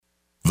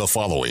The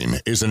following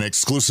is an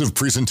exclusive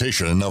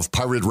presentation of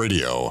Pirate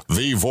Radio,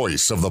 the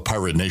voice of the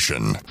pirate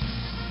nation.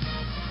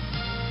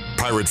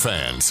 Pirate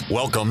fans,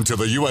 welcome to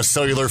the U.S.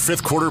 Cellular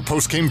 5th Quarter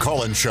Postgame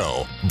Call-In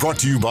Show, brought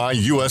to you by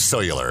U.S.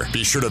 Cellular.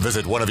 Be sure to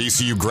visit one of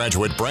ECU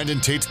graduate Brandon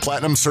Tate's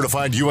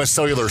Platinum-certified U.S.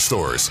 Cellular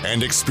stores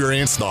and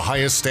experience the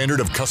highest standard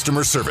of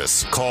customer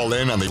service. Call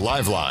in on the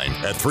live line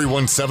at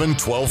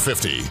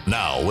 317-1250.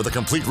 Now, with a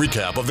complete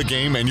recap of the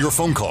game and your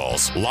phone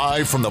calls,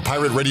 live from the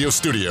Pirate Radio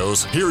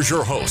studios, here's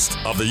your host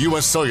of the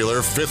U.S.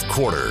 Cellular 5th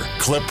Quarter,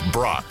 Clip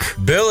Brock.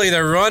 Billy,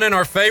 they're running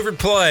our favorite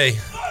play.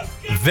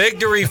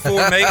 Victory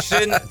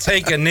formation,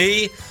 take a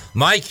knee.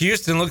 Mike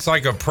Houston looks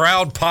like a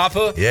proud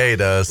papa. Yeah, he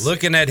does.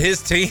 Looking at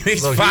his team,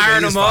 he's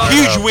firing them up.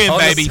 Huge win,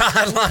 baby.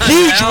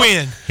 Huge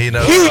win. He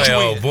knows. Huge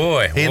oh, win.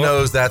 boy. He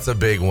knows that's a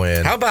big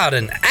win. How about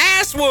an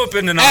ass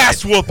whooping tonight?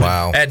 Ass whooping.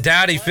 Wow. At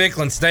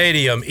Dowdy-Ficklen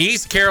Stadium,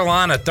 East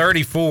Carolina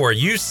 34,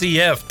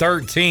 UCF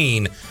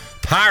 13.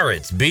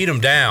 Pirates beat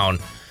them down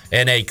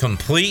in a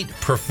complete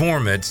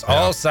performance. Yeah.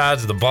 All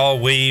sides of the ball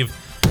weave.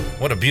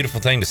 What a beautiful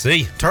thing to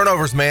see.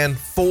 Turnovers, man.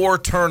 4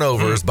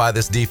 turnovers by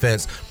this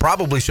defense.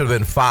 Probably should have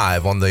been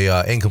 5 on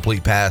the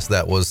incomplete pass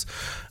that was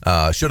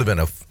should have been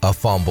a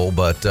fumble.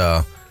 But,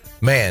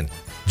 man,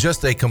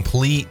 just a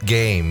complete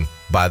game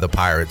by the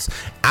Pirates.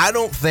 I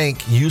don't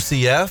think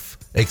UCF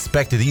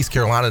expected East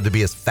Carolina to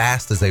be as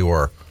fast as they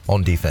were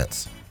on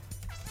defense.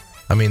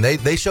 I mean,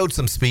 they showed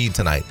some speed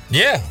tonight.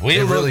 Yeah, we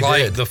looked really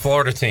like did. the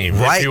Florida team.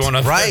 Right, if you want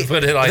to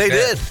put it like they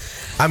that. did.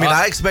 I mean,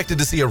 I expected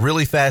to see a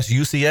really fast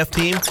UCF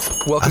team.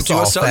 Welcome to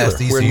US Cellular,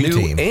 where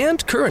new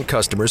and current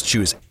customers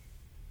choose.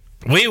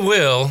 We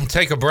will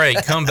take a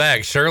break, come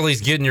back. Shirley's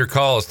getting your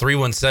calls,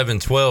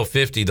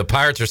 317-1250. The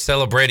Pirates are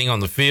celebrating on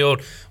the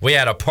field. We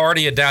had a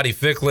party at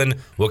Dowdy-Ficklen.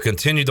 We'll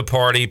continue the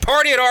party.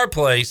 Party at our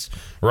place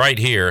right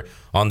here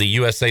on the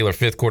U.S. Cellular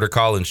 5th Quarter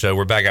Call-In Show.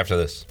 We're back after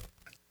this.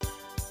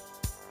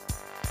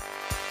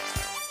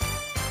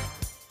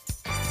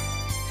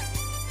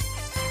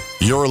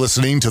 You're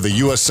listening to the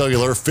U.S.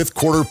 Cellular 5th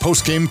Quarter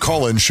Postgame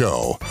Call-In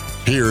Show.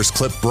 Here's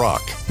Clip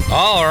Brock.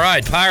 All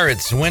right,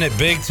 Pirates win it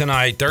big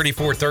tonight,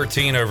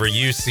 34-13 over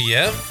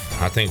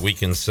UCF. I think we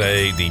can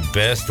say the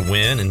best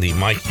win in the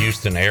Mike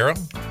Houston era.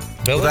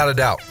 Billy? Without a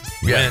doubt.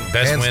 Yeah,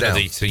 best win down.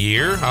 of the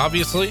year,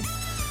 obviously.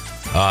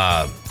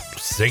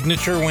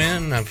 Signature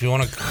win, if you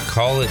want to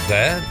call it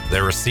that.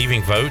 They're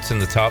receiving votes in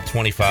the top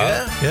 25.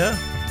 Yeah.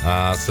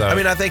 I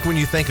mean, I think when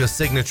you think of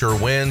signature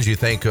wins, you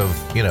think of,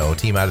 a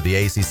team out of the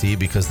ACC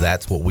because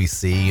that's what we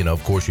see.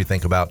 Of course, you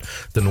think about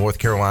the North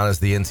Carolinas,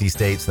 the NC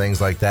States,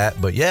 things like that.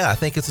 But, yeah, I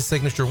think it's a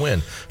signature win.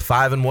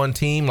 5-1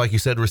 team, like you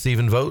said,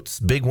 receiving votes,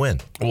 big win.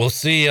 We'll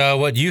see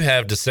what you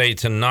have to say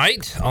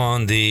tonight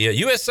on the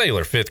U.S.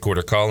 Cellular 5th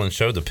Quarter Call-In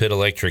Show. The Pit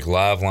Electric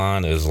live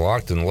line is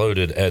locked and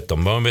loaded at the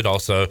moment.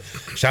 Also,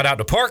 shout out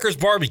to Parker's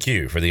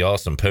Barbecue for the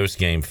awesome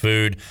post-game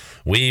food.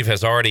 Weave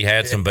has already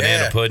had some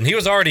banana pudding. He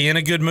was already in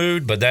a good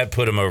mood, but that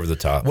put him over the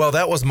top. Well,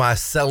 that was my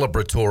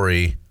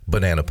celebratory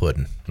banana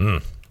pudding.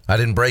 I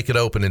didn't break it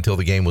open until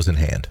the game was in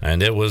hand.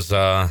 And it was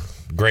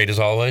great as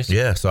always?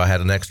 Yeah, so I had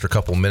an extra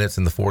couple minutes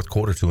in the fourth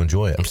quarter to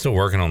enjoy it. I'm still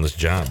working on this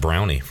giant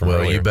brownie from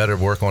earlier. You better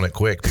work on it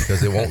quick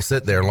because it won't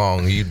sit there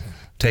long. You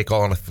take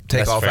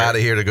off out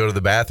of here to go to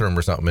the bathroom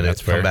or something, and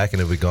it's come back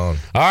and it'll be gone.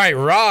 All right,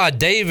 Rod,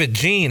 David,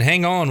 Gene,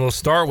 hang on. We'll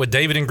start with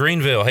David in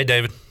Greenville. Hey,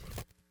 David.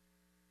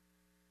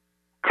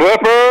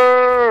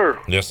 Clipper!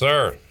 Yes,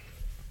 sir.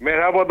 Man,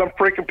 how about them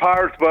freaking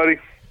Pirates, buddy?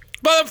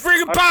 About them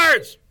freaking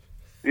Pirates!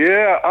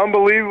 Yeah,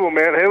 unbelievable,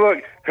 man. Hey,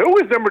 look, who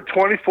was number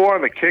 24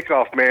 on the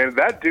kickoff, man?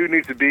 That dude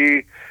needs to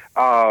be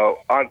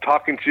on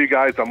talking to you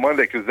guys on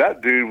Monday because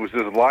that dude was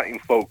just lighting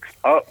folks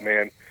up,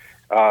 man.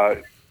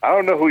 I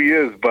don't know who he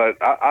is, but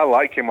I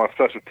like him on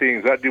special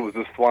teams. That dude was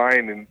just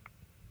flying and,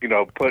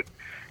 put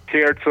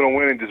carrots in the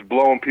wind and just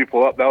blowing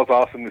people up. That was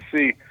awesome to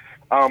see.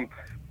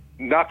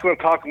 Not going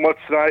to talk much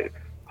tonight.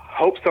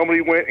 Hope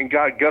somebody went and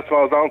got Gus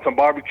Malzahn some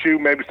barbecue,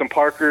 maybe some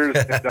Parkers.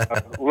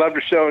 Love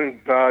the show.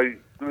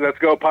 Let's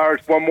go,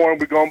 Pirates. One more and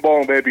we're going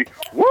bowling, baby.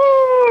 Woo!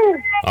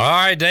 All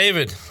right,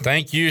 David.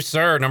 Thank you,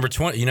 sir. Number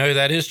 20. You know who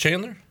that is,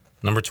 Chandler?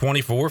 Number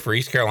 24 for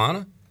East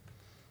Carolina?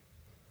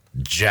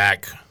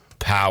 Jack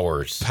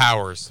Powers.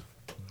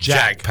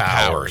 Jack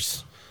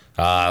Powers.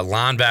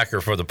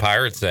 Linebacker for the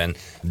Pirates. And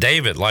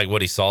David liked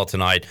what he saw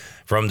tonight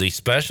from the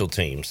special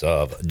teams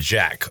of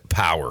Jack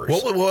Powers.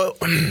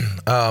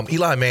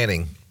 Eli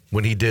Manning,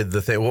 when he did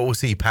the thing, what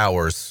was he?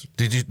 Powers.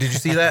 Did you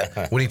see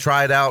that when he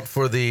tried out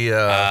for the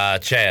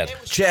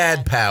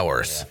Chad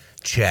Powers? Yeah.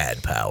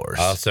 Chad Powers.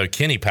 So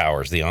Kenny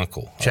Powers, the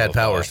uncle. Chad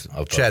Powers.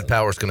 Chad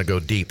Powers going to go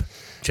deep.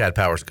 Chad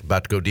Powers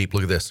about to go deep.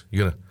 Look at this.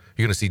 You're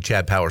gonna see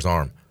Chad Powers'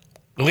 arm.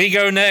 We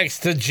go next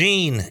to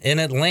Gene in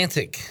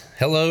Atlantic.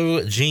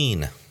 Hello,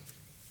 Gene.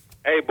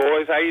 Hey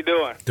boys, how you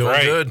doing?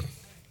 Doing good.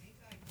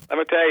 Let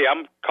me tell you,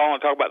 I'm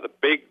calling to talk about the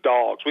big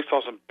dogs. We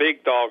saw some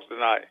big dogs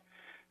tonight.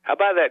 How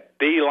about that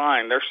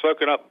D-line? They're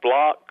soaking up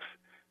blocks.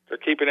 They're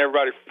keeping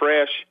everybody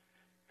fresh.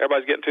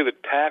 Everybody's getting to the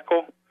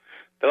tackle.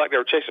 They're like they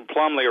were chasing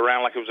Plumlee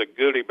around like it was a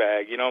goodie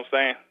bag. You know what I'm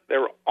saying? They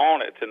were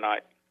on it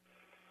tonight.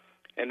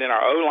 And then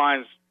our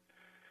O-line's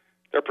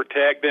They're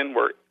protecting.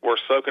 We're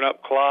soaking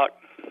up clock.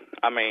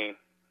 I mean,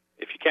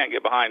 if you can't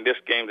get behind this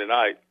game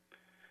tonight,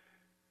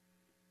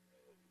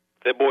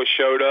 the boys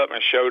showed up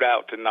and showed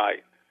out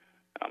tonight.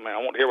 I mean, I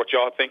want to hear what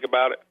y'all think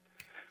about it,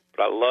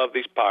 but I love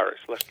these Pirates.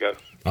 Let's go.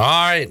 All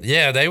right.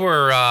 Yeah, they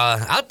were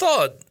I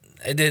thought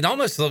it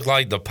almost looked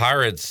like the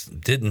Pirates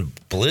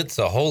didn't blitz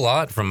a whole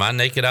lot from my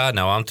naked eye.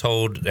 Now, I'm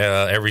told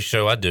every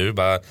show I do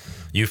by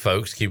you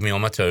folks, keep me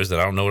on my toes, that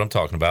I don't know what I'm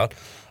talking about.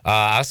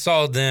 I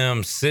saw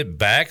them sit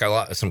back,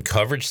 some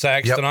coverage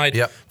sacks tonight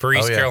for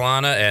East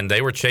Carolina, and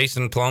they were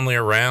chasing Plumlee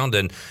around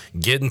and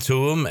getting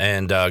to him,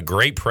 and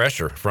great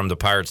pressure from the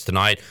Pirates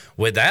tonight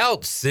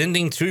without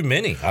sending too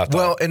many, I thought.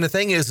 Well, and the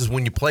thing is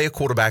when you play a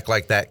quarterback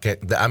like that,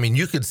 I mean,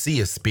 you could see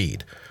his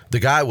speed. The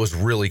guy was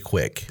really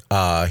quick.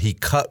 He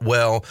cut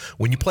well.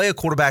 When you play a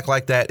quarterback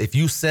like that, if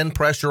you send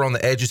pressure on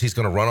the edges, he's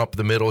going to run up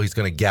the middle. He's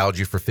going to gouge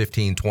you for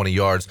 15, 20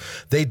 yards.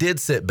 They did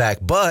sit back,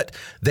 but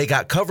they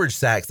got coverage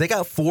sacks. They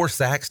got 4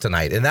 sacks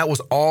tonight, and that was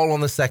all on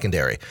the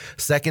secondary.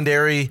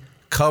 Secondary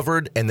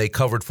covered, and they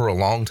covered for a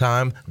long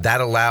time. That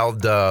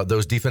allowed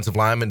those defensive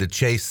linemen to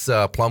chase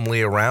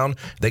Plumlee around.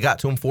 They got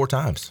to him 4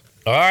 times.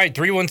 All right,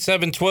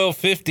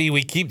 317-1250.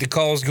 We keep the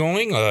calls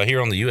going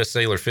here on the U.S.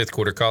 Sailor Fifth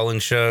Quarter Call-In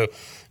Show.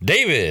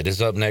 David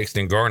is up next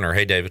in Garner.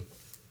 Hey, David.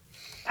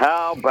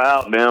 How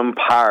about them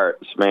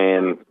Pirates,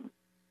 man?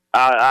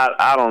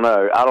 I don't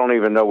know. I don't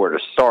even know where to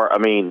start. I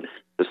mean,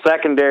 the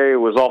secondary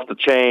was off the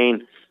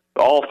chain.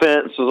 The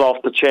offense was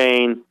off the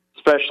chain,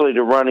 especially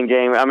the running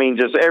game. I mean,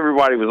 just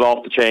everybody was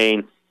off the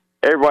chain.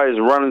 Everybody was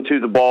running to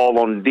the ball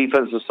on the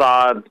defensive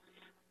side.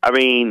 I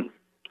mean,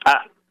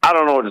 I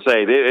don't know what to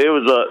say.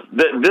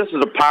 This is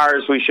the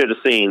Pirates we should have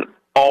seen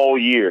all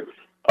year.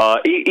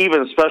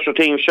 Even special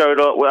teams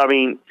showed up. I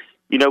mean,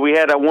 you know, we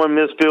had that one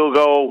missed field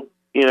goal,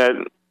 you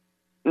know,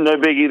 no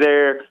biggie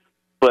there.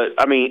 But,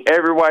 I mean,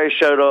 everybody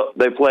showed up.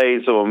 They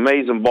played some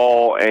amazing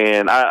ball,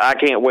 and I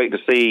can't wait to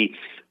see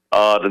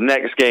the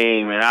next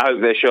game, and I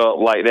hope they show up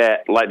like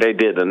that, like they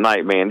did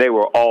tonight, man. They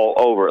were all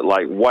over it,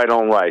 like white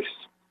on rice.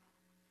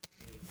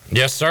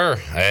 Yes, sir.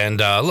 And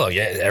look,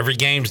 every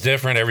game's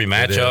different, every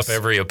matchup,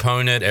 every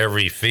opponent,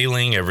 every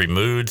feeling, every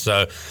mood.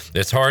 So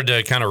it's hard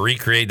to kind of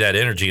recreate that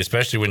energy,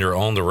 especially when you're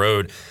on the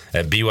road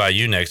at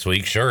BYU next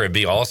week. Sure, it'd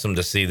be awesome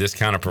to see this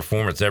kind of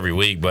performance every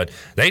week, but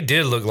they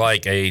did look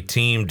like a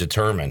team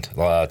determined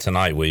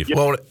tonight, Weave.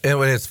 Well,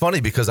 and it's funny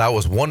because I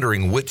was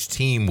wondering which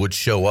team would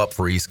show up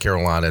for East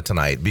Carolina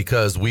tonight,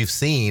 because we've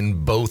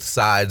seen both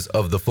sides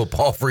of the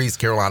football for East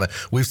Carolina.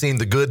 We've seen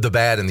the good, the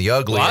bad, and the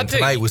ugly, and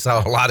tonight we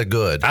saw a lot of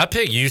good. I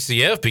picked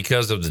UCF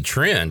because of the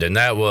trend, and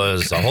that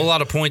was a whole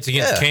lot of points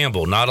against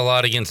Campbell, not a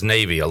lot against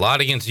Navy, a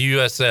lot against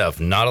USF,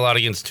 not a lot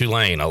against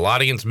Tulane, a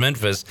lot against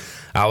Memphis.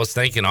 I was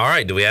thinking, all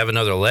right, do we have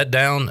another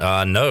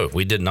letdown? No,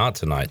 we did not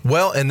tonight.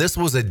 Well, and this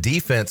was a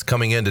defense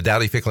coming into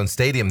Dowdy-Ficklin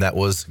Stadium that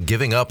was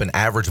giving up an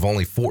average of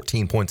only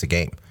 14 points a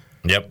game.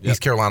 Yep.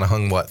 East Carolina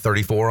hung,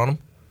 34 on them?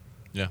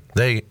 Yeah.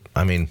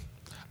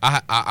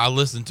 I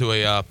listened to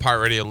a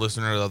Pirate Radio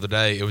listener the other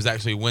day. It was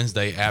actually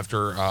Wednesday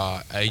after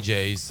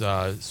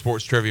AJ's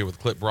sports trivia with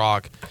Clip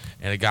Brock,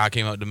 and a guy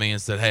came up to me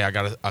and said, hey, I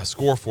got a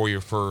score for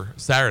you for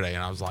Saturday.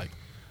 And I was like,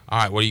 all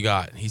right, what do you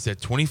got? And he said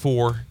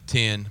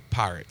 24-10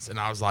 Pirates. And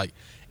I was like,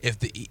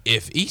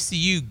 if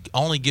ECU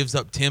only gives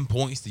up 10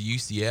 points to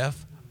UCF,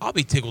 I'll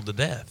be tickled to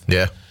death.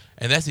 Yeah.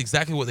 And that's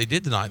exactly what they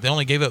did tonight. They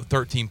only gave up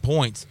 13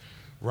 points.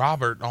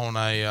 Robert on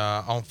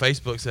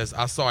Facebook says,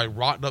 I saw a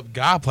rocked up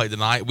guy play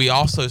tonight. We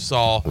also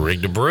saw Rick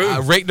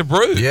DeBrew. Rick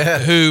DeBrew,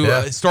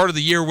 who started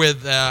the year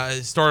with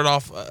started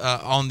off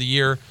on the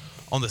year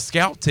on the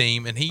scout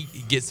team, and he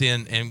gets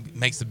in and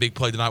makes the big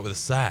play tonight with a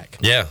sack.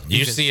 Yeah,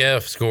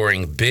 UCF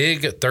scoring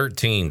big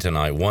 13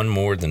 tonight, one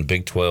more than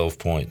Big 12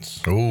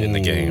 points in the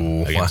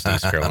game against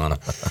East Carolina.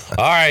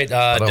 All right,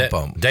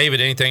 David,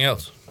 anything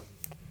else?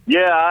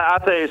 Yeah, I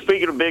think,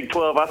 speaking of Big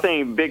 12, I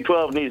think Big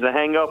 12 needs to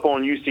hang up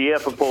on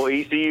UCF and pull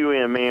ECU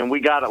in, man. We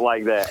got it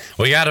like that.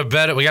 We got to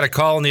bet it. We got to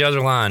call on the other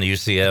line,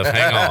 UCF.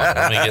 Hang on.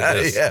 Let me get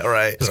this. Yeah,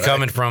 right. It's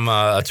coming from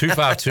a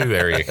 252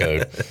 area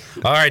code.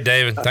 All right,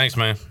 David. Thanks,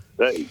 man.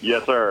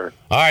 Yes, sir.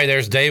 All right,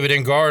 there's David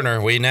in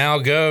Gardner. We now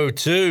go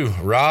to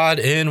Rod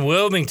in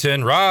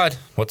Wilmington. Rod,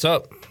 what's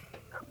up?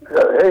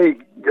 Hey,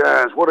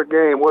 guys, what a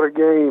game. What a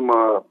game.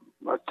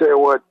 I tell you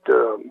what,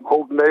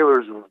 Holton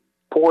Naylor's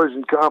poise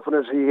and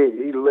confidence, he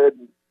led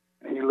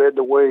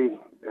the way.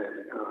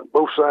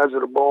 Both sides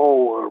of the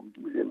ball,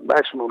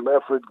 maximum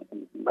effort,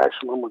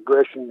 maximum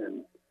aggression.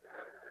 And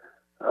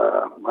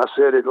I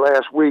said it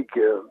last week,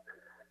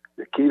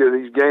 the key to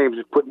these games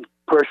is putting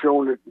pressure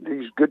on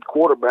these good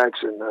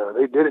quarterbacks, and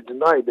they did it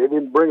tonight. They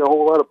didn't bring a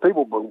whole lot of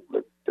people,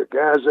 but the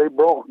guys they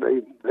brought,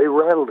 they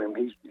rattled him.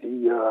 He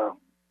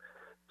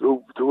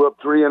threw up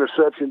 3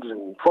 interceptions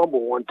and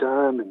fumbled one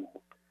time, and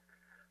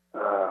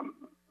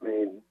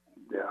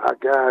our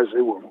guys,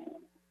 they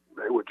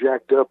were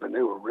jacked up and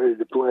they were ready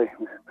to play.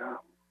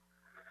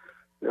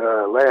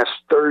 Last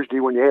Thursday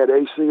when you had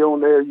AC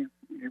on there,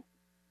 you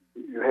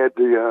had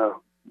the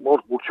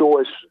multiple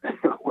choice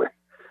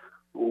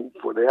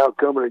for the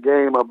outcome of the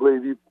game. I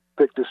believe you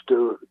picked us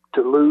to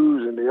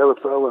lose, and the other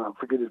fella, I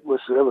forget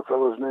what's the other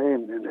fella's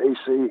name, and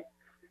AC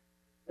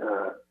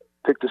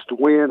picked us to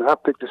win. I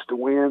picked us to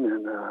win,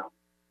 and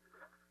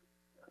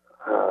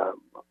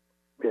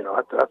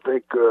I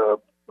think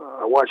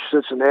I watched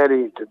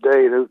Cincinnati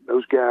today.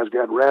 Those guys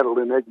got rattled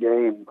in that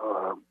game.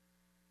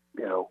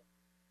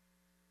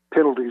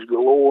 Penalties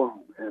galore,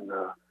 and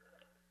I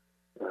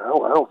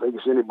don't think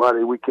it's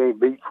anybody we can't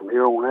beat from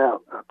here on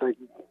out. I think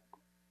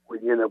we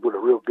can end up with a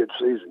real good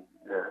season.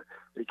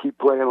 They keep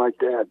playing like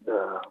that.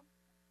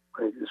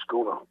 It's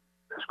gonna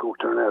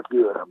turn out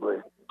good, I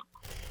believe.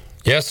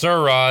 Yes,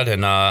 sir, Rod,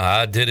 and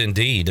I did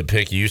indeed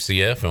pick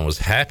UCF and was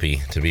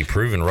happy to be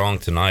proven wrong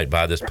tonight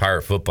by this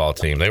Pirate football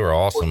team. They were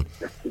awesome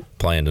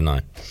playing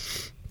tonight.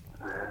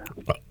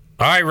 All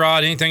right,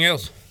 Rod, anything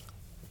else?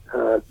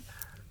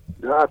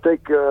 No, I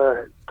think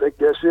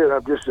that's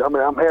it.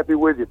 I'm happy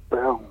with you,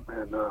 pal,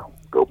 and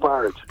go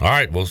Pirates. All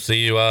right, we'll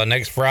see you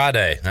next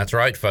Friday. That's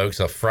right, folks.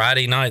 A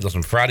Friday night,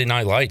 some Friday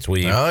Night Lights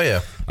week. Oh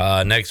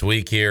yeah. Next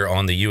week here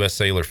on the U.S.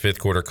 Sailor Fifth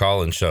Quarter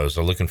Call-In Show.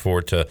 So looking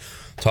forward to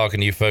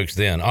talking to you folks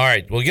then. All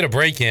right, we'll get a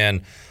break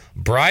in.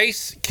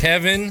 Bryce,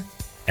 Kevin,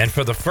 and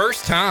for the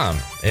first time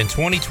in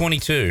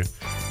 2022,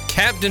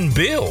 Captain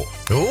Bill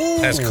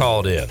has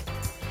called in.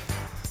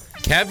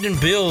 Captain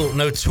Bill,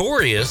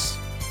 notorious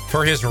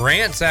for his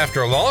rants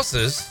after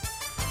losses,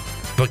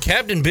 but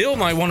Captain Bill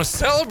might want to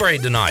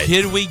celebrate tonight.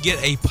 Can we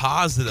get a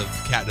positive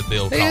Captain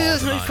Bill call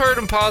We've heard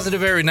him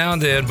positive every now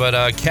and then,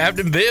 but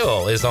Captain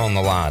Bill is on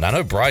the line. I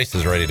know Bryce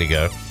is ready to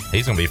go.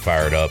 He's going to be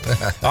fired up.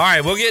 All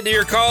right, we'll get to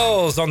your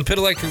calls on the Pit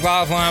Electric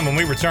Live line when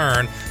we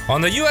return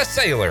on the U.S.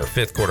 Sailor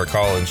Fifth Quarter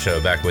Call-In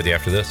Show. Back with you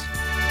after this.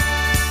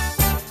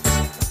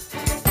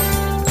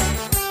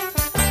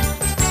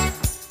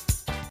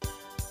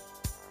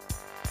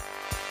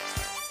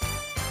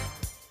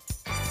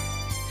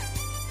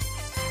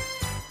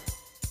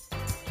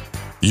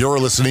 You're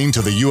listening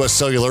to the U.S.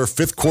 Cellular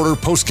Fifth Quarter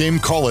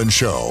Postgame Call-In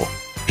Show.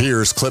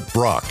 Here's Clip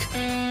Brock.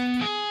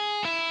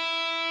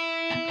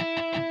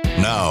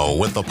 Now,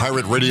 with the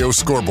Pirate Radio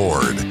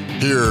scoreboard,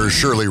 here's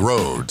Shirley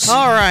Rhodes.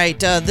 All right,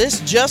 this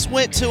just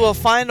went to a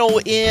final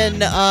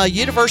in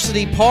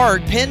University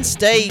Park. Penn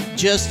State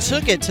just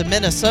took it to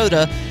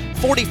Minnesota,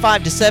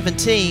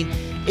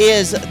 45-17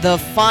 is the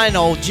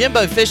final.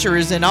 Jimbo Fisher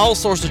is in all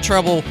sorts of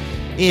trouble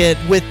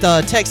with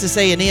Texas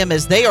A&M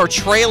as they are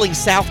trailing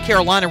South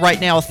Carolina right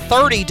now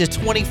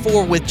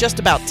 30-24 with just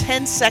about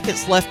 10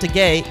 seconds left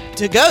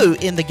to go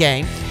in the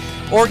game.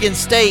 Oregon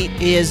State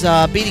is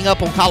beating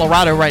up on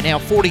Colorado right now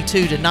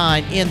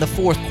 42-9 in the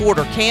fourth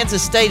quarter.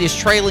 Kansas State is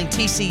trailing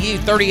TCU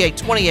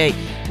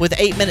 38-28 with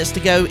 8 minutes to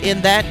go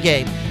in that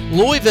game.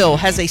 Louisville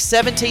has a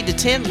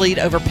 17-10 lead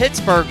over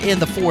Pittsburgh in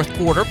the fourth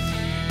quarter.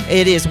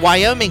 It is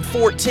Wyoming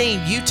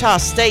 14, Utah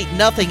State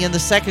nothing in the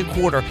second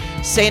quarter.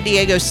 San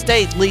Diego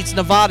State leads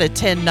Nevada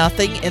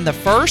 10-0 in the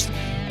first.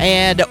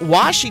 And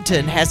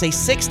Washington has a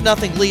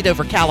 6-0 lead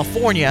over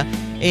California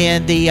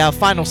in the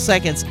final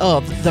seconds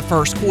of the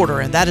first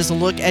quarter. And that is a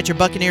look at your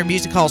Buccaneer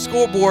Music Hall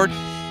scoreboard.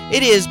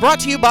 It is brought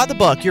to you by The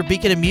Buck, your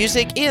beacon of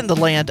music in the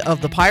land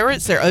of the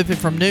Pirates. They're open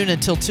from noon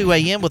until 2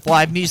 a.m. with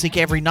live music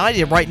every night.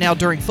 And right now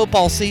during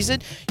football season,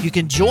 you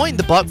can join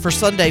The Buck for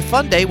Sunday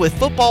Fun Day with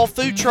football,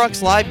 food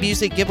trucks, live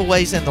music,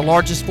 giveaways, and the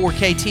largest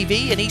 4K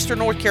TV in Eastern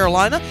North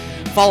Carolina.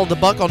 Follow The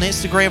Buck on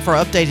Instagram for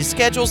updated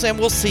schedules, and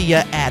we'll see you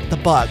at The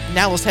Buck.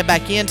 Now let's head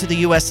back into the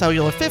U.S.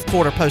 Cellular Fifth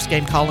Quarter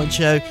Postgame Call-In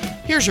Show.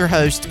 Here's your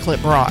host,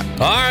 Clip Brock.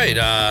 All right,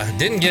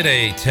 didn't get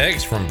a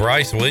text from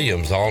Bryce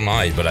Williams all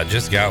night, but I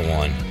just got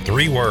one.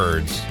 3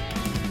 words.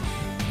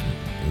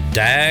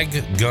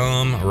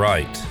 Dag-gum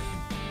right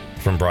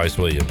from Bryce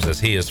Williams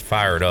as he is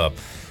fired up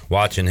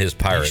watching his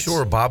Pirates. You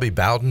sure Bobby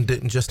Bowden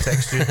didn't just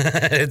text you?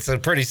 It's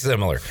pretty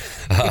similar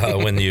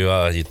when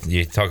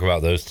you talk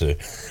about those two.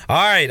 All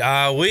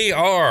right, we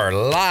are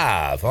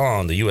live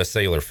on the U.S.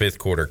 Sailor Fifth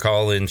Quarter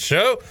Call-In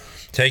Show,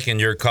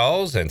 taking your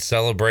calls and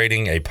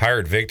celebrating a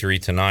Pirate victory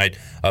tonight.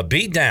 A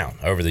beat down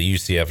over the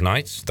UCF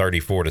Knights,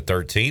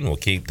 34-13. We'll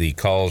keep the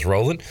calls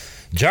rolling.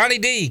 Johnny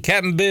D,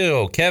 Captain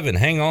Bill, Kevin,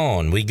 hang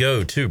on. We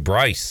go to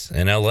Bryce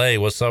in L.A.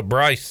 What's up,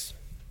 Bryce?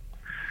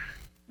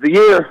 The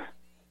year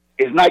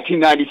is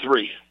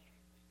 1993,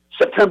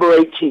 September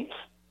 18th.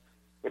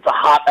 It's a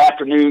hot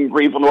afternoon in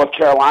Greenville, North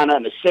Carolina,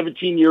 and the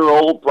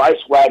 17-year-old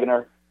Bryce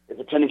Wagner is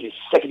attending his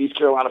second East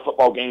Carolina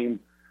football game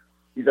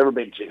he's ever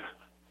been to.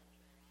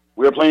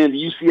 We are playing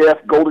the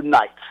UCF Golden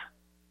Knights.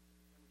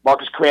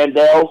 Marcus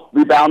Crandell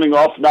rebounding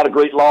off not a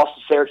great loss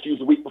to Syracuse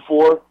the week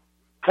before,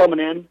 coming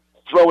in,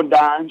 throwing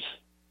dimes,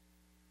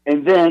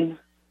 and then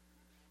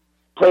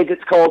play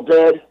gets called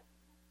dead.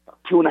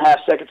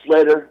 2.5 seconds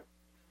later,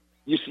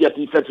 UCF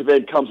defensive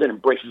end comes in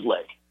and breaks his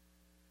leg.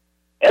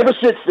 Ever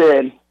since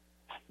then,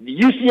 the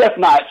UCF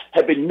Knights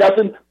have been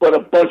nothing but a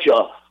bunch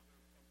of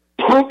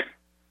punk,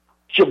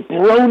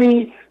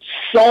 jabroni,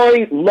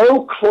 sorry,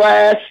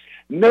 low-class,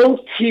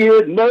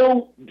 no-tier,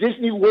 no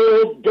Disney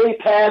World day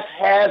pass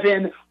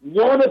having,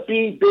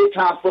 wannabe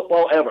big-time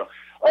football ever.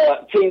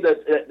 Team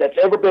that's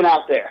ever been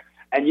out there.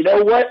 And you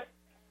know what?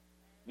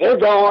 They're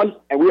gone,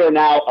 and we are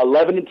now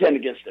 11-10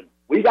 against them.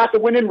 We got the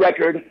winning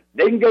record.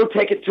 They can go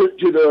take it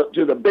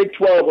to the Big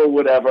 12 or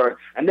whatever,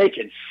 and they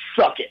can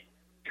suck it.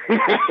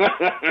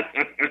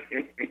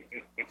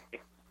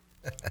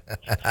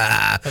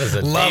 That was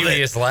a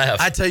devious laugh.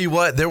 I tell you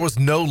what, there was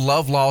no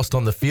love lost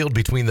on the field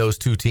between those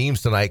two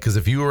teams tonight, because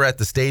if you were at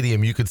the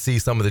stadium, you could see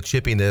some of the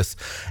chippiness.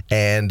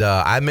 And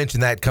I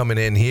mentioned that coming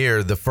in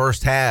here. The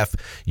first half,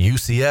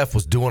 UCF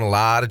was doing a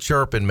lot of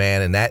chirping,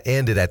 man, and that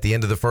ended at the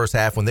end of the first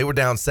half when they were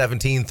down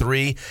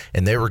 17-3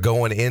 and they were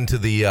going into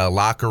the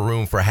locker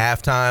room for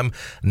halftime.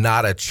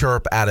 Not a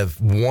chirp out of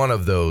one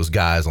of those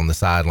guys on the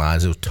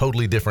sidelines. It was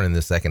totally different in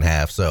the second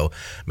half. So,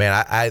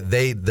 man,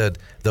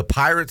 the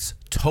Pirates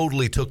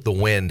totally took the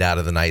wind out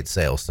of the night's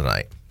sails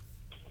tonight.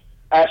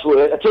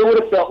 Absolutely. I'll tell you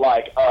what it felt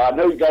like. I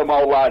know you got them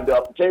all lined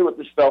up. I'll tell you what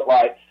this felt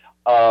like.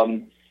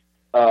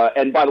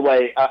 And by the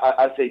way,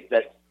 I think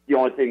that the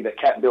only thing that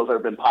Captain Bill's ever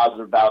been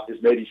positive about is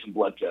maybe some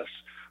blood tests.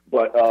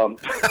 But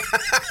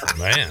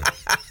man.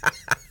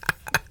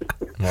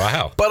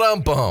 Wow.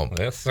 But bum.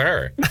 Yes,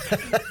 sir.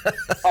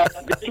 I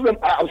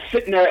was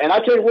sitting there, and I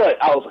tell you what,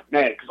 I was like,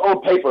 man, because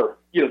on paper,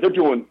 they're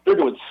doing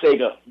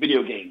Sega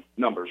video game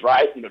numbers,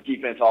 right?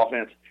 Defense,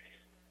 offense.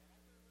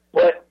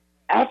 But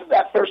after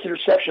that first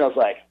interception, I was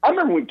like, I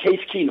remember when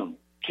Case Keenum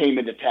came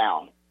into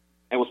town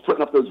and was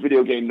putting up those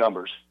video game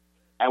numbers,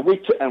 and we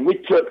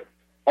took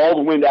all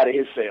the wind out of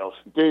his sails.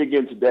 Did it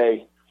again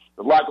today.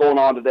 There's a lot going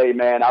on today,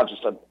 man. I'm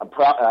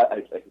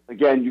proud.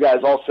 Again, you guys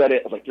all said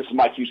it. I was like, this is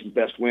Mike Houston's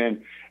best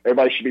win.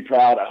 Everybody should be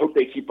proud. I hope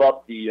they keep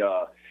up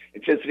the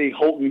intensity.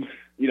 Holton,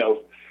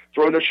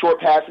 throwing those short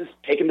passes,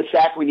 taking the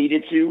sack we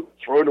needed to,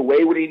 throwing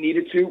away what he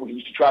needed to when he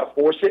used to try to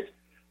force it.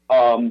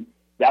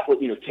 That was,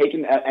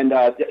 taken, and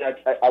I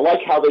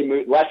like how they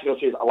moved. Last thing I'll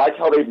say is I like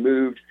how they've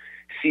moved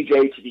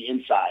CJ to the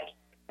inside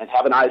and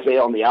having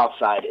Isaiah on the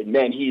outside. And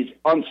man, he's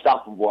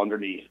unstoppable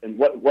underneath. And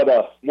what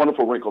a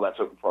wonderful wrinkle that's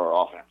opened for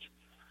our offense.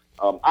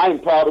 I am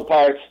proud of the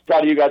Pirates.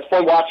 Proud of you guys.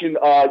 Fun watching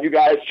you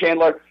guys.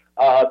 Chandler,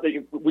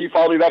 will you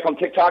follow me back on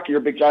TikTok? You're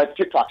a big giant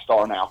TikTok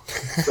star now.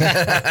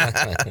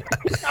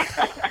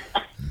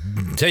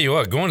 Tell you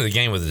what, going to the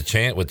game with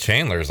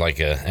Chandler is like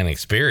an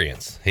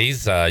experience.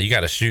 He's you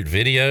got to shoot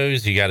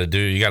videos, you got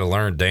to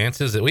learn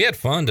dances. We had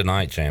fun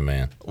tonight, Chan,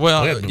 man.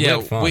 Well,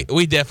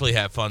 we definitely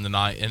had fun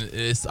tonight, and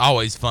it's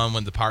always fun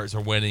when the Pirates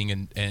are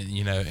winning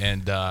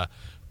and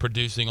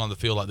producing on the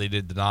field like they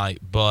did tonight.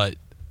 But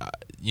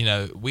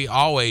we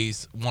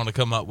always want to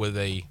come up with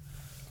a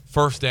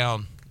first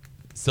down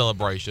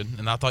celebration,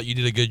 and I thought you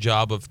did a good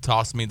job of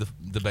tossing me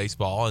the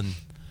baseball and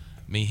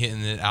me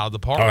hitting it out of the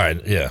park. All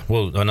right, yeah.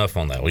 Well, enough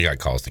on that. We got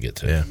calls to get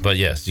to. Yeah. But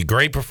yes,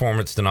 great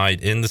performance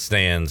tonight in the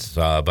stands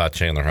by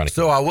Chandler Honeycutt.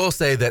 So I will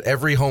say that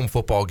every home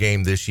football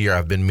game this year,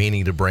 I've been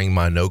meaning to bring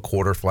my no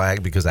quarter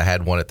flag because I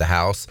had one at the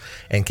house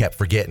and kept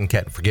forgetting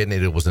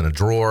it. It was in a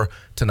drawer.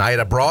 Tonight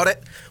I brought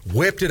it,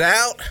 whipped it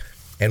out,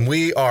 and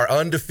we are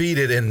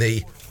undefeated in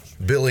the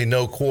Billy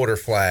no quarter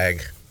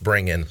flag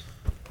bringing.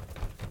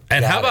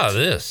 And how about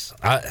this?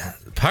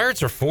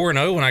 Pirates are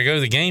 4-0 when I go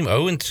to the game,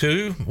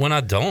 0-2 when I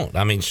don't.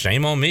 I mean,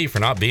 shame on me for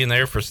not being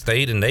there for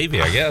State and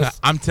Navy, I guess.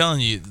 I'm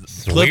telling you,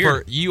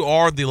 Clipper, you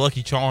are the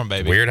lucky charm,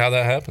 baby. Weird how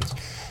that happens.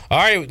 All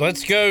right,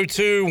 let's go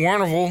to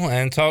Warnerville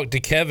and talk to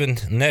Kevin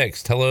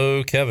next.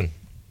 Hello, Kevin.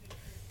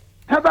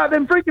 How about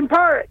them freaking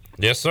Pirates?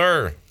 Yes,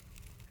 sir.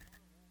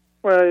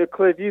 Well,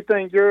 Cliff, you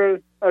think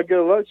you're a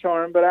good luck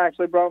charm, but I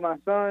actually brought my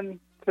son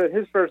to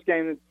his first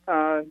game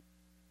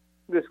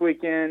this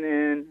weekend,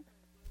 and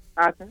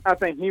I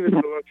think he was the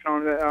luck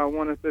charm that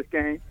won us this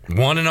game.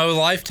 1-0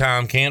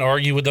 lifetime. Can't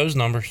argue with those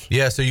numbers.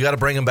 Yeah, so you got to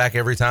bring him back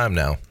every time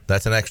now.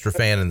 That's an extra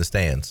fan in the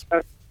stands.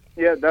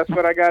 Yeah, that's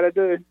what I got to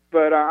do.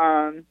 But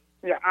I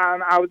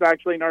was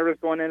actually nervous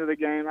going into the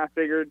game. I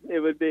figured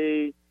it would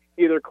be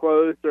either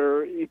close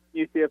or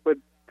UCF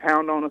would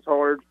pound on us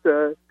hard.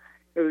 So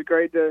it was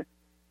great to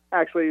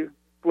actually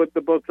flip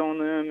the books on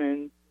them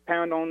and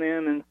pound on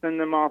them and send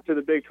them off to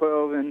the Big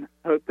 12 and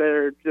hope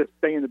they're just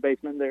stay in the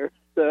basement there.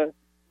 So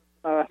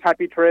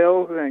happy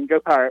trails and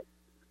go Pirates.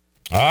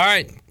 All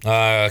right.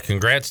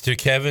 Congrats to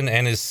Kevin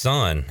and his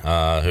son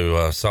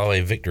who saw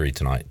a victory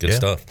tonight. Good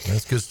stuff.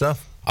 That's good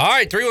stuff. All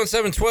right,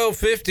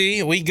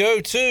 317-1250. We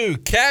go to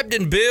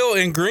Captain Bill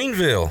in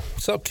Greenville.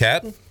 What's up,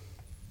 Captain?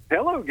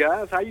 Hello,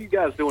 guys. How you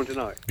guys doing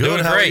tonight?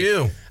 Doing How great. are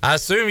you? I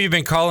assume you've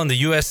been calling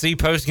the USC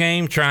post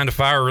game, trying to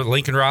fire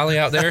Lincoln Riley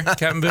out there,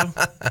 Captain Bill?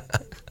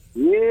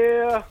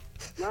 Yeah.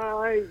 No,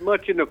 I ain't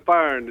much into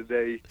firing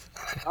today.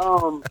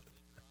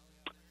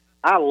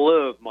 I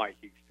love Mike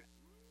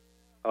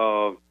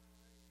Houston.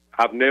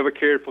 I've never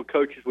cared for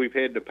coaches we've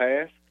had in the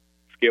past.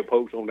 Skip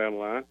Holtz on down the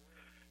line.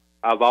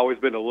 I've always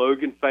been a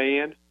Logan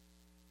fan.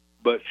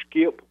 But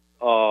Skip,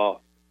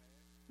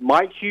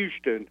 Mike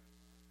Houston,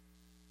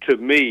 to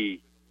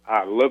me,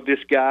 I love this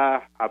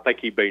guy. I think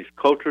he brings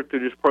culture to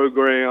this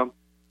program.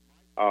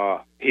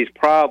 He's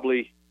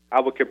probably,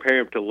 I would compare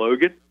him to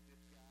Logan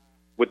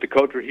with the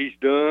culture he's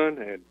done.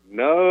 And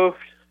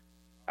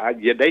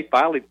they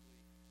finally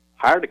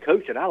hired a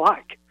coach that I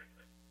like.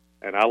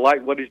 And I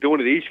like what he's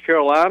doing at East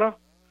Carolina.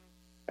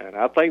 And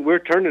I think we're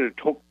turning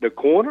the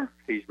corner.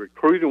 He's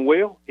recruiting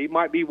well. He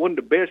might be one of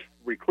the best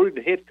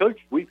recruiting head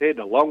coaches we've had in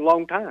a long,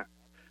 long time.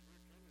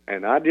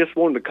 And I just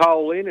wanted to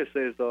call in and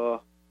says, we're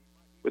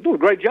doing a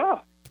great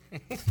job.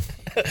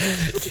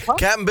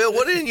 Captain Bill,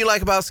 what didn't you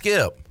like about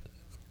Skip?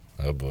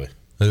 Oh, boy.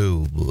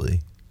 Oh, boy.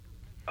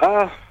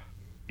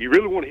 You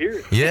really want to hear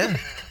it? Yeah.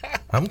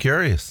 I'm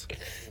curious.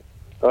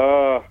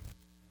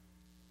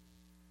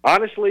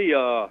 Honestly,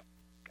 I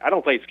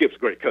don't think Skip's a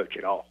great coach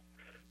at all.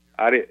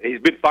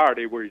 He's been fired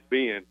everywhere he's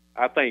been.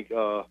 I think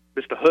Mr.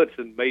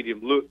 Hudson made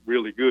him look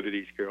really good at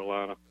East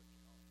Carolina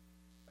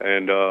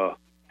and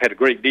had a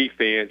great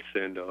defense.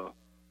 And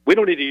we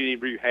don't need to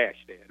even rehash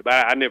that.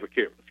 But I never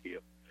cared for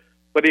Skip.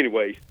 But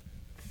anyways,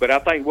 I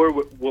think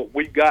what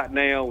we've got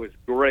now is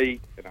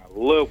great, and I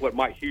love what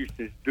Mike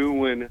Houston's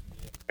doing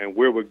and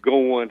where we're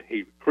going.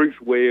 He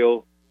recruits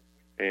well,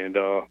 and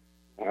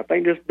I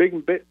think there's big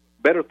and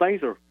better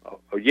things are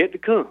yet to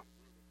come.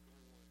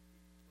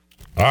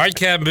 All right,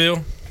 Captain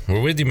Bill. We're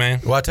with you,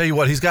 man. Well, I tell you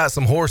what, he's got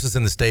some horses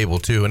in the stable,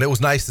 too, and it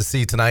was nice to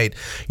see tonight.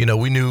 You know,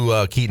 we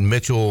knew Keaton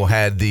Mitchell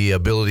had the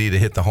ability to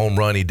hit the home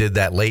run. He did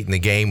that late in the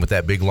game with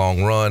that big,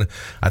 long run.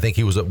 I think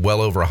he was at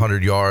well over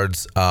 100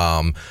 yards.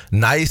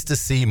 Nice to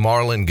see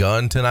Marlon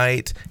Gunn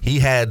tonight. He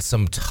had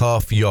some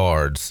tough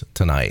yards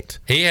tonight.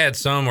 He had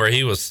some where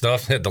he was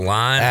stuffed at the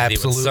line.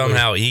 Absolutely. He would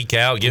somehow ek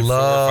out, get 4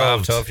 or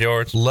 5 tough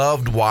yards.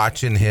 Loved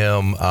watching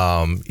him.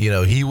 You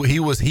know,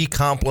 he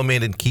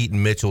complimented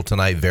Keaton Mitchell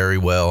tonight very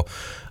well.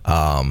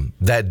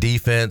 That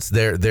defense,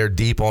 they're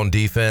deep on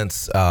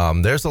defense.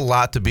 There's a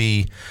lot to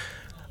be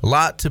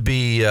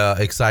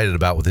excited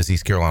about with this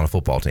East Carolina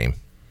football team.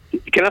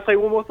 Can I say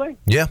one more thing?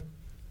 Yeah.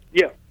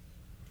 Yeah.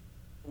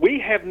 We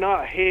have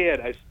not had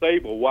a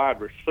stable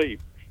wide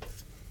receiver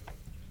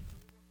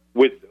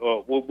with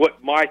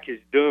what Mike has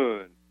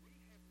done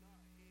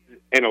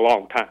in a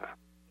long time.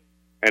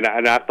 And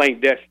I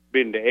think that's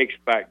been the X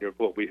factor of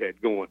what we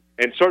had going.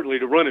 And certainly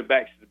the running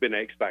backs has been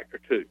an X factor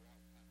too.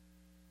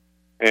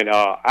 And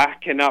I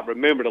cannot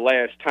remember the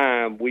last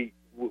time we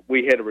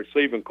had a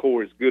receiving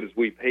core as good as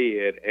we've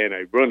had and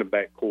a running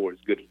back core as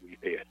good as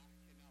we've had.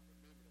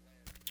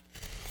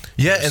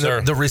 Yeah,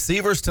 and the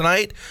receivers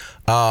tonight,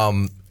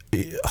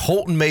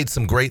 Holton made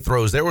some great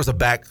throws. There was a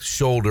back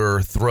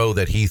shoulder throw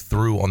that he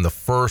threw on the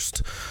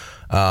first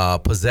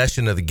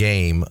possession of the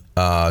game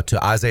to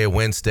Isaiah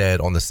Winstead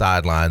on the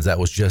sidelines. That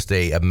was just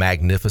a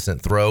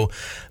magnificent throw.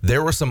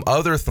 There were some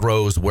other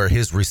throws where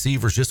his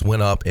receivers just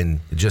went up and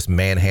just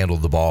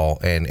manhandled the ball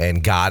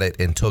and got it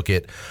and took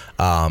it.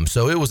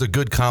 So it was a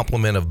good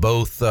complement of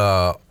both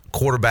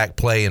quarterback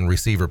play and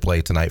receiver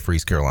play tonight for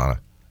East Carolina.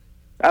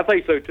 I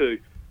think so too.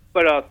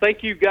 But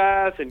thank you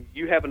guys, and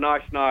you have a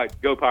nice night.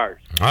 Go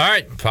Pirates. All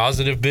right,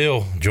 Positive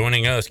Bill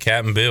joining us,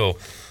 Captain Bill,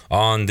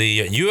 on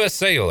the U.S.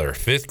 Sailor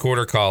 5th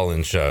quarter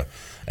call-in show.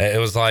 It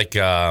was like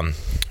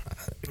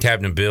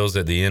Captain Bill's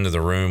at the end of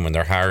the room when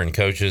they're hiring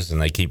coaches and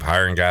they keep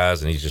hiring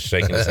guys, and he's just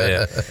shaking his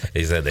head.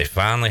 He said they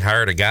finally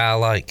hired a guy I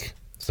like.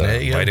 So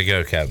way to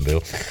go, Captain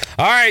Bill.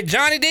 All right,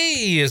 Johnny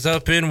D is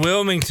up in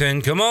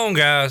Wilmington. Come on,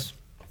 guys.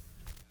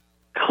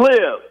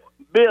 Clip,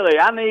 Billy,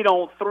 I need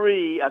on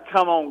 3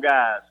 come on,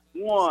 guys.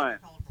 1,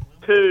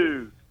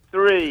 2,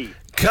 3.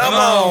 Come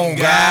on,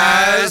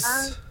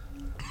 guys.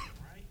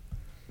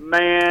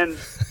 Man,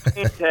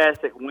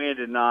 fantastic win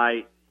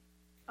tonight.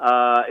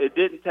 It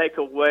didn't take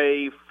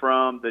away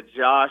from the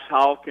Josh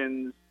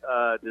Hawkins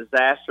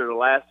disaster the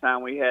last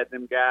time we had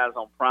them guys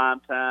on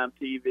primetime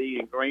TV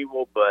in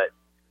Greenville, but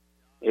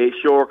it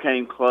sure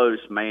came close,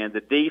 man.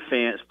 The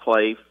defense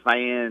played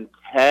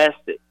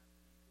fantastic.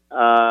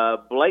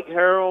 Blake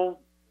Harrell,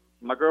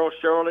 my girl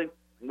Shirley,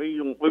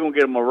 we're going to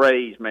get them a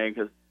raise, man,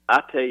 because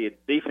I tell you,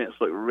 defense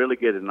looked really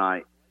good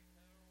tonight.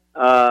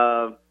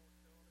 The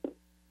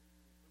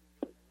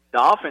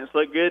offense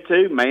looked good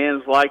too, man.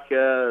 It's like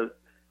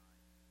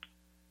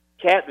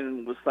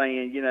Captain was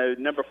saying, you know,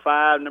 number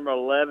 5, number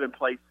 11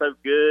 played so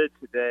good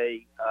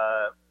today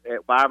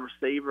at wide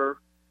receiver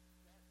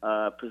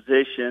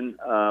position.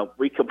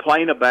 We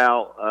complain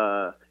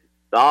about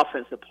the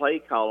offensive play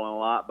calling a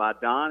lot by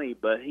Donnie,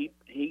 but he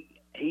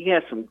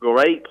had some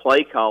great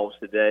play calls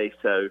today.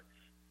 So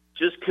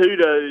just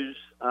kudos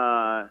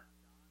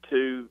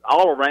to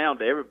all around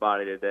to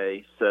everybody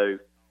today. So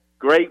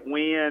great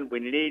win. We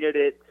needed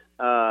it.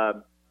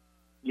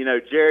 You know,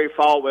 Jerry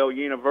Falwell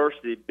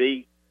University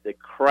beat the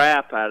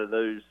crap out of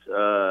those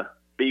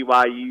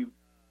BYU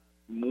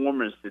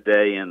Mormons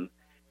today in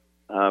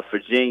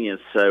Virginia.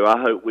 So I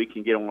hope we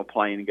can get on a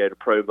plane and go to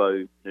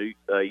Provo,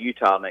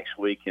 Utah next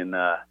week and,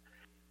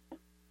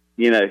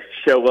 you know,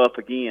 show up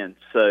again.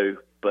 So,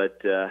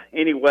 but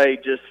anyway,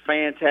 just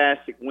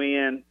fantastic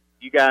win.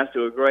 You guys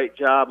do a great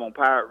job on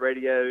Pirate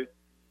Radio.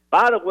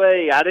 By the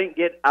way, I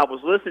was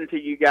listening to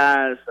you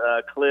guys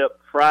clip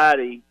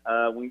Friday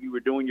when you were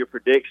doing your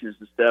predictions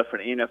and stuff for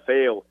the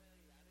NFL.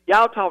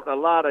 Y'all talked a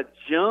lot of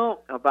junk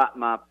about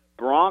my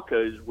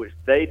Broncos, which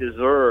they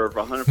deserve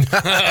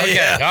 100%. Oh,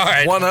 yeah, all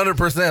right.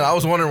 100%. I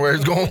was wondering where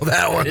he's going with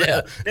that one.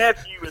 Yeah.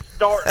 Nephew is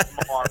starting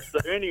tomorrow. So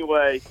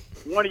anyway,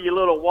 one of your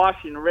little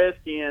Washington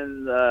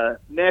Redskins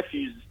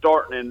nephews is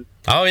starting.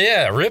 Oh,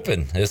 yeah,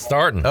 Rippin is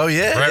starting. Oh,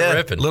 yeah. Brett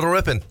Rippin. Little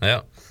Rippin.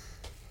 Yeah.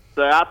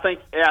 So I think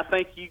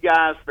you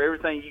guys, for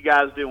everything you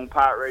guys do on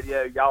Pirate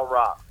Radio, y'all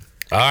rock.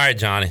 All right,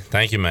 Johnny.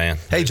 Thank you, man.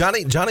 Hey,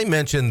 Johnny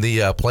mentioned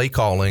the play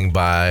calling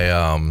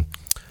by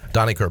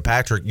Donnie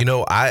Kirkpatrick. You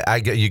know,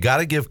 you got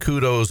to give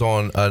kudos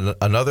on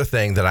another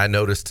thing that I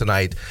noticed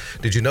tonight.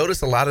 Did you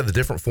notice a lot of the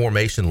different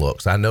formation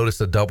looks? I noticed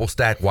a double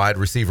stack wide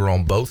receiver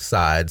on both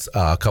sides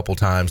a couple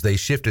times. They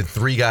shifted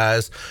 3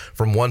 guys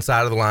from one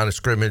side of the line of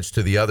scrimmage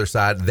to the other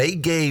side. They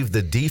gave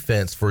the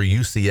defense for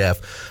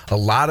UCF a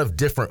lot of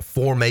different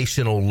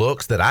formational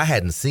looks that I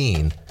hadn't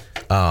seen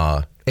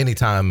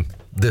anytime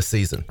this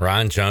season.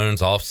 Ryan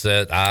Jones,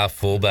 offset,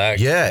 fullback.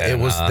 Yeah, it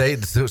was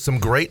some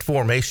great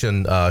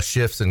formation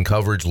shifts and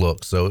coverage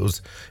looks. So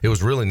it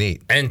was really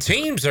neat. And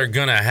teams are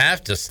going to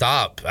have to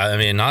stop. I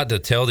mean, not to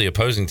tell the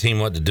opposing team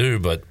what to do,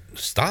 but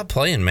stop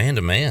playing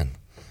man-to-man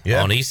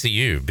on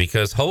ECU,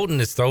 because Holden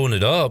is throwing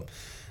it up,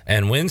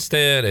 and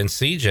Winstead and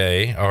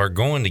CJ are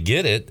going to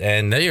get it,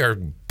 and they are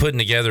putting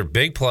together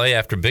big play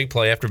after big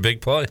play after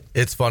big play.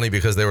 It's funny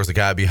because there was a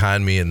guy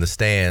behind me in the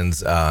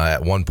stands at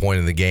one point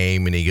in the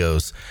game, and he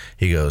goes,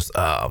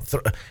 throw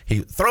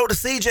to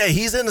CJ.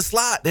 He's in the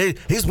slot.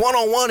 He's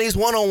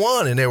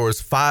one-on-one. And there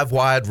was 5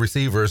 wide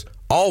receivers,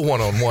 all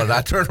one-on-one. And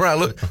I turned around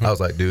and looked. I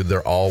was like, dude,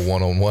 they're all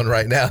one-on-one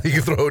right now. You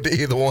can throw it to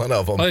either one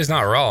of them. Well, he's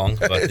not wrong,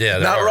 but yeah.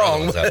 Not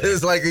wrong.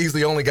 It's like he's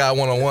the only guy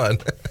one-on-one.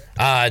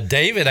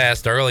 David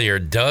asked earlier,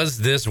 does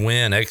this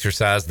win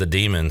exercise the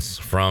demons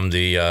from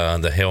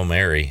the Hail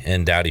Mary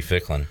in Dowdy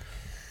Ficklin?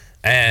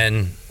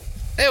 And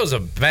it was a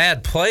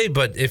bad play,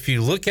 but if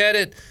you look at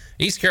it,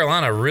 East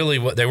Carolina really,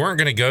 they weren't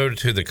going to go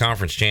to the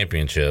conference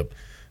championship.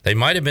 They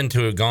might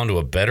have gone to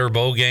a better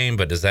bowl game,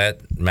 but does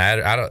that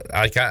matter?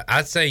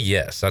 I'd say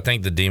yes. I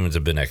think the demons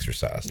have been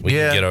exercised. We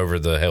can get over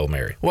the Hail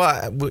Mary.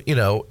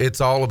 Well, it's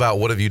all about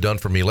what have you done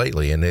for me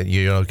lately,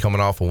 and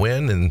coming off a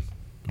win, and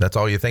that's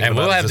all you think about. And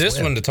we'll have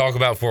this one to talk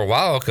about for a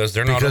while because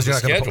they're not on the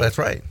schedule. That's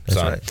right.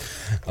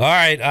 All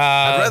right.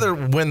 I'd rather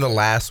win the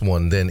last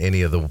one than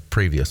any of the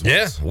previous ones.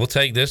 Yeah, we'll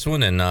take this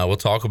one, and we'll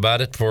talk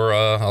about it for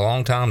a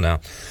long time now.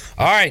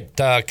 All right,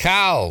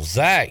 Kyle,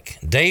 Zach,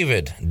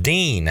 David,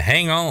 Dean,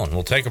 hang on.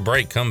 We'll take a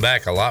break, come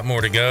back. A lot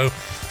more to go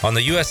on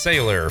the U.S.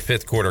 Sailor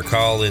 5th Quarter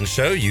Call-In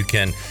Show. You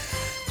can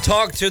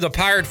talk to the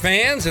Pirate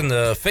fans in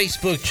the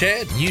Facebook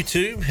chat,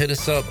 YouTube. Hit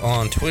us up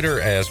on Twitter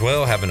as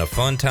well. Having a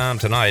fun time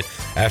tonight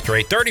after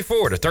a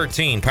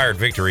 34-13 Pirate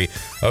victory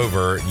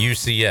over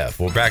UCF.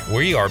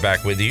 We are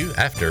back with you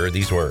after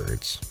these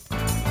words.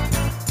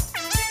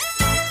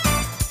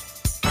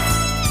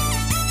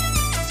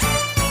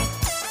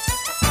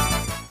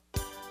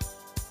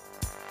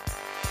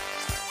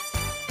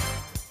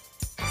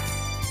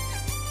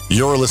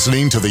 You're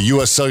listening to the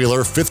U.S. Cellular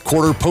 5th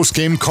Quarter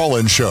Postgame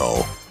Call-In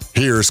Show.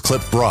 Here's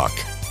Clip Brock.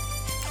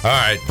 All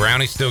right,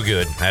 Brownie's still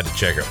good. Had to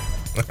check her.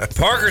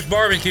 Parker's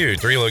Barbecue,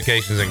 3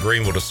 locations in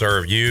Greenville to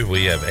serve you.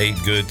 We have 8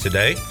 good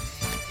today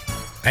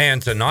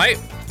and tonight,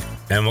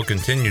 and we'll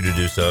continue to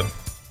do so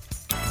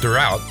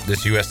throughout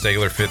this U.S.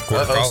 Cellular 5th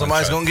Quarter Call-In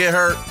somebody's going to get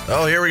hurt.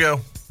 Oh, here we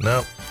go.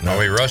 No. Are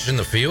we rushing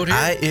the field here?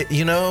 it's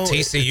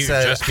TCU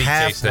a just beat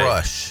half K-State.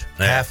 rush.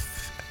 Yeah.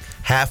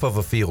 Half of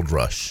a field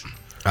rush.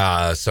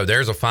 So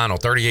there's a final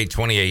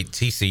 38-28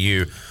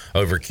 TCU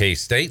over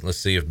K-State. Let's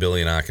see if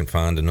Billy and I can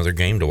find another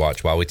game to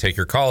watch while we take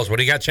your calls. What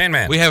do you got, Chan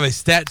Man? We have a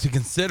stat to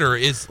consider.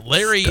 It's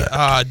Larry,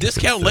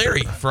 Discount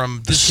Larry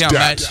from Discount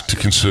Stat to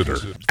consider.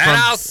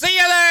 I'll see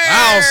you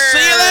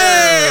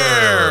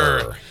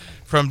there.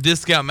 From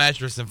Discount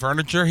Mattress and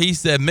Furniture. He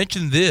said,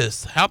 mention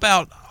this. How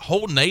about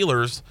Holden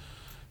Ahlers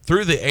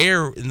through the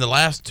air in the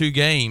last 2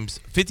 games,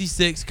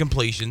 56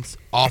 completions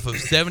off of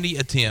 70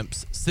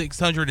 attempts,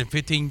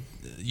 615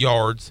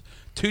 yards,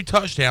 2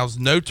 touchdowns,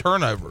 no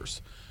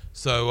turnovers.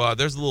 So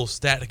there's a little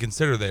stat to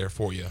consider there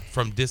for you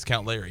from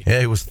Discount Larry. Yeah,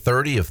 he was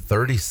 30 of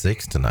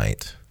 36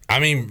 tonight. I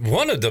mean,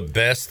 one of the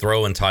best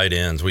throwing tight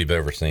ends we've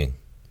ever seen.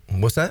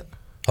 What's that?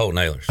 Holden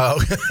Ahlers.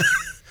 Oh,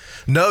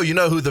 no, you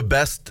know who the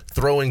best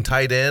throwing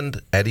tight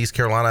end at East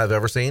Carolina I've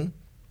ever seen?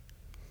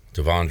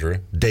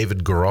 Devondre.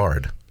 David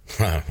Garrard.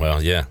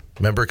 Well, yeah.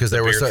 Remember, because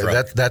there was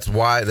that's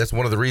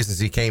one of the reasons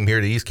he came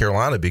here to East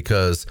Carolina,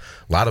 because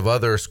a lot of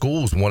other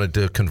schools wanted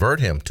to convert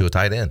him to a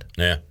tight end.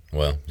 Yeah,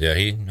 well, yeah,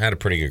 he had a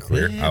pretty good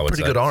career. I would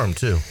say. Pretty good arm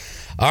too.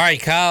 All right,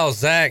 Kyle,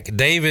 Zach,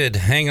 David,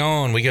 hang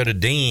on. We go to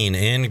Dean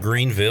in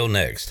Greenville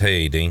next.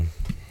 Hey, Dean.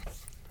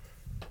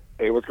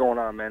 Hey, what's going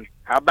on, man?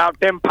 How about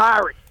them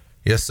Pirates?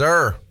 Yes,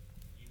 sir.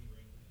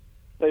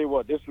 Tell you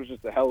what, this was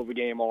just a hell of a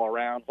game all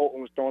around. Holton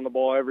was throwing the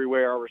ball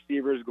everywhere. Our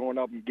receivers going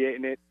up and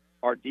getting it.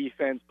 Our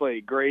defense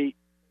played great.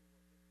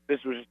 This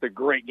was just a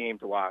great game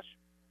to watch.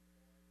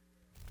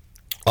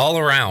 All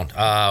around.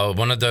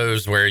 One of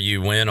those where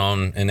you win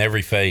in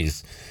every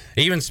phase.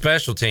 Even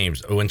special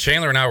teams. When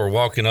Chandler and I were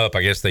walking up,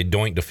 I guess they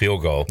doinked a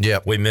field goal.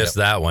 Yep. We missed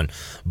that one.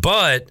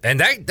 But, and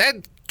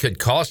that could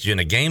cost you in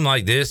a game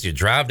like this. You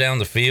drive down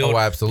the field. Oh,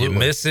 absolutely. You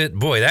miss it.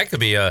 Boy, that could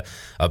be a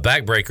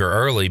backbreaker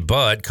early,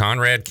 but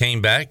Conrad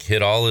came back,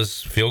 hit all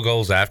his field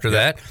goals after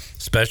that.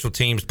 Special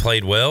teams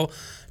played well.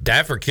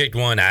 Dafford kicked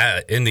one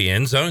in the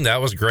end zone.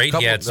 That was great.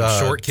 He had some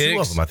short kicks. 2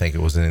 of them, I think it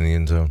was in the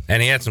end zone.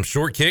 And he had some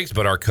short kicks,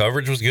 but our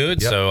coverage was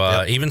good.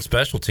 Even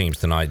special teams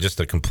tonight, just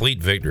a complete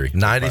victory.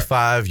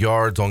 95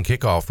 yards on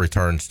kickoff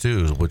returns,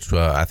 too, which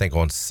I think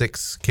on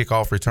 6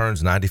 kickoff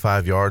returns,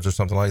 95 yards or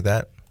something like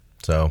that.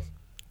 So,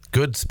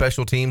 good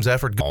special teams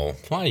effort. Oh,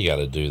 why you got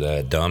to do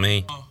that,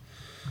 dummy?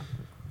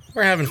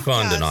 We're having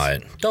fun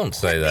tonight. Don't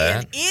say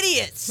that.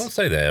 Idiots. Don't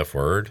say the F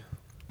word.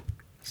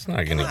 It's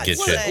not going to get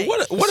you.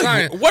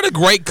 What a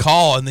great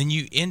call, and then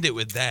you end it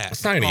with that.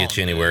 It's not going to get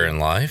you anywhere in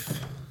life.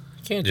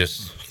 You can't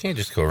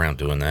just go around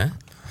doing that.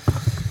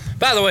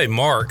 By the way,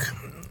 Mark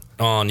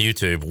on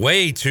YouTube,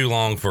 way too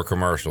long for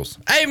commercials.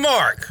 Hey,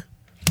 Mark,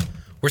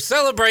 we're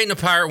celebrating a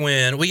Pirate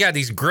win. We got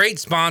these great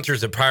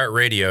sponsors at Pirate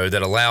Radio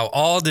that allow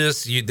all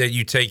this that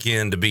you take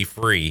in to be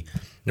free.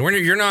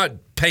 You're not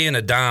paying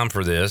a dime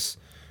for this.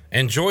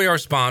 Enjoy our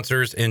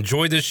sponsors.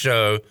 Enjoy this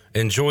show.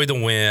 Enjoy the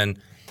win.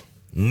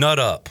 Nut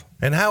up.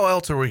 And how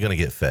else are we going to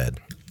get fed?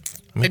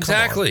 I mean,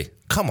 exactly.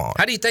 Come on.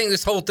 How do you think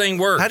this whole thing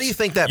works? How do you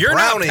think that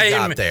brownie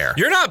got there?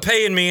 You're not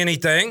paying me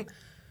anything.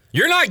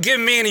 You're not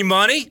giving me any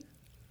money.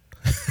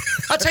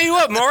 I'll tell you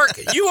what, Mark,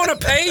 you want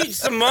to pay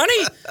some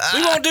money?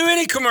 We won't do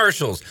any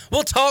commercials.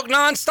 We'll talk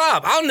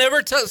nonstop. I'll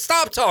never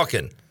stop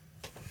talking.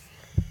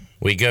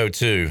 We go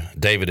to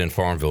David in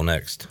Farmville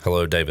next.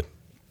 Hello, David.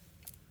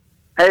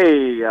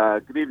 Hey,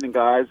 good evening,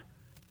 guys.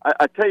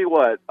 I tell you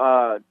what,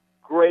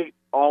 great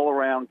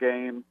all-around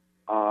game.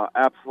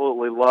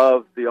 Absolutely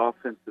love the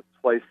offensive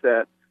play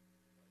set.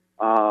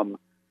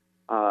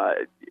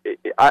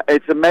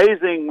 It's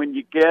amazing when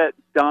you get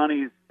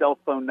Donnie's cell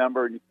phone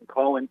number and you can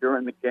call him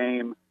during the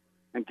game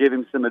and give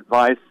him some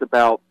advice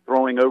about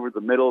throwing over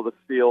the middle of the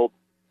field.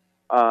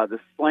 The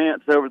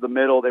slants over the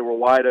middle, they were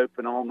wide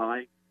open all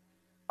night.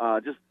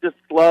 Just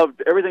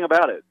loved everything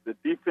about it. The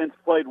defense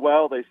played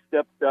well. They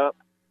stepped up.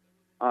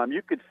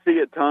 You could see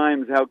at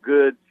times how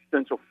good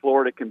Central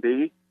Florida can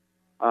be.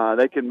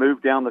 They can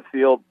move down the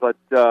field, but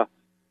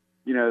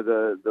we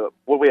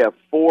have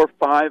 4 or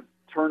 5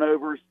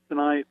 turnovers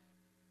tonight.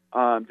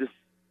 Just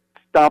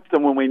stopped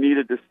them when we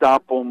needed to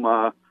stop them.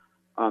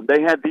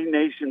 They had the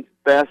nation's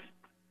best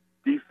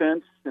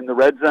defense in the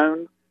red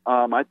zone.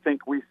 I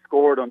think we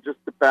scored on just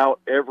about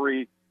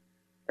every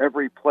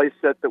play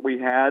set that we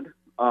had.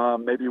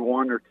 Maybe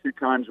 1 or 2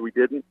 times we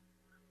didn't.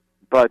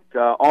 But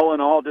all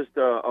in all, just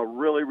a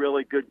really,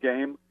 really good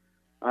game.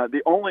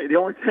 The only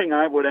thing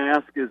I would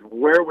ask is,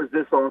 where was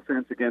this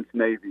offense against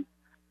Navy?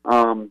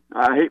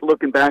 I hate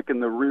looking back in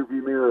the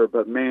rearview mirror,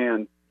 but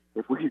man,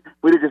 if we'd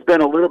have just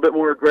been a little bit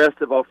more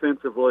aggressive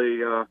offensively,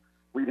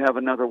 we'd have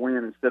another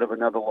win instead of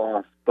another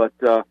loss. But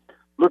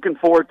looking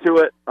forward to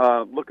it.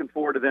 Looking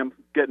forward to them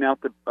getting out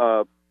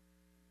to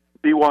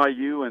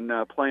BYU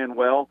and playing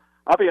well.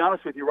 I'll be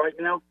honest with you right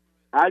now.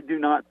 I do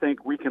not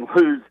think we can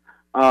lose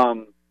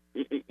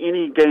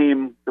any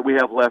game that we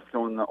have left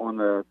on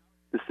the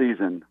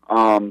season.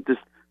 Just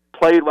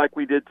played like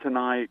we did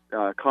tonight,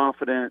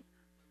 confident,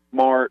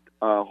 smart.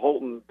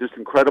 Holton, just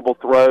incredible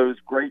throws,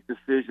 great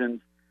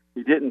decisions.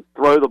 He didn't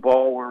throw the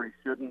ball where he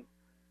shouldn't.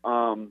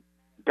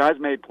 Guys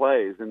made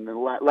plays. And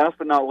then last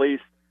but not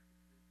least,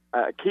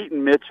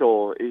 Keaton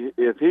Mitchell,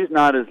 if he's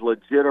not as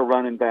legit a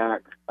running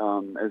back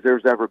as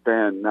there's ever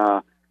been,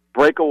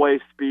 breakaway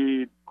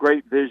speed,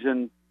 great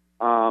vision.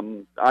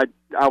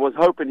 I was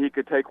hoping he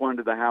could take one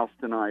to the house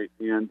tonight,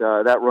 and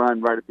that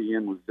run right at the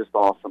end was just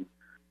awesome.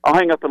 I'll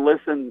hang up and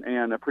listen,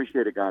 and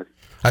appreciate it, guys.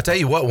 I tell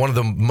you what, one of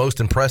the most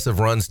impressive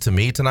runs to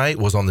me tonight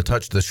was on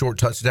the short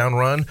touchdown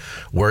run,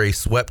 where he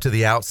swept to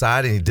the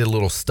outside and he did a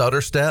little stutter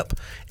step,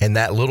 and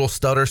that little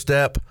stutter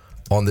step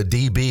on the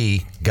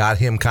DB got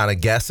him kind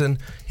of guessing.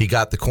 He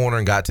got the corner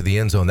and got to the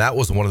end zone. That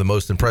was one of the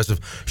most impressive.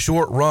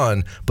 Short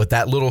run, but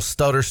that little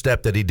stutter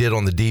step that he did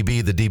on the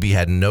DB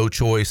had no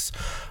choice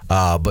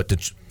but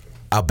to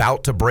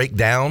about to break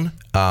down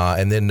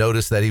and then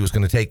notice that he was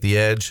going to take the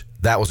edge.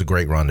 That was a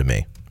great run to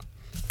me.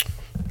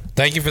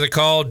 Thank you for the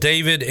call,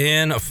 David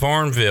in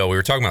Farmville. We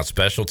were talking about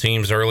special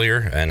teams earlier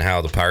and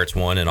how the Pirates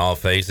won in all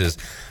phases.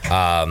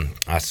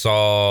 I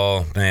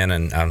saw, and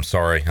I'm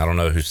sorry, I don't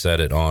know who said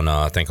it on,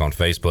 I think on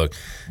Facebook.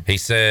 He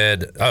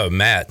said,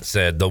 Matt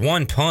said, the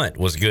one punt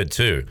was good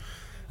too.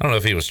 I don't know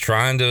if he was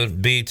trying to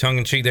be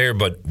tongue-in-cheek there,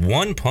 but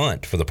one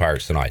punt for the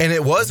Pirates tonight. And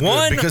it was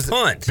one good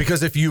punt.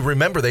 Because if you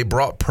remember, they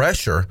brought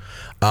pressure,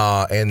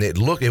 and it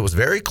was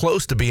very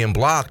close to being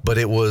blocked, but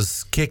it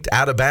was kicked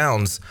out of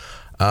bounds,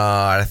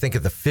 I think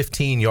at the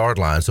 15-yard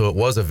line. So it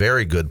was a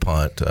very good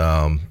punt.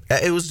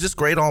 It was just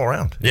great all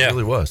around. It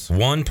really was.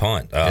 One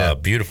punt.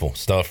 Beautiful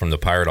stuff from the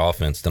Pirate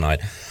offense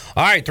tonight.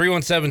 All right,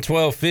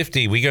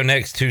 317-1250. We go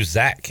next to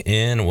Zach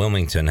in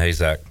Wilmington. Hey,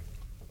 Zach.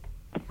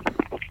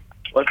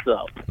 What's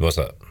up? What's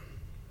up?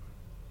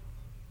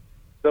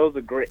 So it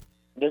was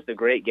just a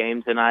great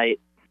game tonight.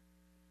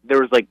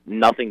 There was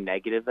nothing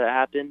negative that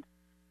happened.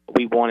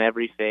 We won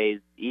every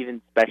phase.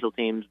 even special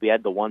teams, we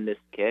had the one missed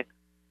kick.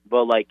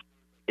 But, like,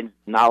 it's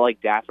not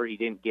like Daffer. He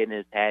didn't get in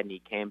his head, and he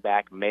came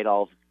back and made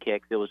all of his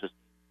kicks. It was just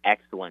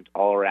excellent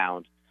all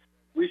around.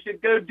 We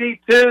should go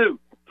D2.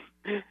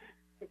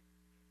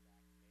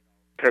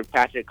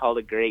 Kirkpatrick called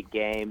a great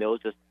game. It was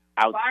just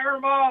Fire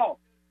them all.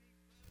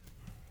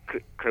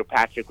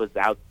 Kirkpatrick was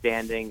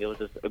outstanding. It was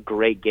just a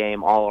great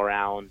game all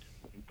around.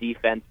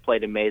 Defense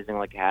played amazing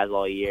like it has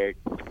all year.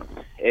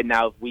 And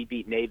now if we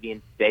beat Navy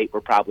and State,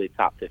 we're probably a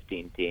top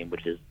 15 team,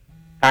 which is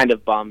kind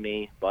of bummed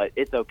me, but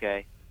it's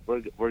okay.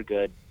 We're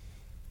good.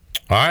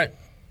 All right.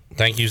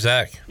 Thank you,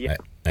 Zach. Yeah.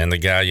 And the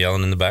guy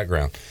yelling in the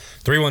background.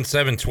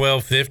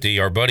 317-1250,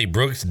 our buddy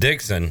Brooks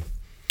Dixon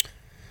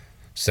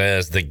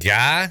says, the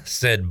guy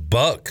said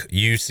buck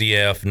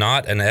UCF,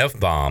 not an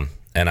F-bomb.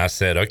 And I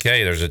said,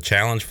 okay, there's a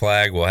challenge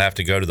flag. We'll have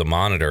to go to the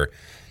monitor.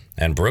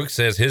 And Brooks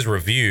says his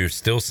review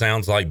still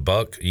sounds like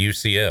buck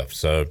UCF.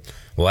 So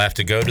we'll have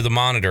to go to the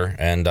monitor,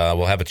 and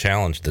we'll have a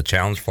challenge. The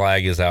challenge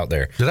flag is out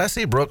there. Did I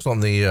see Brooks on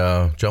the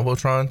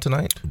Jumbotron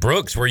tonight?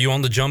 Brooks, were you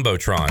on the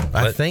Jumbotron?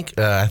 I think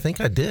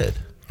I did.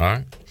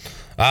 All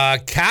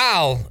right.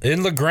 Kyle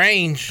in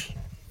LaGrange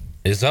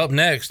is up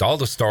next. All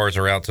the stars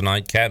are out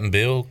tonight. Captain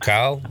Bill,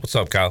 Kyle. What's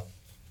up, Kyle?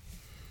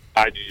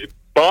 I did.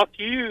 Buck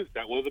you.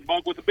 That was a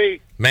bug with a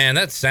B. Man,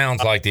 that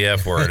sounds like the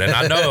F word, and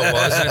I know it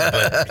wasn't,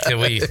 but can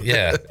we,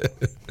 yeah.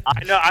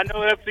 I know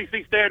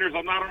FCC standards.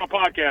 I'm not on a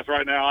podcast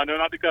right now. I know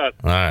not to cuss.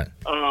 All right.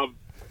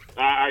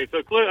 I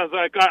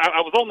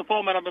was on the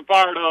phone, man. I've been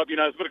fired up. You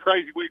know, it's been a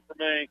crazy week for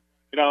me.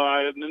 You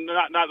know,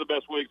 not the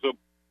best week. So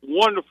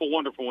wonderful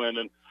win.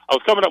 And I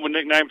was coming up with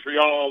nicknames for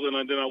y'all,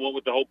 and then I went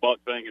with the whole Buck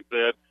thing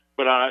instead.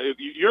 But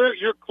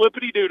you're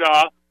Clippity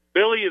Doodah.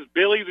 Billy is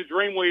Billy the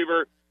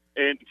Dreamweaver,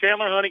 and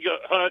Chandler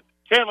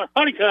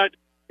Honeycutt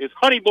is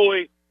Honey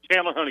Boy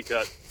Chandler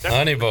Honeycutt.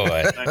 Honey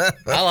Boy.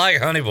 I like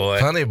Honey Boy.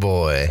 Honey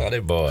Boy. Honey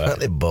Boy.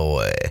 Honey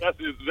Boy. That's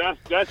your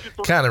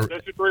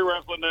three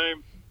wrestling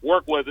name.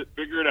 Work with it.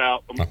 Figure it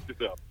out. Amongst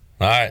yourself.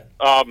 All right.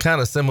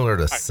 Kind of similar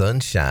to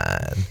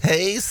Sunshine.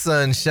 Hey,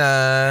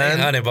 Sunshine.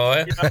 Hey, Honey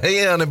Boy.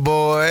 Hey, Honey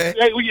Boy.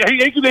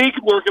 He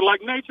can work it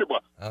like Nature Boy.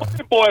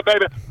 Honey Boy,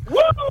 baby.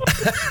 Woo!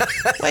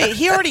 Wait,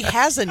 he already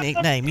has a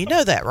nickname. You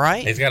know that,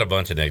 right? He's got a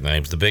bunch of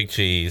nicknames. The Big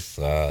Cheese,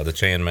 the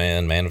Chan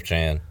Man, Man of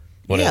Chan.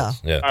 What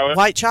else? Yeah.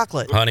 White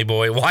Chocolate. Honey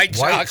Boy. White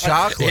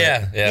chocolate.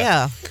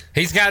 Yeah.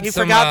 He's got you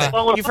some...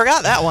 you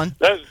forgot that one.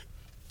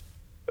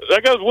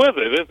 That goes with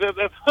it.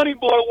 That's Honey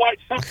Boy White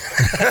Chocolate.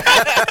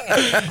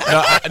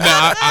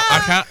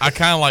 I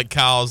kind of like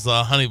Kyle's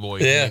Honey Boy.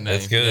 Yeah, name.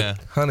 that's good. Yeah.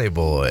 Honey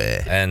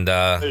Boy. And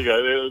there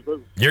you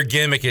go. Your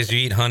gimmick is you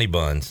eat honey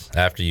buns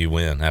after you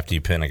win, after you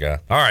pin a guy.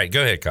 All right,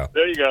 go ahead, Kyle.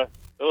 There you go.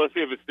 Well, let's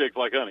see if it sticks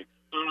like honey.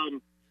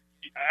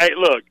 Hey,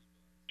 look,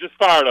 just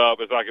fired up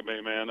as I can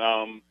be, man.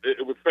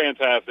 It was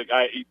fantastic.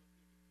 The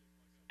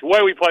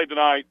way we played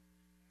tonight,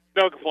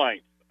 no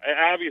complaints.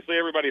 Obviously,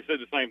 everybody said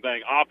the same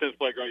thing. Offense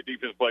played great,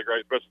 defense played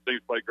great, special teams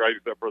played great,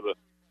 except for the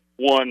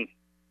one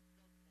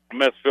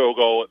missed field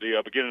goal at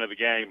the beginning of the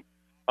game.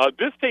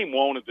 This team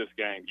wanted this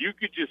game. You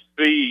could just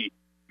see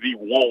the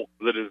want,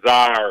 the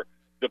desire,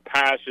 the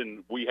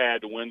passion we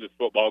had to win this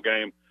football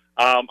game.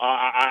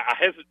 I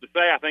hesitate to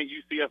say I think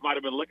UCF might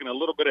have been looking a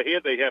little bit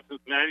ahead. They have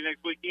Cincinnati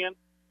next weekend.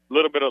 A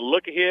little bit of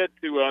look ahead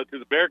to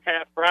the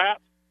Bearcats,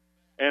 perhaps.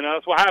 And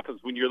that's what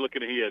happens when you're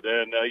looking ahead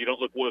and you don't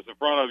look what's in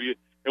front of you.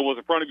 And what's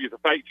in front of you is a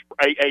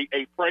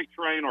freight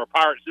train or a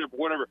pirate ship or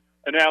whatever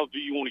analogy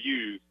you want to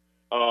use.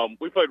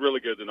 We played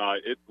really good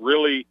tonight.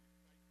 We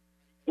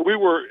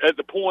were at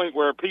the point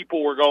where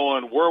people were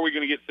going, where are we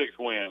going to get 6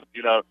 wins?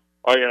 We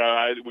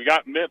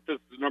got Memphis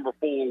number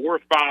 4.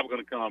 Where's 5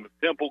 going to come? Is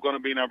Temple going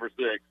to be number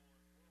 6?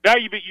 Now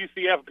you beat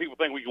UCF and people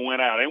think we can win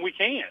out, and we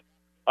can.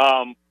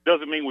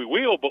 Doesn't mean we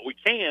will, but we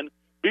can.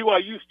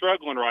 BYU's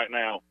struggling right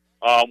now.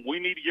 We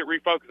need to get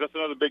refocused. That's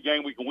another big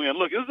game we can win.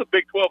 Look, this is a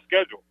Big 12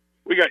 schedule.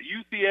 We got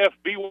UCF,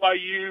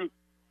 BYU,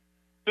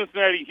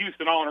 Cincinnati,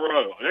 Houston all in a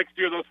row. Next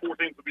year, those 4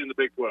 teams will be in the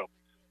Big 12.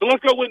 So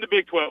let's go win the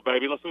Big 12,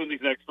 baby. Let's win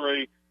these next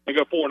 3 and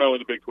go 4-0 in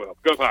the Big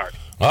 12. Go Pirates.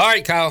 All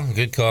right, Kyle.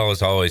 Good call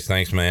as always.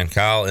 Thanks, man.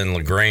 Kyle in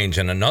LaGrange.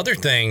 And another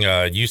thing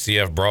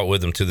UCF brought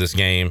with them to this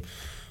game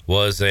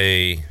was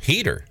a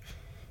heater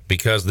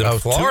because the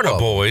Florida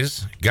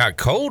boys got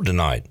cold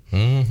tonight.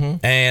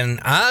 Mm-hmm.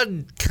 And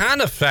I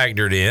kind of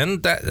factored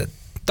in that.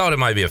 Thought it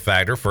might be a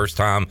factor. First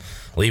time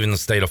leaving the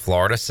state of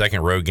Florida,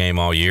 second road game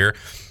all year.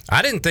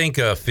 I didn't think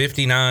a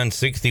 59,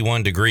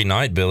 61 degree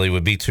night, Billy,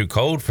 would be too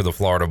cold for the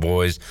Florida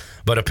boys,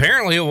 but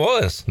apparently it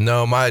was.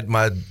 No, my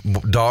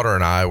daughter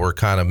and I were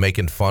kind of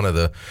making fun of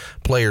the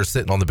players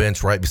sitting on the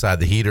bench right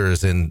beside the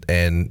heaters, and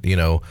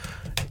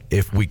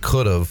if we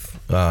could have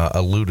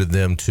alluded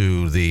them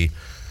to the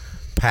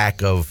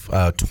pack of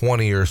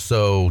 20 or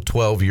so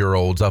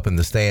 12-year-olds up in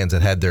the stands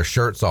that had their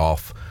shirts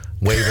off,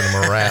 waving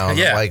them around.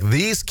 Yeah. Like,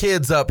 these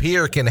kids up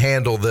here can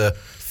handle the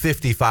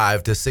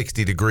 55 to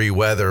 60 degree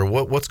weather.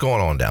 What's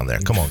going on down there?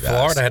 Come on, guys.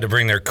 Florida had to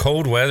bring their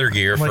cold weather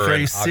gear for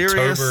an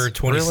October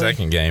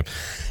 22nd game.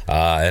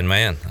 And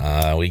man,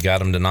 we got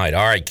them tonight.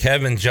 All right,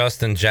 Kevin,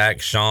 Justin,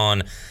 Jack,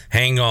 Sean,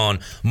 hang on.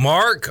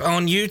 Mark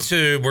on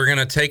YouTube, we're going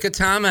to take a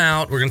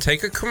timeout. We're going to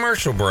take a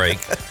commercial break.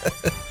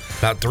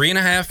 About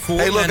 3.5, 4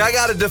 minutes. Hey, look, I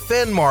got to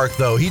defend Mark,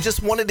 though. He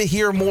just wanted to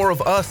hear more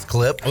of us,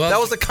 Clip. Well, that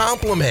was a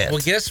compliment.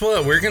 Well, guess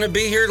what? We're going to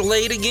be here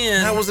late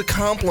again. That was a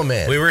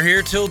compliment. We were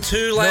here till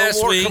 2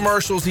 last week. No more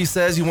commercials, he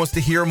says. He wants to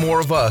hear more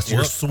of us.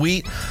 Your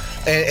sweet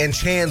and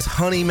Chan's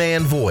honey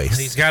man voice.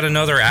 He's got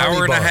another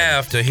hour and a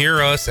half to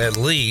hear us at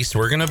least.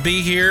 We're going to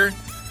be here.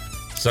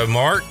 So,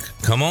 Mark,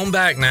 come on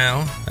back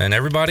now. And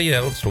everybody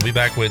else, we'll be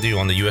back with you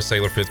on the U.S.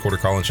 Sailor 5th Quarter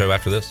Call-In Show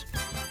after this.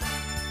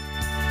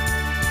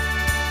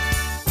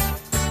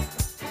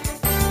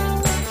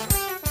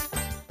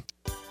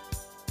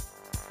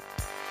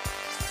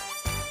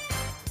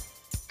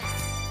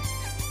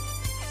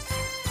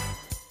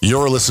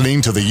 You're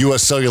listening to the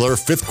U.S. Cellular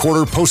 5th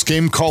Quarter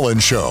Postgame Call-In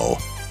Show.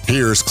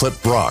 Here's Clip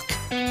Brock.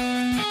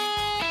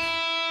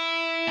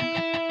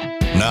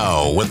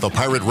 Now, with the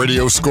Pirate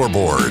Radio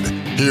scoreboard,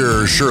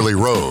 here's Shirley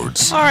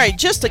Rhodes. All right,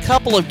 just a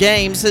couple of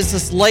games. This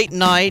is late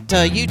night.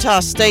 Utah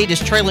State is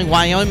trailing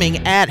Wyoming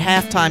at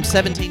halftime,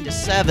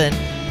 17-7.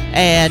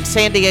 And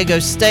San Diego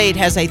State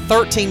has a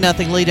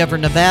 13-0 lead over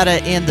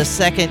Nevada in the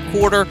second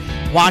quarter.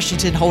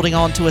 Washington holding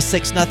on to a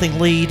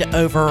 6-0 lead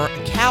over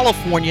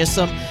California.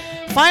 Some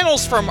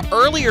finals from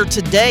earlier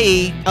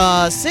today.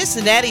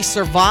 Cincinnati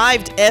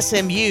survived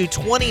SMU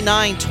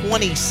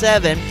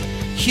 29-27.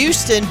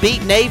 Houston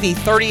beat Navy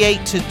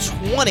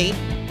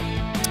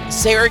 38-20.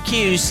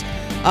 Syracuse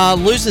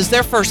loses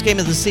their first game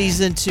of the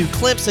season to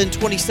Clemson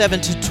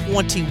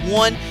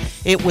 27-21.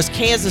 It was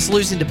Kansas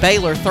losing to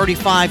Baylor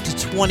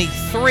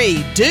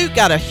 35-23. Duke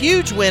got a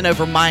huge win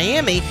over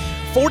Miami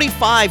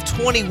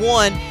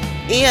 45-21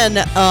 in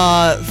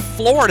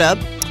Florida.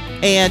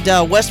 And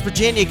West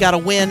Virginia got a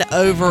win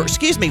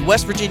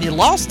West Virginia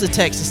lost to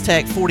Texas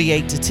Tech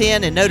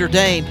 48-10, and Notre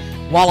Dame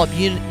walloped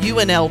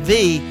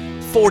UNLV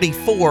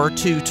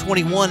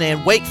 44-21,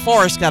 and Wake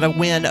Forest got a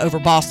win over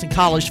Boston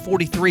College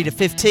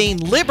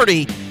 43-15.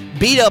 Liberty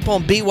beat up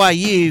on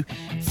BYU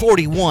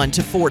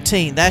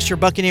 41-14. That's your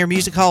Buccaneer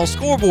Music Hall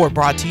scoreboard,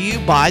 brought to you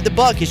by The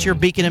Buck. It's your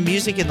beacon of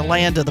music in the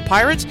land of the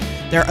Pirates.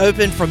 They're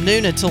open from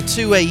noon until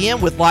 2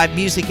 a.m. with live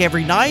music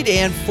every night,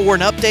 and for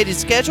an updated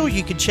schedule,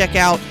 you can check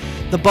out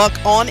The Buck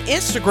on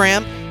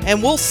Instagram,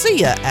 and we'll see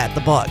you at The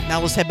Buck. Now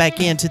let's head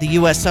back into the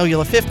U.S.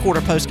 Cellular 5th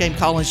Quarter Postgame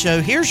Call-In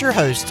Show. Here's your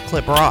host,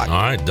 Clip Rock.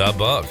 All right, Da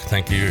Buck.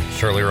 Thank you,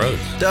 Shirley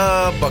Rhodes.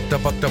 Da Buck, Da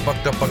Buck, Da Buck,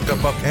 Da Buck, Da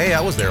Buck. Hey,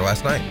 I was there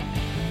last night.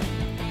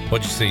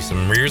 What'd you see,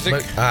 some music?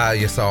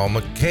 You saw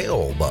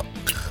McHale Buck.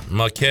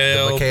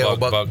 McHale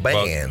Buck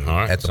Band. All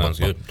right, at the sounds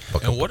good.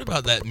 And what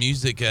about that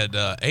music at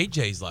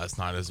AJ's last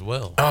night as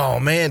well? Oh,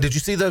 man. Did you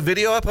see the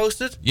video I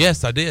posted?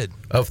 Yes, I did.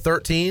 Of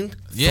 13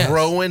 yes.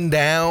 throwing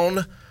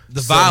down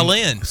the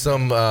violin.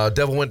 Some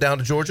Devil Went Down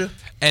to Georgia.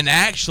 And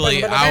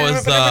actually, I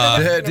was.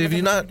 Have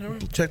you not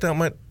checked out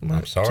my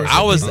I'm sorry.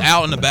 I was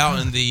out and about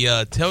in the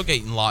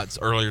tailgating lots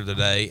earlier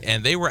today,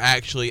 and they were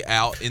actually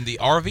out in the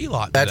RV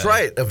lot today. That's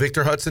right.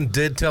 Victor Hudson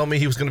did tell me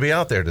he was going to be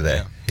out there today.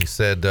 Yeah. He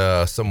said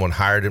someone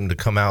hired him to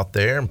come out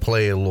there and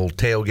play a little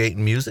tailgating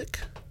music.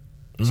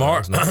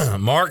 Mark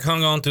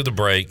hung on through the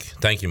break.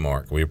 Thank you,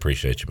 Mark. We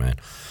appreciate you, man.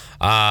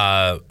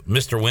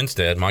 Mr.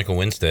 Winstead, Michael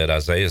Winstead,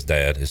 Isaiah's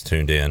dad, is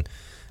tuned in.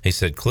 He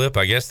said, Clip,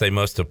 I guess they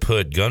must have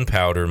put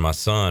gunpowder in my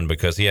son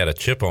because he had a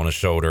chip on his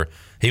shoulder.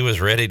 He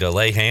was ready to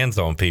lay hands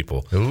on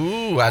people.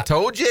 Ooh, I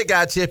told you it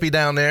got chippy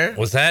down there.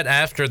 Was that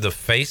after the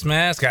face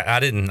mask? I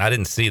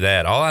didn't see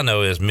that. All I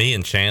know is me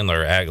and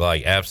Chandler act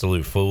like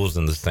absolute fools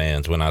in the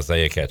stands when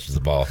Isaiah catches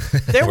the ball.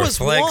 We're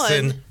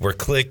flexing, we're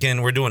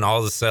clicking, we're doing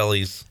all the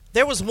sellies.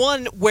 There was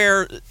one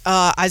where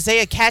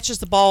Isaiah catches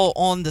the ball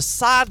on the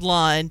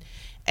sideline,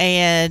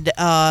 and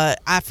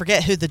I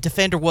forget who the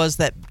defender was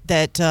that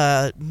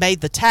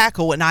made the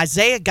tackle, and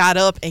Isaiah got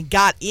up and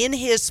got in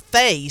his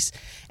face,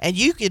 and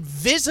you could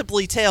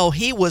visibly tell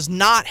he was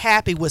not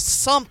happy with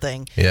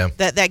something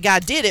that guy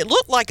did. It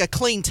looked like a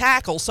clean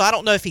tackle, so I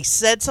don't know if he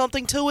said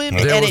something to him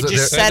and it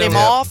just set him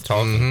off.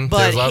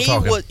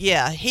 But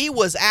he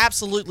was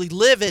absolutely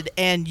livid,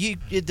 and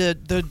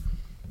the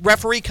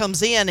referee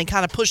comes in and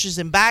kind of pushes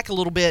him back a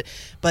little bit,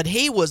 but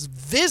he was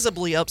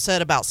visibly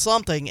upset about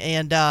something.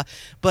 And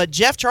but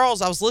Jeff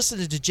Charles, I was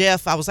listening to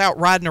Jeff, I was out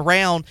riding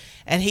around,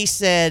 and he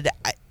said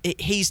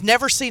he's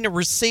never seen a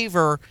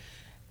receiver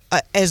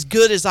as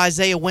good as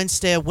Isaiah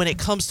Winstead when it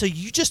comes to,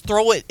 you just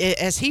throw it,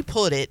 as he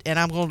put it, and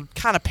I'm going to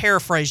kind of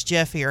paraphrase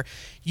Jeff here,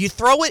 you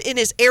throw it in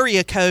his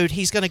area code,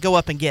 he's going to go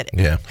up and get it.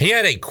 Yeah. He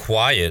had a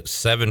quiet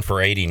 7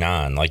 for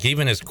 89. Like,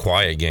 even his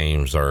quiet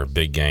games are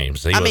big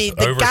games.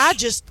 The guy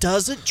just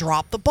doesn't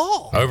drop the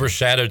ball.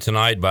 Overshadowed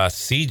tonight by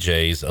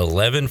CJ's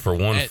 11 for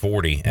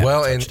 140.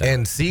 Well, and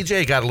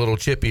CJ got a little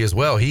chippy as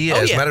well.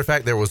 As a matter of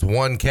fact, there was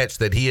one catch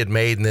that he had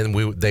made, and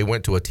then they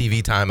went to a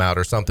TV timeout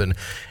or something,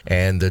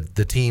 and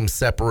the team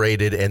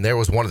separated, and there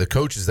was one of the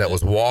coaches that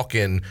was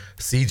walking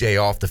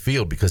CJ off the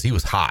field because he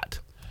was hot.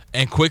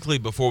 And quickly,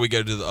 before we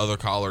go to the other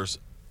callers,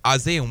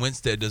 Isaiah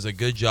Winstead does a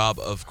good job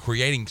of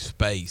creating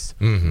space.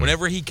 Mm-hmm.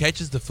 Whenever he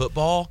catches the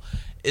football,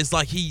 it's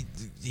like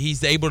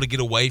he's able to get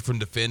away from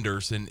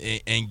defenders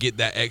and get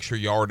that extra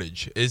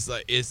yardage. It's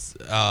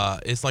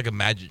like a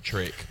magic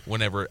trick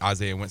whenever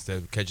Isaiah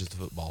Winstead catches the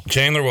football.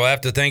 Chandler, we'll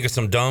have to think of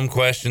some dumb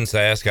questions to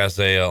ask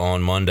Isaiah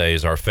on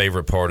Mondays, our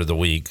favorite part of the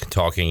week,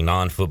 talking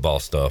non-football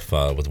stuff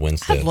with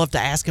Winstead. I'd love to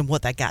ask him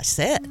what that guy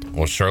said.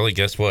 Well, Shirley,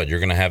 guess what? You're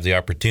going to have the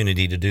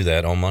opportunity to do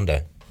that on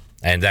Monday.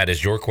 And that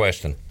is your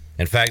question.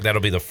 In fact,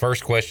 that'll be the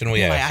first question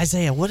we ask.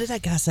 Isaiah, what did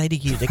that guy say to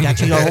you that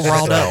got you all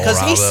riled up? Because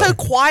he's so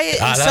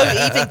quiet and so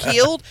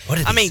even-keeled.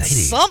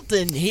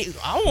 Something.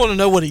 I want to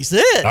know what he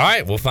said. All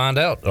right, we'll find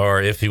out,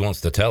 or if he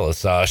wants to tell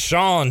us.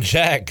 Sean,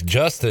 Jack,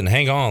 Justin,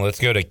 hang on. Let's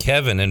go to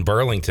Kevin in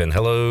Burlington.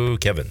 Hello,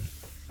 Kevin.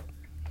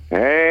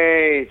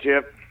 Hey,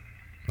 Chip.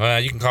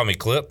 You can call me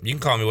Clip. You can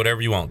call me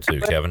whatever you want to,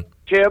 Kevin.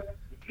 Chip,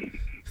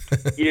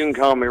 you can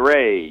call me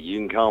Ray. You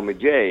can call me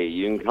Jay.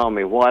 You can call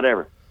me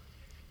whatever.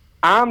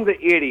 I'm the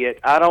idiot.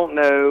 I don't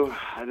know.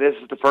 This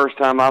is the first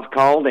time I've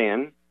called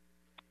in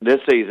this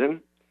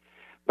season.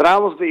 But I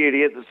was the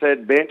idiot that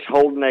said bench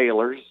Holden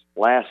Ahlers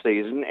last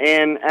season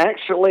and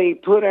actually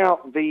put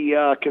out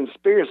the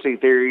conspiracy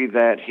theory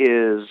that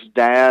his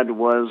dad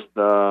was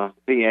the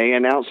PA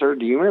announcer.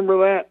 Do you remember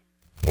that?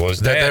 Was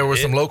that there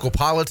was some local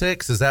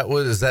politics? Is that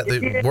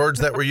the words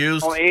that were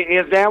used?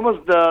 His dad was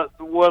the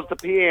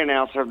PA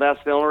announcer. That's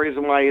the only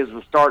reason why he's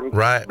the starting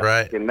quarterback.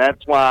 Right. And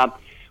that's why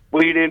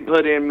we didn't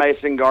put in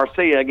Mason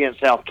Garcia against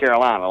South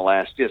Carolina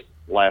last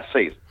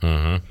season.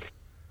 Mm-hmm.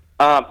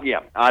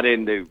 I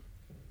didn't do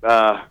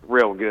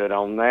real good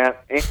on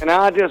that. And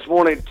I just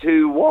wanted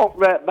to walk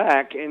that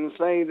back and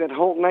say that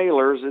Holton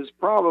Ahlers is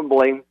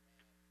probably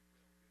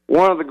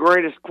one of the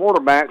greatest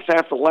quarterbacks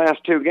after the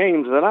last two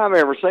games that I've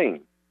ever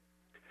seen.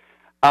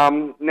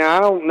 Now,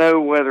 I don't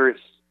know whether it's,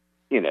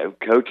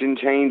 coaching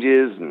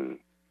changes and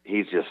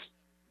he's just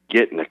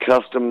getting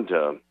accustomed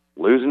to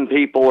losing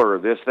people or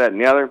this, that,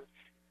 and the other.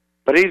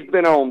 But he's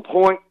been on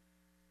point.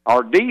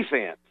 Our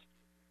defense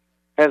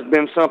has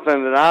been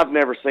something that I've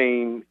never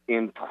seen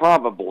in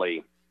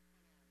probably,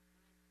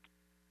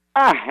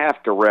 I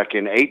have to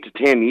reckon, 8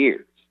 to 10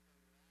 years.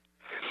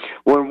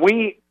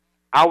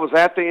 I was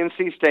at the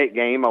NC State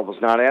game. I was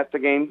not at the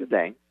game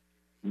today,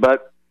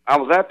 but I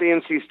was at the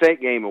NC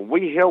State game, and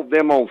we held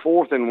them on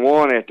 4th and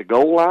 1 at the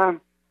goal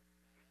line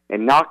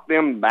and knocked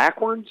them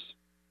backwards.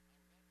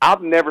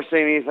 I've never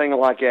seen anything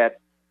like that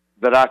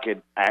I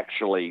could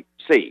actually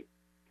see.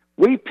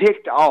 We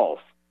picked off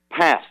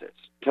passes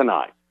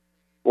tonight.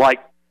 Like,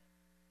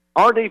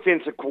 our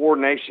defensive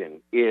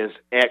coordination is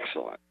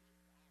excellent.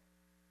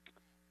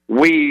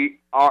 We're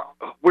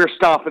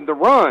stopping the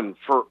run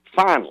for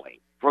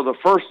the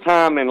first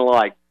time in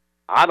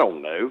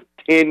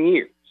 10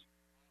 years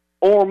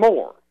or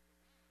more.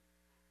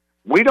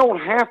 We don't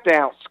have to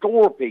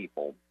outscore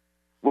people.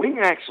 We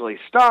can actually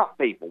stop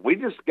people. We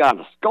just got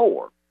to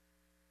score.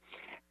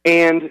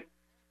 And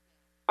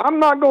I'm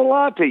not going to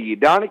lie to you,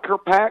 Donnie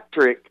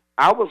Kirkpatrick,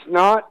 I was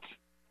not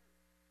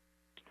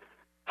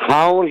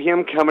high on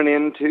him coming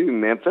into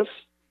Memphis,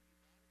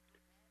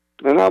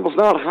 and I was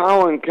not high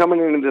on coming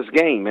into this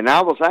game, and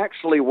I was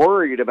actually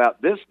worried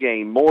about this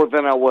game more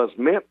than I was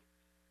Memphis,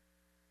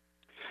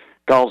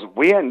 because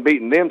we hadn't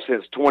beaten them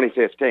since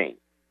 2015.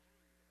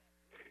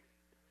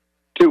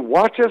 To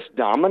watch us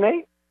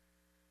dominate,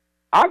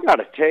 I got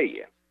to tell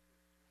you,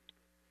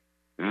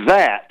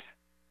 that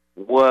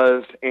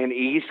was an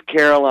East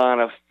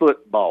Carolina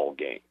football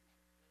game.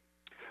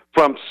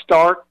 From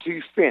start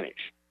to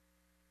finish,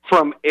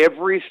 from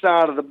every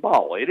side of the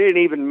ball. It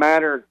didn't even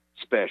matter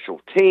special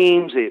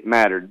teams. It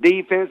mattered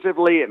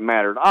defensively. It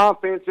mattered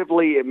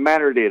offensively. It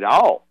mattered it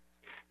all.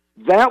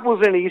 That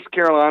was an East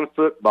Carolina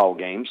football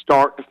game,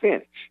 start to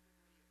finish.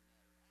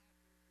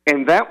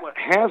 And that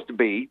has to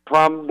be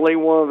probably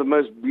one of the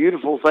most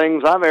beautiful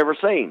things I've ever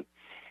seen.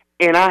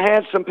 And I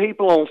had some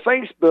people on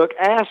Facebook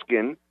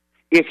asking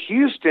if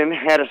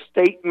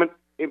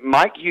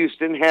Mike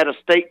Houston had a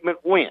statement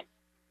win.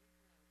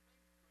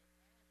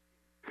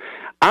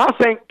 I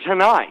think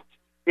tonight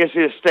is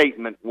his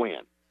statement win.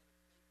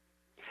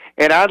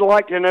 And I'd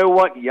like to know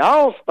what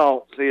y'all's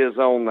thoughts is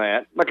on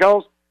that,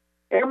 because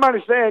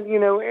everybody said,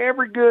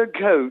 every good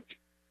coach,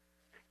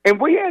 and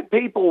we had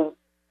people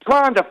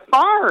trying to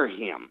fire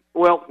him.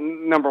 Well,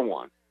 number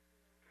one,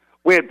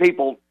 we had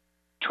people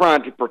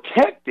trying to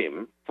protect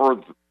him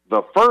for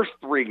the first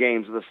 3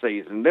 games of the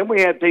season. Then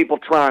we had people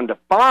trying to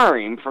fire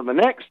him for the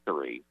next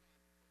 3.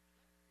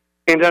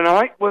 And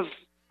tonight was,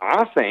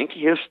 I think,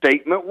 his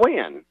statement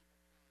win.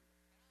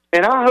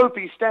 And I hope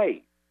he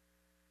stays,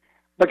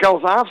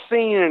 because I've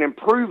seen an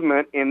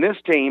improvement in this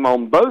team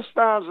on both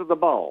sides of the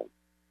ball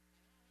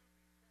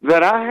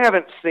that I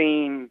haven't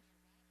seen.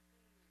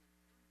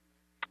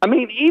 I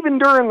mean, even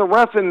during the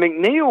Ruffin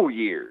McNeil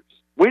years,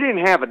 we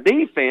didn't have a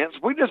defense.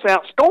 We just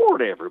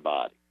outscored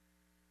everybody.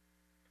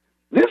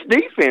 This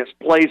defense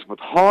plays with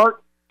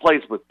heart,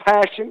 plays with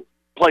passion,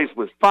 plays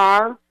with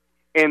fire,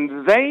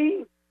 and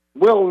they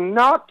will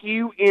knock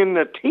you in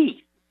the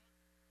teeth.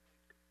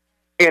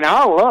 And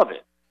I love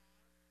it.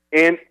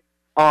 And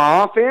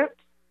our offense,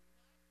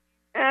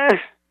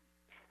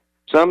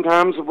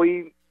 sometimes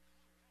we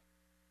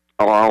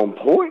are on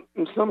point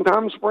and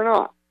sometimes we're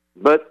not.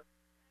 But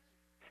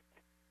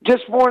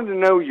just wanted to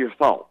know your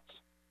thoughts.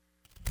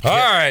 All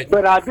right.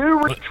 But I do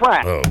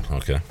retract. Oh,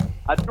 okay.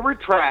 I do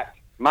retract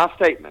my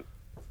statement.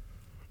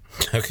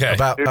 Okay.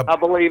 I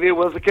believe it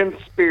was a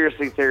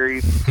conspiracy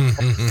theory.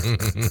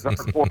 Our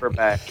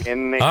quarterback,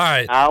 and all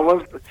right. I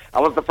was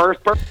the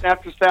first person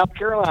after South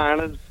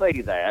Carolina to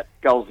say that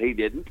because he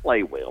didn't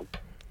play well.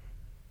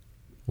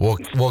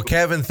 Well,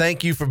 Kevin,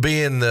 thank you for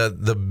being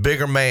the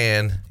bigger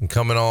man and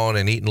coming on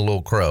and eating a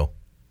little crow.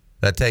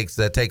 That takes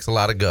a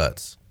lot of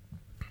guts.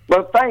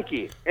 Well, thank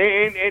you,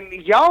 and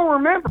y'all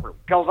remember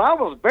because I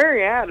was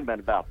very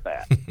adamant about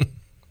that.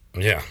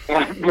 Yeah,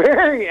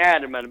 very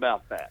adamant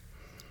about that.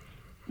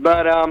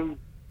 But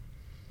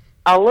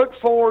I look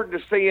forward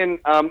to seeing.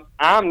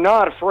 I'm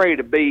not afraid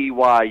of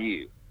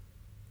BYU.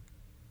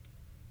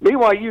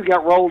 BYU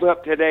got rolled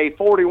up today,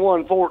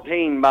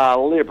 41-14 by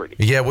Liberty.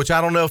 Yeah, which I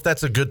don't know if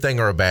that's a good thing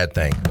or a bad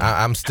thing.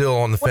 I'm still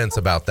on the fence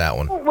about that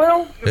one.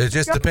 Well, it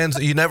just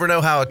depends. You never know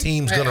how a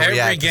team's going to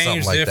react to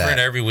something like that. Every game's different.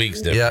 Every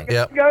week's different.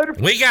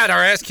 Yep. We got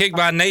our ass kicked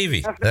by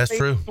Navy. That's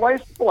true. Place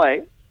to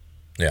play.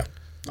 Yeah.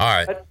 All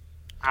right. But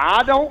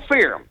I don't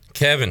fear them.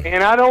 Kevin.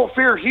 And I don't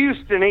fear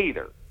Houston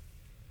either.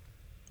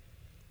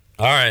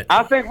 All right.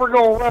 I think we're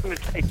going to run the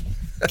tape.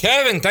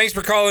 Kevin, thanks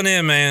for calling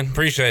in, man.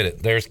 Appreciate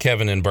it. There's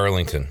Kevin in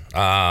Burlington.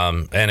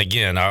 And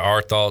again,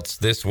 our thoughts.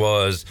 This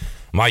was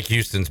Mike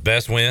Houston's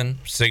best win,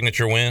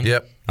 signature win.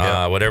 Yep.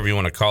 Whatever you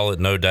want to call it,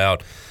 no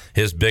doubt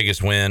his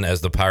biggest win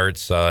as the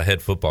Pirates head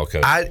football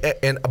coach.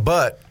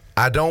 But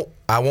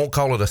I won't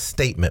call it a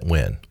statement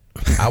win.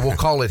 I will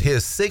call it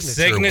his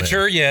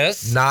signature win,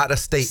 yes. Not a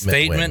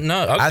statement win.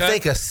 No. Okay. I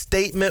think a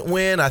statement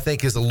win,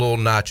 is a little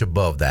notch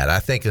above that. I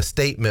think a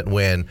statement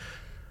win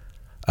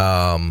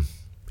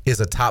is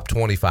a top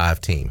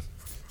 25 team.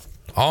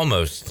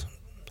 Almost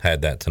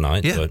had that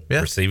tonight, but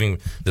receiving,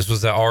 this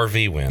was the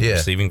RV win,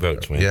 receiving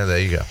votes win. Yeah, there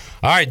you go.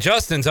 All right,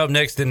 Justin's up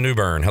next in New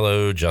Bern.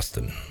 Hello,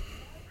 Justin.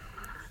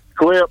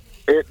 Clip,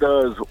 it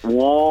does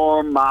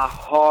warm my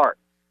heart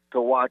to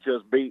watch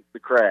us beat the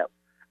crap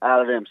out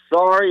of them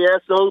sorry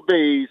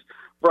SOBs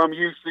from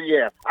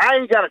UCF. I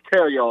ain't got to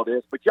tell y'all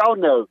this, but y'all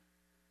know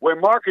when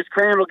Marcus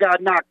Crandall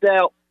got knocked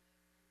out,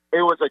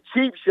 it was a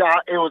cheap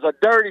shot, it was a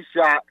dirty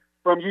shot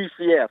from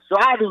UCF. So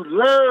I do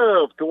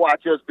love to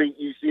watch us beat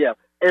UCF.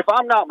 If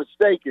I'm not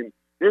mistaken,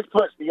 this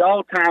puts the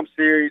all-time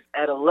series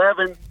at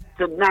 11-9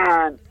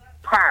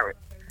 Pirates.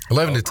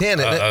 11-10, isn't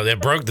it?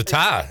 It broke the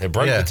tie. It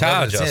broke the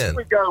tie, Justin. Here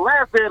we go.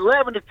 Last at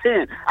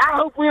 11-10. I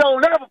hope we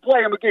don't ever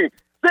play them again.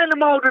 Send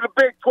them on to the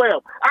Big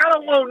 12. I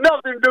don't want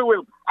nothing to do with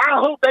them. I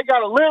hope they got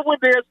to live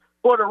with this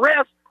for the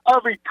rest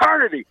of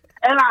eternity.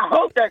 And I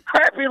hope that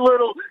crappy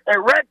little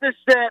erector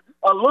set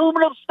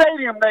aluminum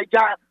stadium they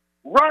got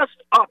rust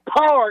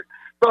apart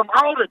from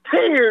all the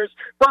tears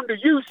from the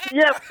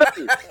UCF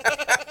fans.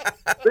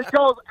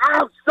 Because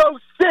I'm so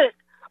sick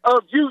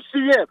of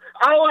UCF.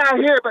 All I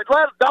hear, but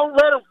don't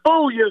let them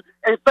fool you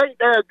and think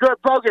they're a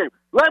good program.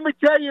 Let me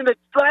tell you, in the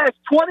last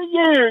 20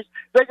 years,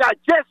 they got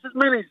just as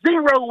many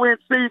zero-win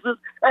seasons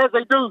as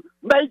they do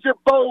major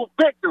bowl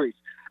victories.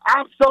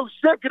 I'm so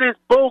sick of this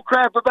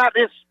bullcrap about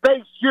this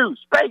Space U,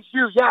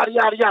 yada,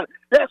 yada, yada.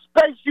 That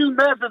Space U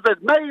mess is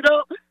as made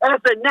up as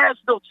the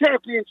national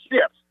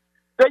championships.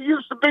 They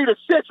used to be the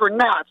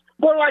Citronauts.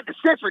 More like the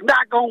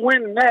Citronaut going to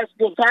win the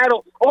national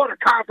title or the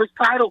conference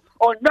title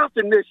or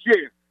nothing this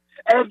year.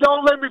 And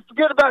don't let me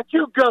forget about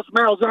you, Gus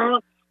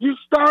Malzahn. You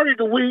started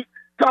the week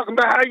talking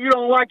about how you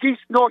don't like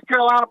East North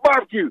Carolina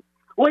barbecue.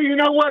 Well, you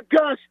know what,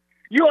 Gus?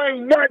 You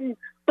ain't nothing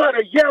but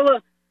a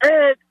yellow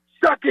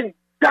egg-sucking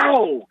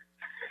dog.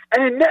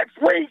 And next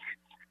week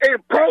in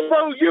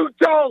Provo,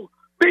 Utah,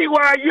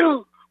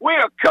 BYU, we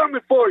are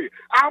coming for you.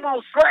 I'm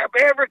going to slap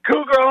every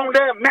cougar on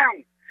that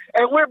mountain.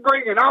 And we're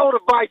bringing all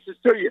the vices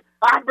to you.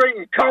 I'm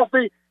bringing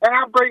coffee, and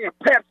I'm bringing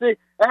Pepsi,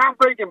 and I'm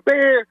bringing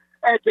beer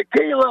and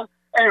tequila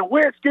and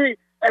whiskey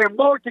and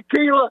more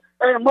tequila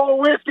and more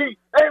whiskey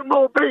and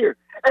more beer.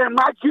 And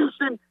Mike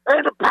Houston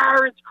and the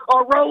Pirates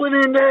are rolling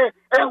in there,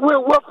 and we're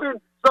whooping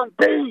some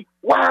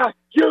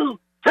BYU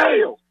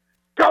tail.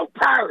 Go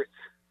Pirates!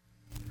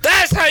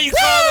 That's how you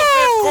call the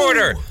fifth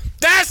quarter.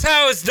 That's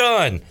how it's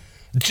done.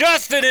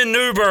 Justin in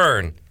New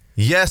Bern.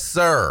 Yes,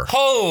 sir.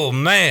 Oh,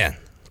 man.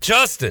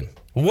 Justin,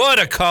 what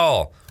a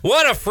call.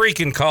 What a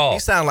freaking call. You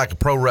sound like a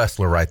pro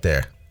wrestler right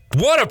there.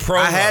 What a pro.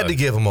 I had to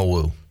give him a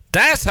woo.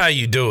 That's how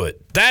you do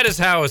it. That is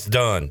how it's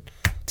done.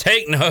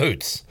 Take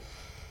notes.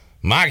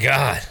 My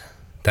God.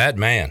 That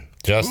man,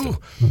 Justin.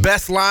 Ooh,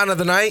 best line of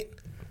the night.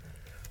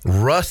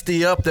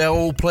 Rusty up that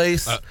old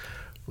place.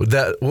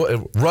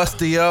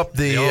 Rusty up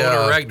the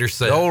old erector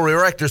set. The old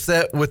erector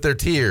set with their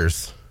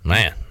tears.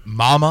 Man.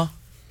 Mama,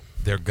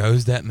 there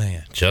goes that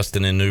man.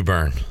 Justin in New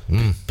Bern.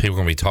 People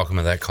are going to be talking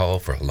about that call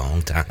for a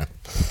long time.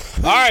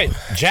 All right.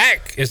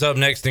 Jack is up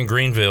next in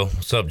Greenville.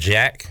 What's up,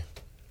 Jack?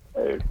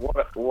 Hey, what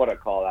a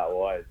call that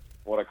was.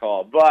 What a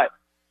call. But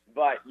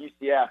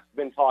UCF's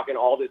been talking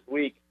all this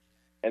week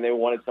and they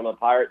wanted some of the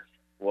Pirates.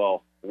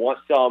 Well, want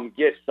some,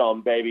 get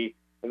some, baby.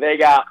 And they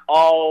got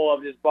all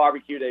of this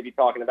barbecue they be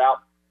talking about.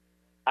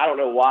 I don't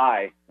know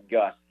why,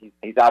 Gus.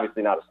 He's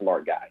obviously not a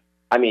smart guy.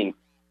 I mean,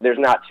 there's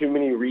not too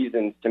many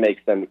reasons to make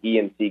some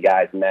EMC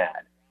guys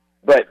mad.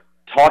 But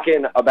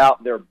talking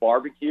about their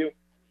barbecue,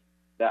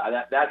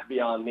 that's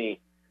beyond me.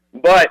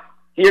 But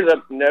here's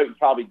a note you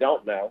probably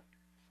don't know.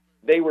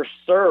 They were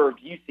served,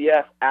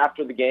 UCF,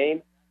 after the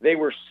game, they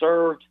were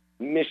served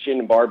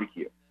Mission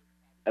barbecue.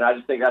 And I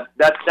just think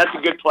that's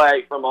a good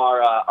play from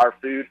our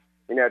food.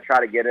 You know, try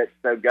to get it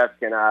so Gus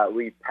can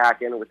leave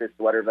packing with his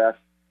sweater vest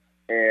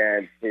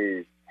and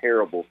his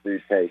terrible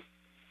food taste.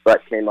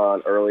 Brett came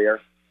on earlier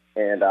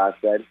and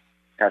said,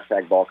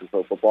 hashtag ball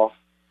control football.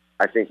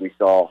 I think we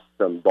saw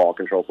some ball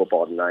control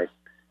football tonight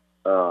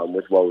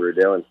with what we were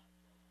doing.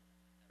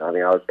 I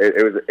mean,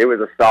 it was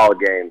a solid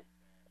game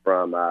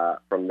from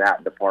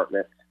that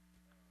department.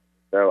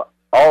 So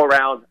all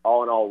around,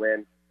 all in all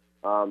win.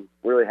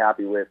 Really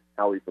happy with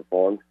how we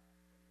performed.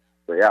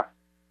 So yeah.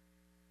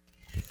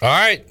 All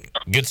right.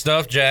 Good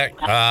stuff, Jack.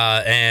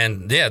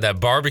 And yeah, that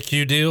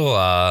barbecue deal,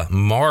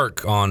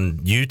 Mark on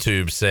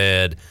YouTube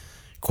said,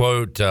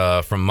 quote,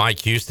 from Mike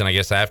Houston, I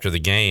guess after the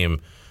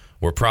game,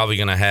 we're probably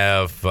going to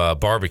have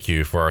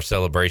barbecue for our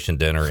celebration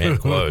dinner,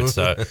 end quote.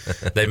 So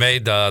they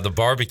made the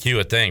barbecue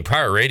a thing.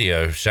 Pirate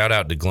Radio, shout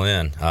out to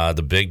Glenn,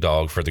 the big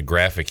dog, for the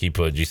graphic he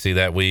put. Did you see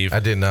that, Weave? I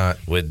did not.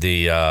 With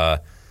the,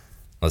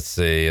 let's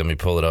see, let me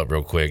pull it up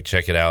real quick.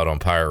 Check it out on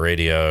Pirate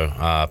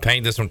Radio.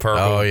 Paint this one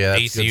purple. Oh, yeah.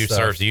 ECU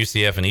serves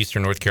UCF an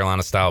Eastern North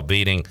Carolina style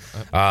beating.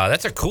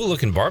 That's a cool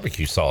looking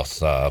barbecue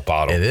sauce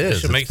bottle. It is. We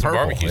should make some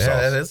barbecue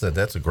sauce.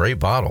 That's a great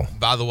bottle.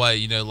 By the way,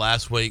 you know,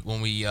 last week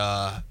when we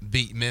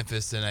beat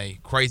Memphis in a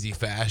crazy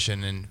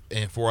fashion and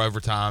in 4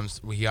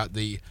 overtimes, we got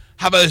the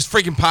how about those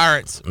freaking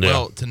Pirates? Yeah.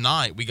 Well,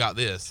 tonight we got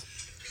this.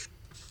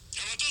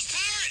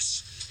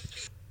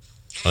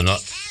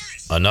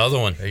 Another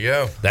one. There you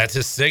go. That's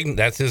his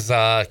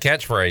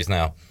catchphrase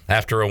now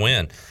after a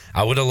win.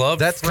 I would have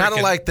loved. That's kind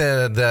of like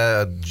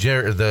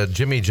the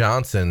Jimmy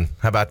Johnson.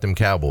 How about them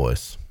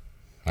Cowboys?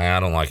 I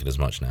don't like it as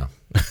much now.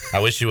 I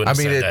wish you wouldn't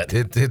have said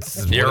that.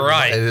 It's You're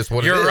right. It is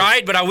what You're it is.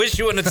 right, but I wish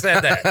you wouldn't have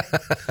said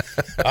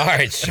that. All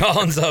right,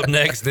 Sean's up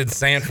next in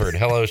Sanford.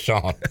 Hello,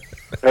 Sean.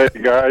 Hey,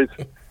 guys.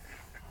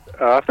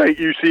 I think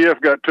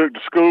UCF got took to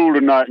school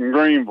tonight in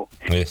Greenville.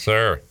 Yes,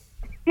 sir.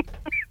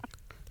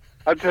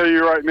 I tell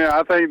you right now,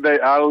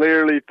 I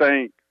literally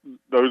think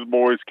those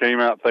boys came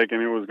out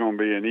thinking it was going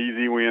to be an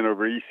easy win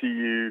over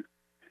ECU,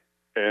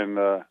 and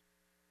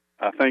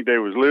I think they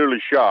was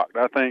literally shocked.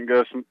 I think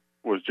Gus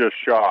was just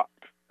shocked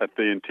at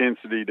the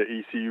intensity that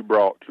ECU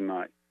brought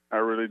tonight. I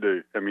really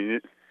do. I mean,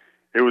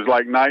 it was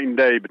like night and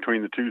day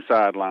between the two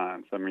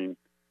sidelines. I mean,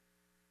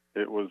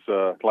 it was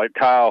like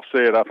Kyle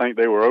said, I think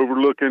they were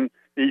overlooking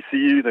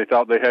ECU. They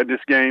thought they had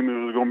this game.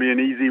 It was going to be an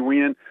easy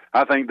win.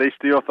 I think they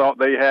still thought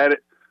they had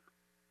it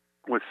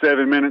with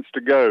 7 minutes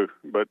to go,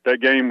 but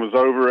that game was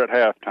over at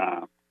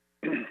halftime.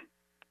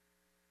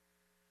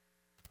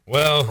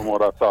 Well, from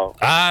what I saw.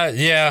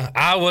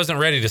 I wasn't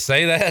ready to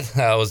say that.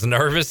 I was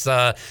nervous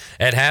at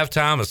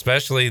halftime,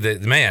 especially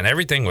that, man,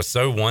 everything was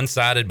so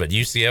one-sided, but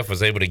UCF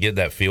was able to get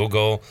that field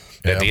goal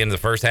at the end of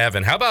the first half.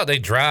 And how about they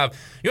drive?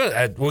 You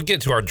know, we'll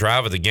get to our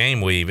drive of the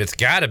game, Weave. It's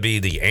got to be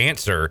the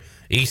answer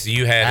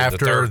ECU had after in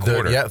the third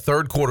quarter.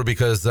 Third quarter,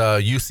 because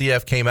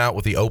UCF came out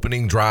with the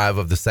opening drive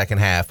of the second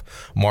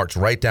half, marched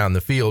right down the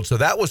field. So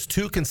that was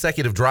 2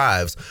 consecutive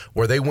drives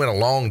where they went a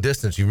long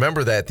distance. You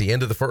remember that at the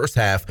end of the first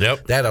half, they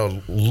had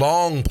a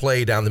long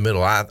play down the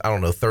middle, I don't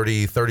know,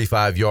 30,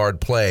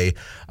 35-yard play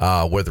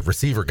where the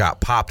receiver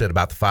got popped at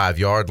about the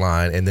 5-yard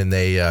line, and then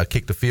they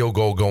kicked a field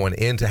goal going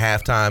into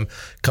halftime.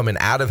 Coming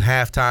out of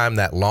halftime,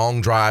 that long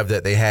drive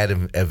that they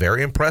had, a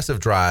very impressive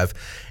drive.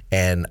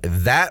 And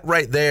that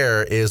right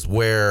there is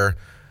where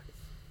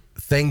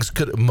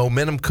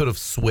momentum could have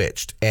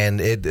switched. And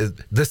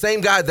the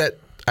same guy that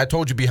I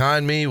told you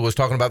behind me was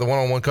talking about the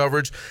one-on-one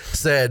coverage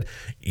said,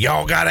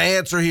 y'all got to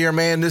answer here,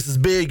 man. This is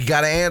big. You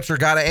got to answer. You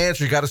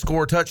got to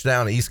score a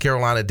touchdown. And East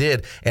Carolina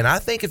did. And I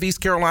think if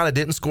East Carolina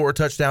didn't score a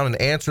touchdown and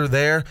answer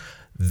there,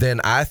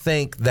 then I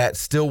think that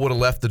still would have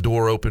left the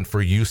door open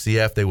for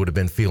UCF. They would have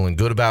been feeling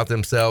good about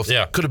themselves.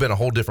 Yeah. Could have been a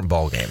whole different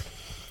ball game.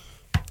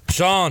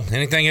 Sean,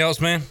 anything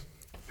else, man?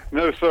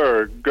 No,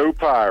 sir. Go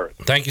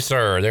Pirates. Thank you,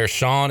 sir. There's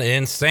Sean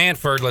in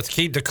Sanford. Let's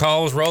keep the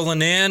calls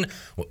rolling in.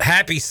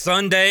 Happy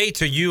Sunday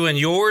to you and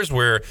yours.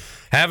 We're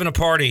having a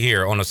party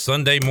here on a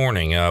Sunday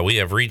morning. We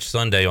have reached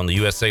Sunday on the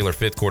U.S. Sailor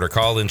 5th Quarter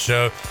Call-In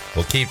Show.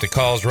 We'll keep the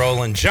calls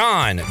rolling.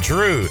 John,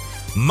 Drew,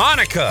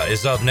 Monica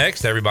is up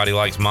next. Everybody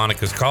likes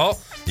Monica's call.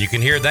 You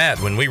can hear that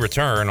when we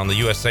return on the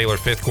U.S. Sailor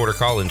 5th Quarter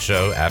Call-In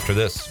Show after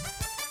this.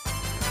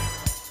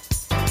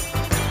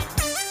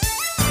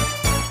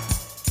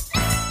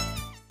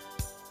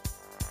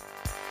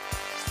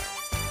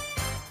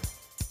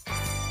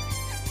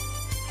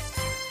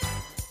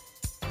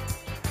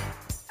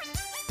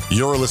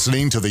 You're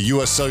listening to the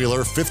U.S. Cellular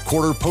 5th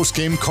Quarter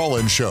Postgame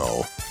Call-In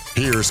Show.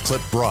 Here's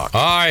Clip Brock.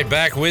 All right,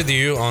 back with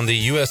you on the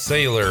U.S.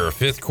 Sailor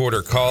fifth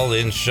quarter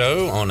call-in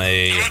show on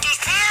a,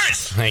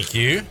 thank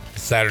you,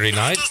 Saturday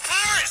night,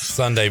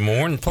 Sunday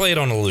morning. Play it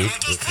on a loop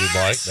if you'd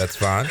like. That's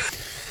fine.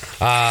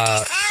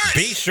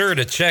 Be sure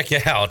to check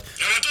out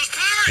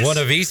one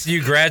of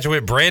ECU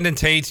graduate Brandon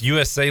Tate's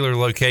U.S. Sailor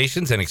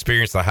locations and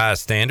experience the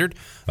highest standard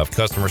of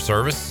customer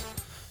service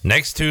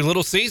next to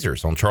Little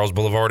Caesars on Charles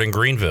Boulevard in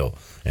Greenville,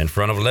 in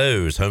front of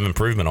Lowe's Home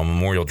Improvement on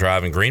Memorial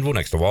Drive in Greenville,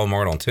 next to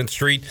Walmart on 10th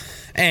Street,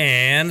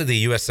 and the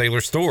U.S.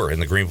 Sailor store in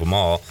the Greenville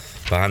Mall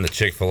behind the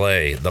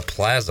Chick-fil-A, the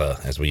Plaza,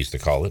 as we used to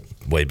call it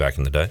way back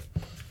in the day.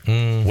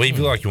 What do you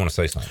feel like you want to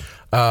say something?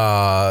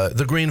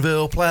 The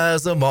Greenville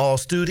Plaza Mall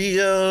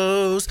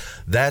Studios.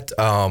 That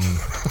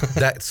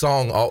that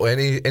song.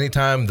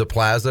 Anytime the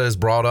Plaza is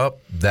brought up,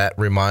 that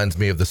reminds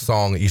me of the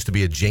song. It used to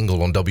be a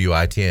jingle on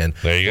WITN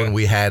when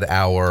we had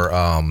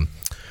our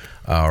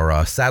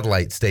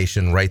satellite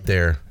station right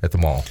there at the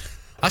mall.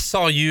 I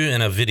saw you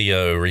in a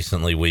video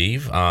recently,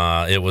 Weave.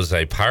 It was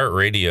a Pirate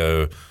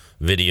Radio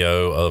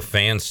video of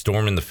fans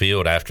storming the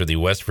field after the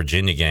West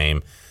Virginia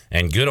game.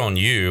 And good on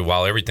you.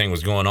 While everything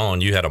was going on,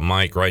 you had a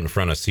mic right in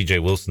front of C.J.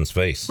 Wilson's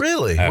face.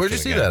 Really? Where'd you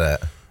see that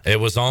at? It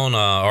was on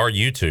our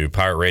YouTube,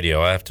 Pirate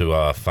Radio. I have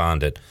to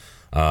find it,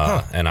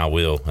 and I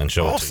will, and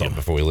show it to you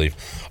before we leave.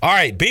 All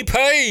right,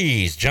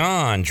 B-Pays,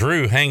 John,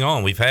 Drew, hang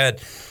on. We've had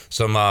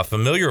some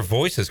familiar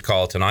voices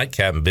call tonight,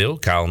 Captain Bill,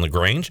 Kyle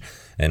LaGrange,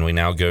 and we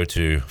now go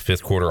to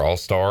fifth quarter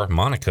All-Star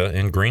Monica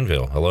in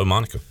Greenville. Hello,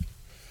 Monica.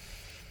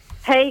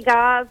 Hey,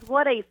 guys.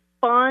 What a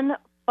fun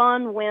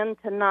win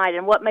tonight,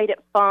 and what made it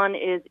fun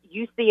is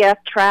UCF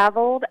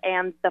traveled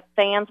and the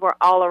fans were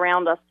all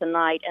around us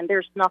tonight, and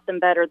there's nothing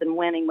better than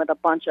winning with a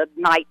bunch of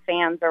Knight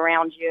fans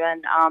around you,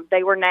 and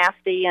they were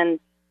nasty, and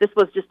this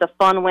was just a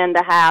fun win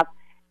to have.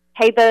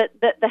 Hey, the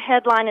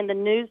headline in the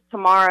news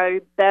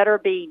tomorrow better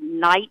be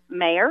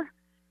Nightmare,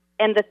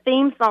 and the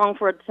theme song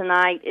for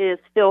tonight is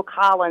Phil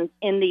Collins,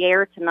 In the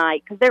Air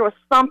Tonight, because there was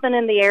something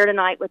in the air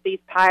tonight with these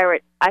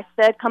Pirates. I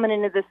said coming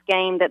into this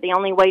game that the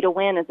only way to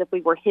win is if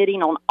we were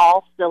hitting on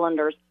all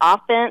cylinders,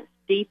 offense,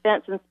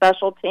 defense, and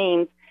special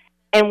teams,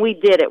 and we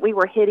did it. We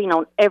were hitting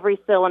on every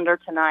cylinder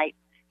tonight.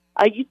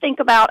 You think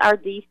about our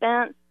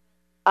defense.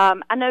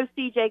 I know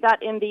CJ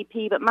got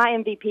MVP, but my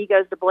MVP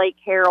goes to Blake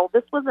Harrell.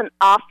 This was an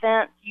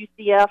offense,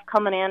 UCF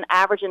coming in,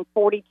 averaging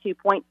 42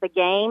 points a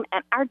game,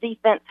 and our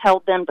defense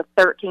held them to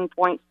 13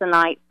 points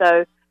tonight.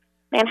 So,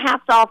 man,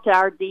 hats off to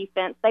our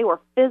defense. They were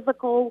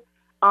physical,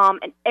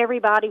 and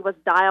everybody was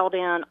dialed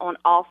in on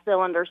all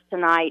cylinders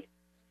tonight.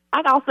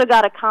 I also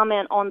got a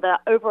comment on the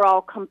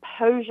overall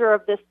composure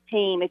of this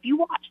team. If you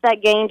watch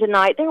that game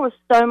tonight, there was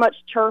so much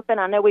chirping.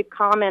 I know we've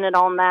commented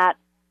on that.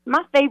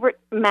 My favorite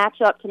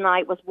matchup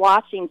tonight was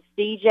watching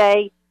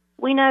CJ.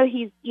 We know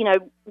he's,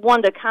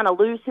 one to kind of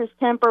lose his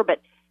temper,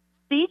 but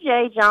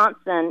CJ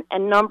Johnson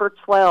and number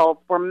 12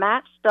 were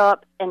matched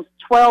up, and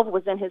 12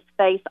 was in his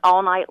face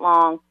all night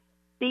long.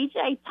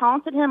 CJ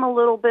taunted him a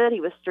little bit. He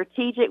was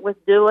strategic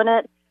with doing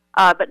it,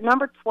 but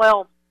number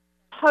 12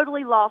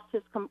 totally lost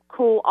his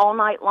cool all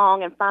night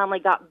long and finally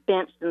got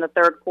benched in the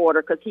third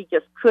quarter because he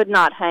just could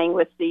not hang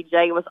with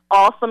CJ. It was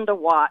awesome to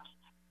watch.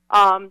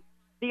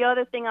 The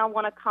other thing I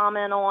want to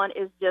comment on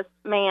is just,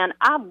 man,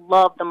 I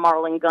love the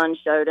Marlin Gun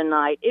Show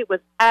tonight. It was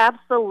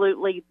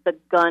absolutely the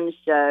gun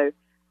show.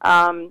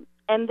 And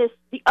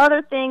the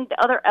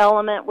other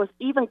element was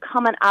even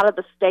coming out of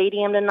the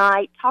stadium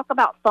tonight. Talk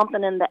about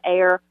something in the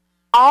air.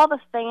 All the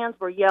fans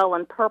were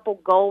yelling purple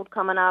gold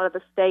coming out of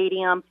the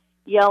stadium,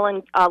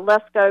 yelling,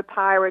 let's go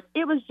Pirates.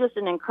 It was just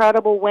an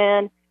incredible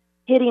win,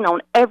 hitting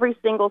on every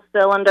single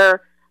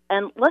cylinder.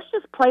 And let's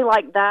just play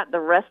like that the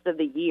rest of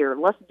the year.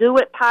 Let's do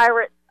it,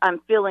 Pirates. I'm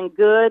feeling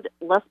good.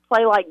 Let's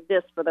play like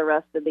this for the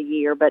rest of the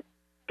year. But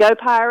go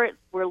Pirates.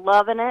 We're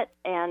loving it.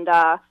 And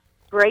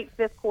great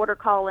fifth quarter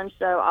call-in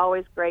show.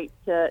 Always great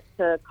to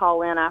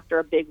call in after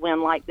a big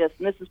win like this.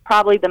 And this is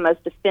probably the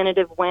most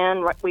definitive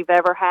win we've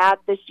ever had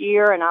this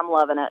year, and I'm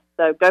loving it.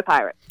 So go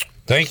Pirates.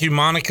 Thank you,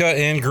 Monica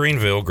in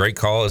Greenville. Great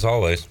call as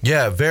always.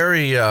 Yeah,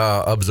 very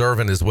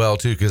observant as well,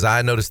 too, because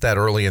I noticed that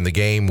early in the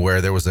game where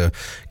there was a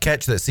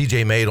catch that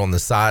CJ made on the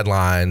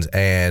sidelines,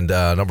 and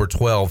number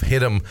 12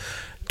 hit him.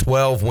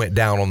 12 went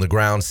down on the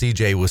ground.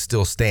 CJ was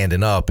still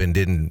standing up and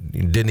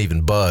didn't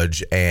even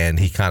budge, and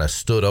he kind of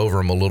stood over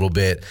him a little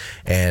bit.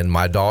 And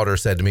my daughter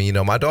said to me,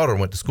 my daughter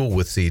went to school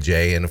with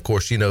CJ, and of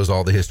course she knows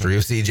all the history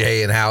of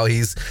CJ and how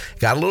he's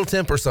got a little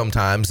temper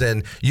sometimes.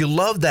 And you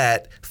love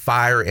that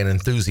fire and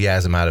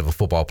enthusiasm out of a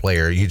football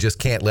player. You just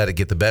can't let it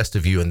get the best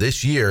of you. And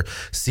this year,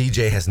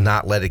 CJ has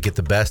not let it get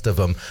the best of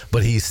him,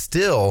 but he's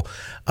still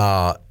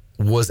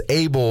was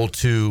able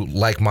to,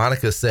 like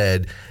Monica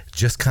said,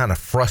 just kind of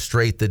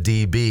frustrate the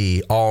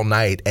DB all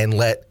night and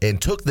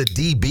took the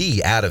DB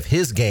out of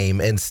his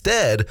game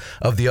instead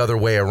of the other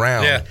way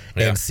around.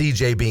 And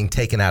CJ being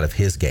taken out of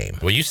his game.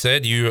 Well, you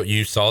said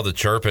you saw the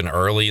chirping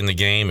early in the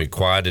game. It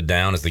quieted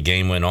down as the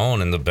game went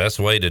on, and the best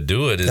way to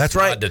do it is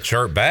not to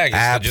chirp back.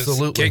 It's to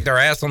just kick their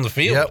ass on the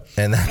field. Yep,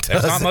 and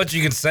there's not much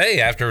you can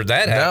say after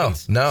that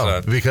happens.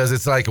 No, because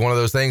it's like one of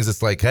those things.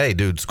 It's like, hey,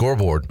 dude,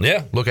 scoreboard.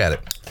 Yeah, look at it.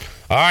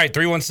 All right,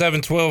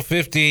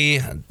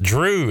 317-1250.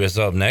 Drew is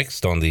up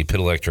next on the Pit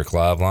Electric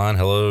Live line.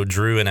 Hello,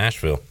 Drew in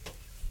Asheville.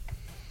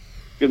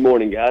 Good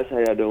morning, guys. How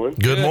y'all doing?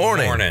 Good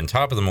morning.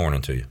 Top of the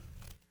morning to you.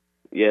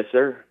 Yes,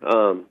 sir.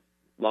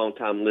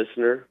 Long-time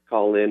listener.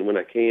 Call in when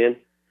I can.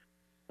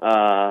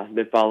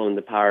 Been following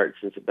the Pirates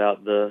since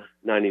about the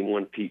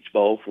 91 Peach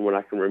Bowl, from what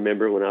I can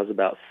remember when I was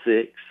about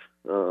 6.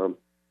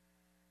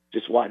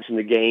 Just watching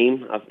the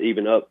game, I've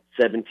even up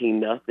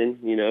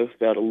 17-0,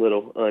 felt a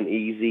little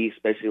uneasy,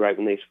 especially right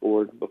when they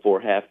scored before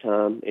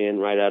halftime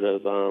and right out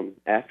of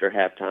after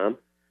halftime.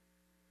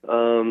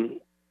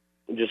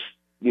 Just,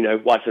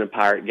 watching a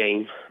Pirate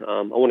game.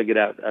 I want to get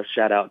out a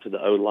shout out to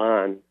the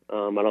O-line.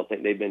 I don't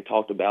think they've been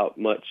talked about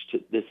much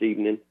this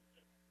evening.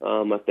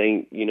 I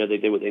think, they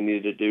did what they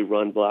needed to do,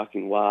 run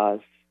blocking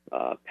wise,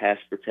 pass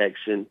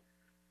protection.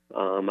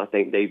 I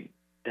think they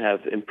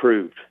have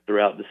improved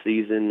throughout the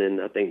season,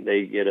 and I think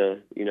they get a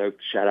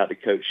shout out to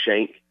Coach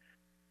Shank.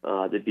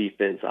 The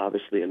defense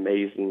obviously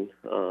amazing,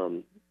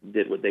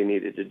 did what they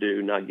needed to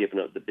do, not giving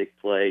up the big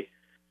play.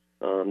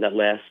 That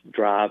last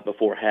drive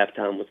before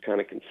halftime was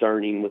kind of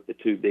concerning with the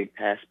 2 big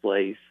pass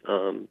plays.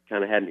 Kind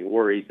of had me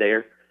worried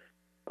there.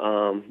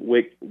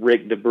 Rick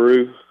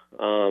DeBrew,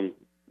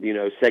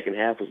 second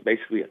half was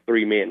basically a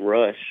 3-man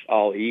rush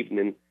all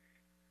evening,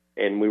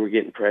 and we were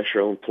getting pressure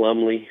on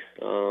Plumlee.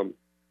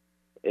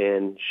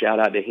 And shout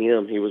out to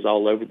him. He was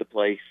all over the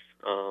place.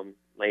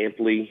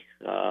 Lampley,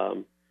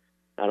 I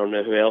don't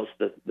know who else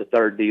the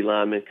third D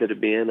lineman could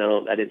have been.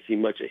 I didn't see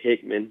much of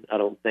Hickman, I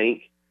don't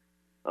think.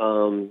 I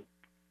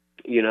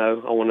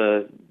want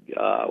to,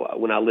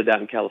 when I lived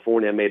out in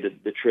California, I made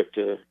the trip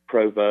to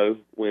Provo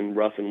when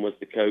Ruffin was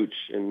the coach,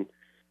 and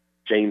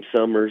James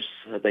Summers,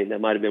 I think that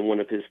might have been one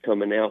of his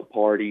coming out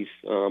parties.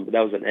 But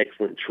that was an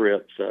excellent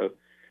trip. So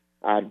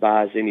I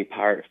advise any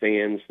Pirate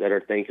fans that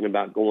are thinking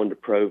about going to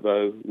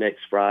Provo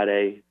next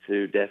Friday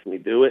to definitely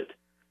do it.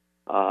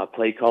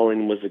 Play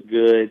calling was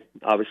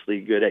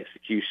obviously good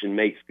execution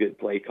makes good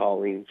play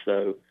calling.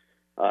 So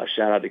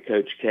shout out to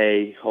Coach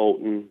K,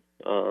 Holton,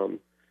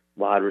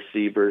 wide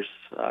receivers,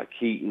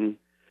 Keaton.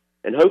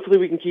 And hopefully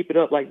we can keep it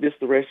up like this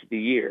the rest of the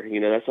year.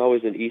 That's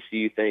always an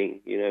ECU thing.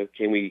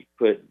 Can we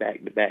put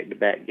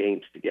back-to-back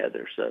games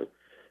together? So,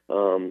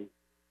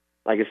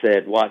 like I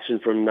said, watching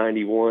from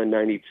 91,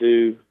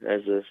 92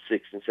 as a 6-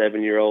 and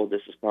 7-year-old,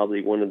 this is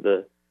probably one of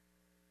the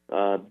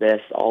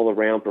best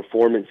all-around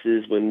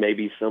performances when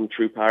maybe some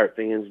true Pirate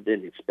fans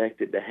didn't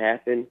expect it to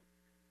happen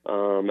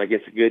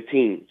against a good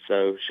team.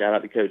 So shout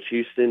out to Coach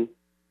Houston.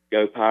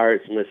 Go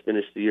Pirates, and let's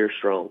finish the year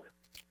strong.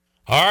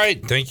 All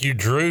right. Thank you,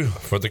 Drew,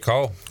 for the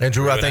call. And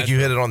Drew, I think you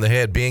hit it on the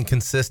head, being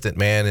consistent,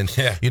 man. And,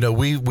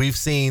 we've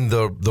seen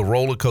the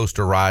roller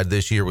coaster ride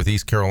this year with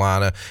East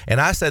Carolina.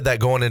 And I said that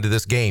going into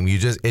this game.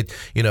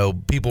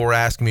 People were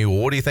asking me, well,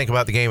 what do you think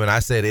about the game? And I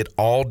said, it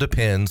all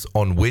depends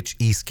on which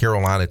East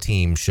Carolina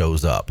team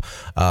shows up.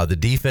 The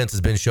defense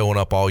has been showing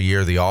up all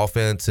year. The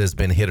offense has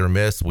been hit or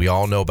miss. We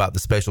all know about the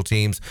special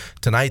teams.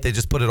 Tonight, they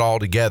just put it all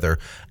together.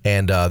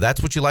 And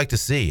that's what you like to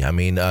see. I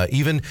mean,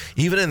 even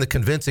in the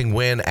convincing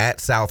win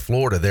at South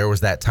Florida, there was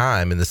that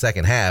time in the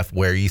second half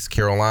where East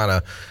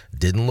Carolina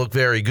didn't look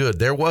very good.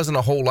 There wasn't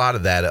a whole lot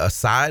of that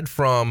aside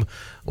from,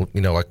 like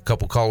a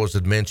couple callers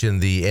had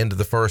mentioned, the end of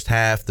the first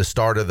half, the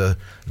start of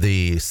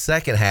the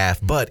second half,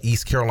 but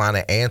East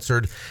Carolina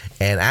answered.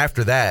 And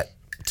after that,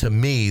 to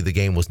me, the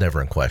game was never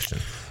in question.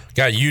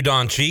 Got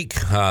Udon Cheek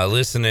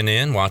listening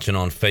in, watching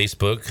on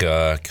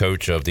Facebook,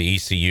 coach of the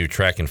ECU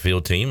track and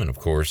field team, and of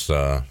course,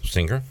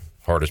 singer.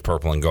 Heart is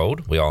purple and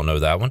gold. We all know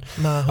that one.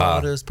 My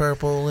heart is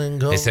purple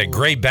and gold. They said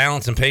great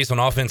balance and pace on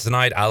offense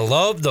tonight. I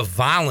love the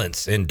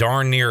violence in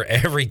darn near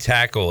every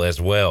tackle as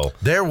well.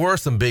 There were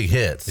some big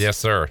hits. Yes,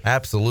 sir.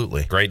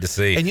 Absolutely. Great to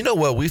see. And you know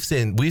what? We've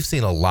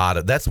seen a lot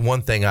of. That's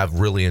one thing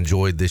I've really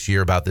enjoyed this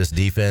year about this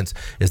defense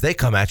is they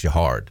come at you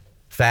hard,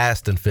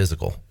 fast and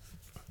physical.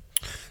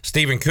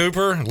 Stephen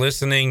Cooper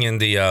listening in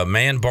the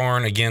man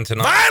barn again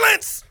tonight.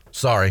 Violence.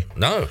 Sorry.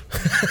 No.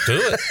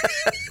 Do it.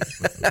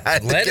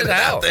 Let it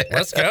out.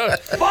 Let's go.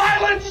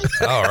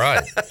 Violence! All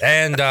right.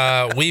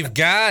 And we've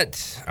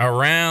got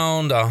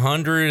around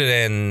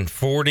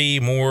 140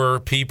 more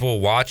people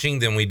watching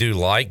than we do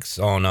likes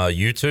on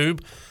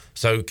YouTube.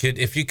 So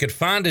if you could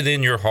find it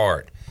in your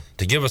heart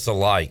to give us a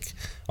like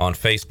on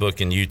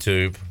Facebook and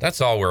YouTube,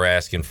 that's all we're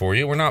asking for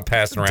you. We're not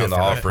passing around the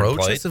offering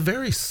plate. That's a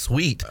very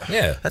sweet.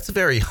 Yeah. That's a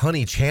very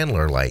Honey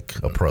Chandler-like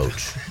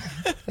approach.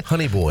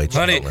 Honey boy.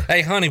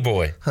 Hey, honey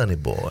boy. Honey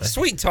boy.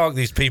 Sweet talk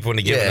these people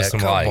into giving us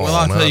some likes. Well,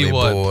 I'll tell you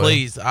what,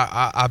 please,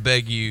 I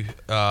beg you,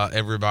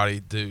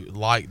 everybody, to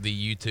like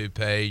the YouTube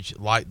page,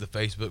 like the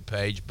Facebook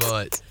page,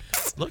 but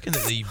looking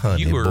at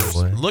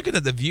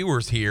the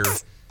viewers here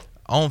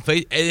on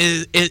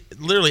Facebook, it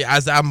literally,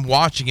 as I'm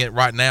watching it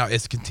right now,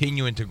 it's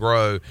continuing to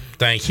grow.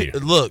 Thank you.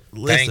 Look,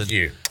 listen. Thank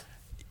you.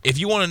 If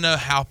you want to know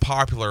how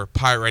popular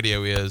Pirate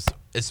Radio is,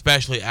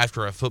 especially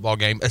after a football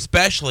game,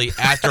 especially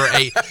after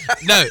a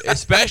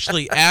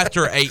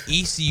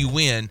ECU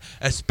win,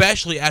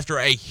 especially after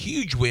a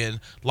huge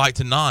win like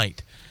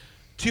tonight,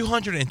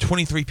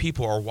 223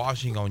 people are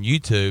watching on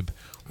YouTube.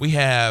 We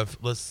have,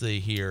 let's see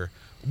here,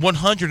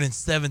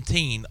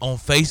 117 on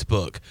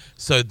Facebook.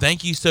 So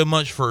thank you so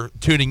much for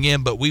tuning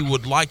in, but we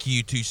would like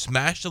you to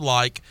smash the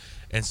like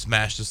and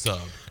smash the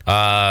sub.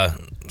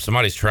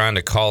 Somebody's trying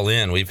to call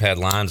in. We've had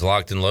lines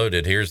locked and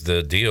loaded. Here's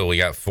the deal. We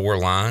got 4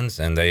 lines,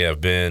 and they have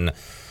been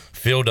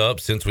filled up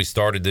since we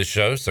started this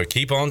show. So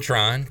keep on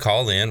trying.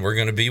 Call in. We're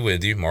going to be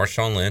with you.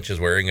 Marshawn Lynch is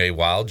wearing a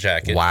wild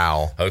jacket.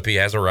 Wow. Hope he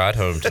has a ride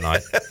home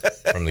tonight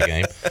from the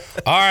game.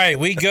 All right,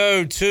 we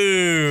go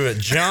to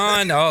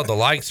John. Oh, the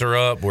likes are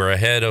up. We're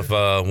ahead of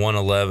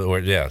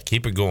 111. Yeah,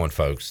 keep it going,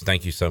 folks.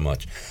 Thank you so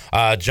much.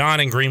 John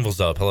in Greenville's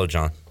up. Hello,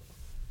 John.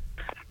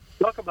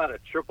 Talk about a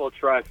triple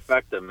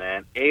trifecta,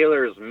 man.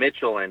 Ehlers,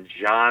 Mitchell, and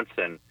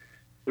Johnson.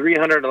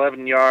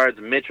 311 yards,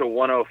 Mitchell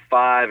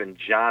 105, and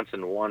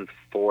Johnson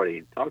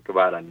 140. Talk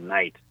about a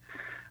night.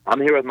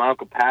 I'm here with my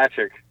Uncle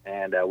Patrick,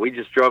 and we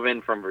just drove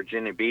in from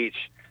Virginia Beach.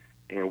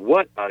 And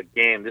what a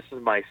game. This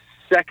is my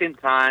second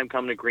time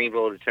coming to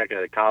Greenville to check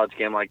out a college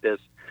game like this.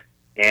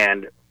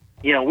 And,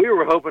 we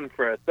were hoping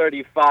for a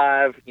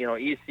 35,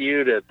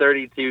 ECU to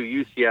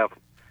 32 UCF,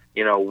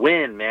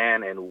 win,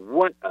 man. And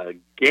what a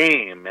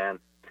game, man.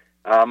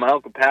 My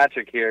Uncle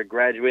Patrick here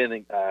graduated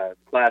in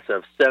class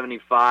of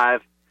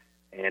 75,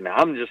 and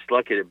I'm just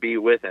lucky to be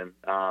with him.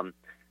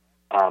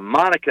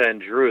 Monica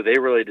and Drew, they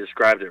really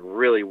described it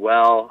really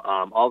well.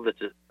 All the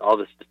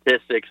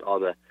statistics, all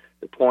the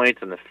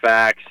points and the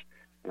facts.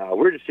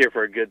 We're just here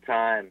for a good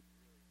time.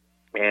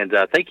 And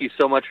thank you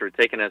so much for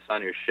taking us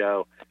on your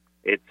show.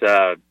 It's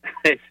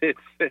it's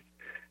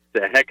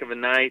a heck of a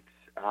night,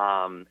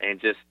 and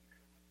just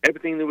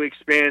everything that we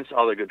experienced,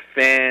 all the good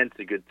fans,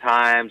 the good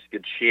times,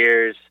 good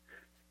cheers.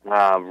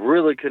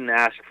 Really couldn't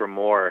ask for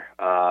more.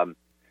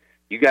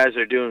 You guys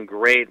are doing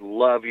great.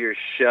 Love your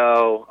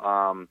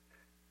show.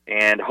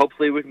 And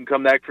hopefully we can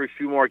come back for a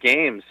few more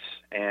games.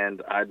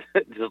 And I'd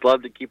just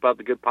love to keep up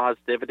the good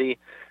positivity,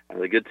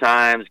 the good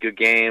times, good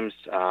games.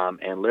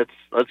 And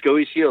let's go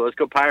ECU. Let's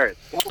go Pirates.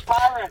 Go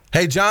Pirates.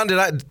 Hey, John, did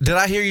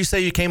I hear you say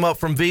you came up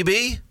from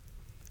VB?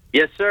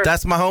 Yes, sir.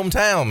 That's my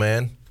hometown,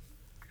 man.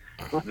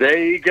 There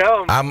you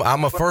go.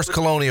 I'm a First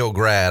Colonial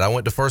grad. I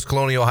went to First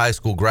Colonial High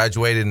School,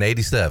 graduated in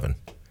 '87.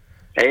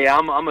 Hey,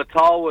 I'm a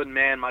Tallwood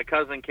man. My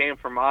cousin came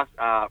from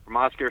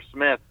Oscar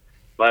Smith,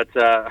 but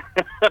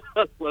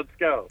let's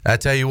go. I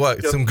tell you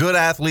what, some good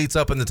athletes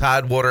up in the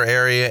Tidewater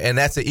area, and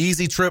that's an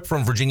easy trip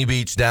from Virginia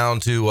Beach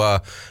down to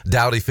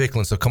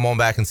Dowdy-Ficklin. So come on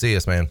back and see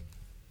us, man.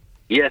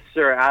 Yes,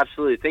 sir.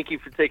 Absolutely. Thank you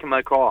for taking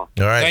my call.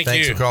 All right.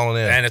 Thanks for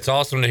calling in. And it's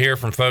awesome to hear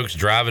from folks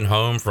driving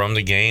home from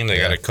the game. They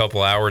got a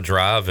couple-hour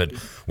drive, and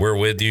we're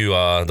with you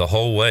the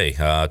whole way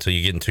till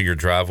you get into your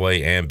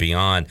driveway and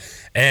beyond.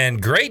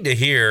 And great to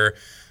hear.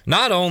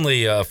 Not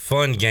only a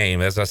fun game,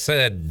 as I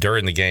said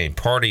during the game,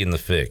 party in the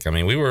Fick. I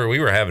mean, we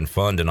were having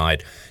fun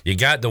tonight. You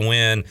got the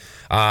win.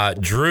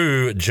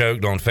 Drew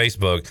joked on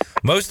Facebook.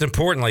 Most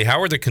importantly,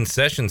 how are the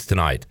concessions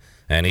tonight?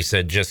 And he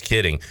said, just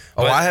kidding.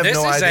 Oh, I have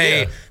no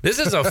idea. This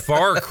is a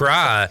far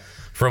cry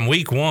from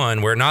week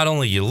 1 where not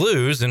only you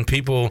lose and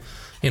people,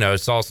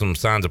 saw some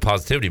signs of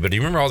positivity, but do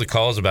you remember all the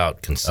calls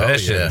about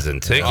concessions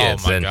and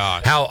tickets and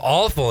how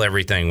awful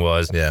everything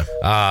was? Yeah.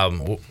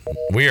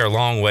 We are a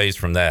long ways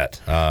from that.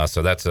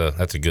 So that's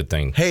a good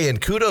thing. Hey, and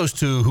kudos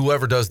to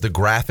whoever does the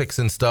graphics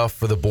and stuff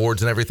for the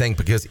boards and everything,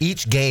 because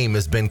each game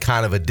has been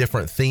kind of a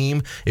different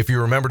theme. If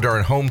you remember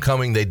during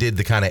homecoming, they did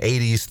the kind of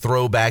 80s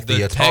throwback, the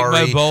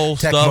Atari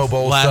Tecmo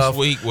Bowl last stuff.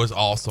 Week was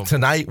awesome.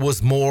 Tonight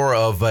was more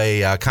of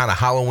a kind of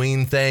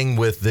Halloween thing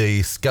with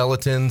the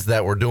skeletons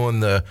that were doing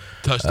the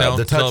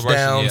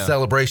touchdown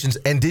celebrations.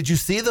 And did you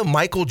see the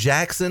Michael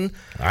Jackson?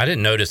 I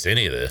didn't notice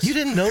any of this. You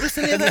didn't notice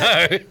any of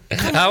that?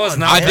 No, I was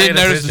not. I did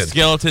notice the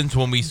skeletons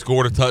when we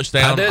scored a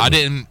touchdown. I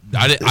didn't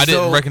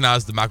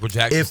recognize the Michael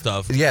Jackson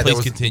stuff. Yeah, please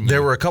continue.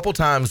 There were a couple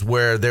times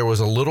where there was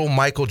a little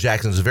Michael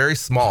Jackson. It was very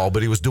small,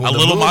 but he was doing a the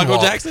little Michael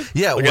moonwalk. Jackson.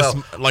 Yeah,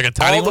 like a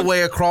tiny all one? the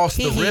way across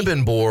the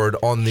ribbon board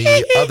on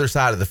the other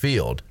side of the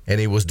field, and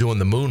he was doing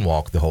the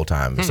moonwalk the whole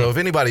time. So if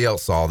anybody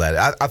else saw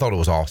that, I thought it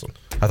was awesome.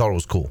 I thought it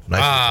was cool.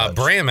 Nice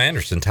Bram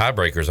Anderson,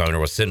 Tiebreakers owner,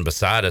 was sitting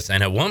beside us,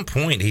 and at one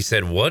point he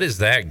said, "What is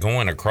that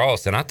going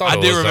across?" And I thought it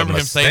was a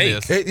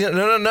mistake.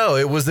 No.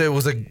 It was a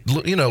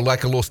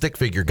like a little stick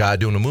figure guy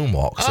doing a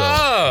moonwalk.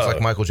 So it's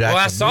like Michael Jackson.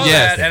 Well, I saw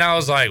that, and I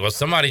was like, "Well,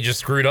 somebody just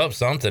screwed up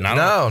something."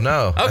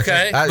 No.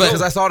 Okay,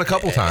 because I saw it a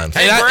couple times.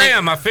 Hey,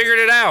 Bram, I figured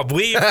it out.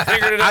 We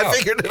figured it out. I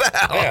figured it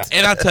out. Yeah.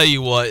 And I tell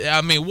you what,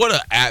 I mean, what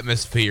an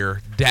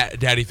atmosphere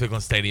Daddy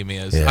Ficklin Stadium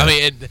is. Yeah. I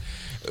mean,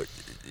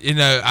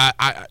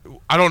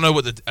 I don't know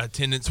what the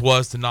attendance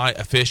was tonight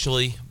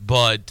officially,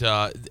 but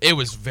it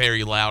was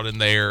very loud in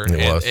there.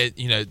 It was.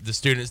 The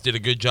students did a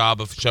good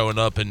job of showing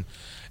up and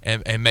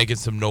making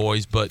some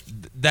noise, but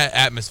that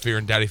atmosphere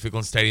in Daddy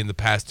Ficklin Stadium the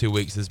past 2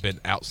 weeks has been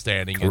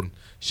outstanding. And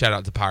shout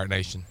out to Pirate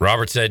Nation.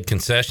 Robert said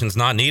concessions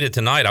not needed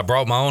tonight. I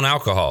brought my own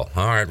alcohol.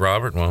 All right,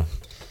 Robert. Well,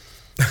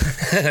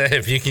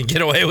 if you can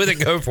get away with it,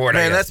 go for it.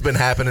 Man, that's been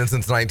happening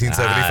since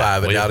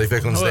 1975 at Dowdy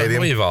Ficklin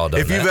Stadium. We've all done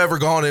If you've ever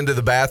gone into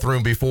the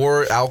bathroom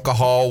before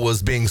alcohol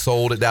was being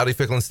sold at Dowdy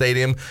Ficklin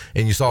Stadium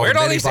and you saw Where'd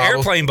all these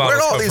airplane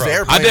bottles Where'd all come these from?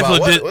 airplane I definitely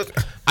bottles?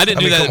 did. I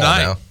didn't do that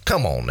tonight.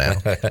 Come on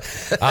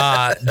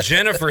now.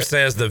 Jennifer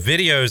says the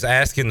videos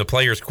asking the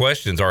players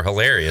questions are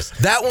hilarious.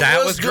 That one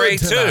was good great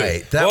tonight.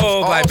 too. That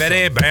was Black awesome.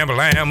 Betty, bam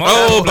bam.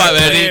 Oh, Black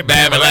Betty,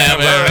 bam bam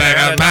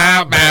bam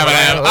bam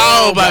bam.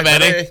 Oh, Black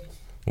Betty.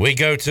 We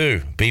go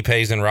to B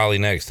Pays in Raleigh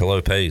next.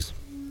 Hello, Pays.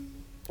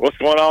 What's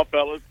going on,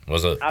 fellas?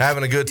 What's up?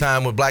 Having a good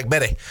time with Black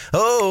Betty.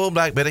 Oh,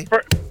 Black Betty.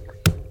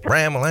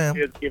 Ram-a-lam.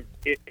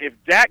 If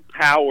Jack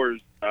Powers'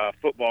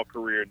 football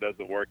career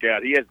doesn't work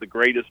out, he has the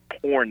greatest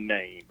porn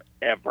name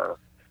ever.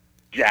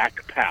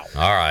 Jack Powers.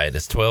 All right,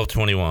 it's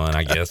 12:21.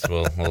 I guess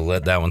we'll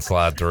let that one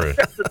slide through.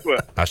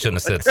 I shouldn't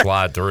have said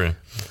slide through.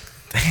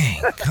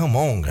 Dang, come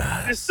on,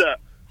 guys. Just,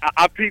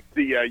 I peeped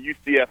the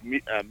UCF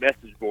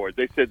message board.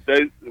 They said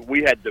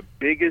we had the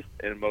biggest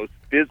and most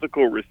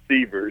physical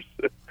receivers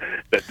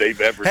that they've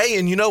ever seen. Hey,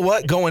 and you know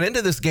what? Going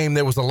into this game,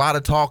 there was a lot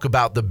of talk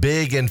about the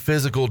big and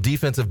physical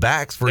defensive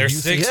backs for They're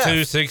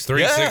UCF. 6'2",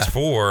 6'3",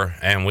 6'4",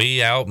 and we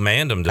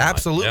outmanned them tonight.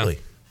 Absolutely.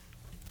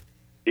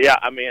 Yeah,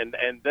 I mean,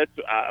 and that's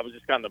I was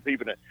just kind of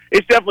peeping it.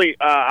 It's definitely,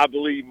 I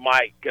believe,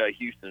 Mike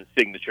Houston's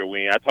signature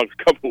win. I talked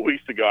a couple of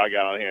weeks ago. I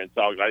got on here and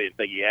talked. I didn't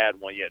think he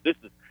had one yet. This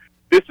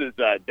is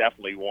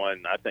definitely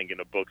one, I think, in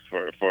the books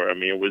for. I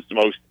mean, it was the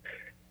most.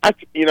 I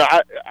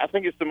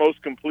think it's the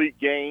most complete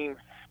game.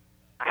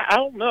 I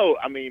don't know.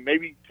 I mean,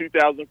 maybe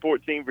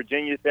 2014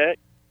 Virginia Tech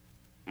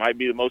might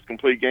be the most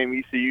complete game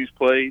ECU's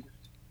played.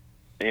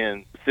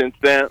 And since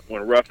then,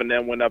 when Ruff and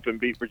them went up and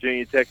beat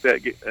Virginia Tech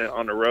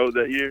on the road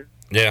that year.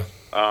 Yeah.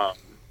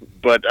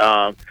 But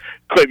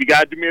Cliff, you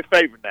got to do me a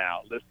favor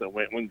now. Listen,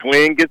 when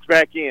Glenn gets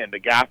back in, the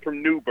guy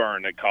from New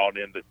Bern that called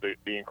in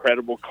the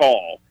incredible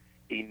call,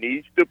 he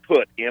needs to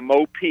put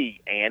MOP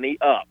Annie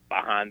up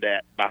behind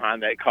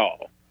that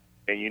call,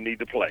 and you need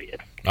to play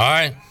it. All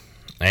right,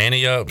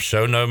 Annie up,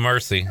 show no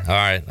mercy. All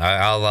right,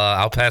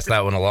 I'll pass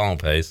that one along,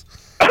 Pace.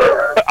 All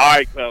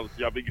right, fellas,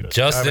 y'all be good.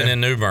 Justin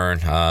in New Bern,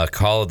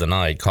 call of the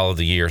night, call of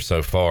the year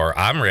so far.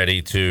 I'm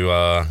ready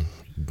to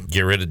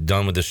get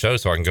done with the show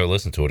so I can go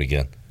listen to it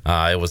again.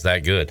 It was that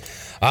good.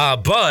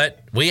 But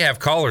we have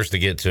callers to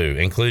get to,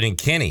 including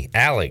Kenny,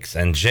 Alex,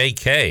 and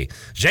JK.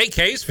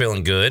 JK's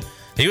feeling good.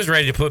 He was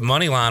ready to put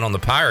money line on the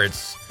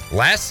Pirates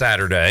last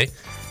Saturday,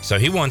 so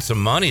he won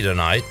some money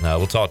tonight.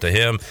 We'll talk to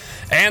him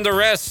and the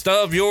rest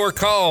of your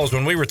calls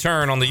when we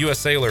return on the U.S.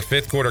 Sailor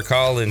 5th Quarter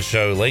Call-In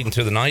Show late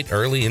into the night,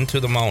 early into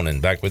the morning.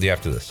 Back with you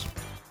after this.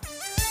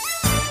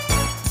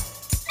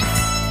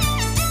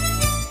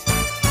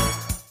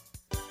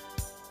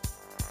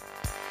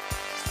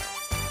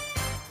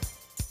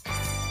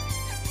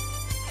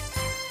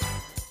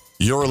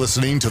 You're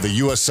listening to the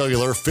U.S.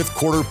 Cellular 5th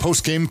Quarter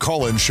Postgame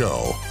Call-In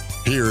Show.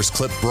 Here's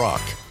Clip Brock.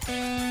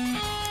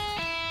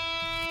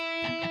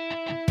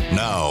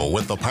 Now,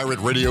 with the Pirate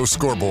Radio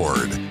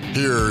scoreboard,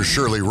 here's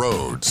Shirley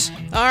Rhodes.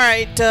 All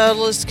right,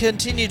 let's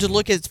continue to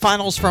look at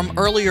finals from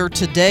earlier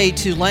today.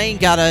 Tulane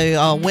got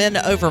a win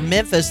over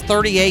Memphis,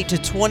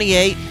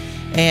 38-28,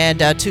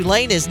 and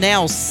Tulane is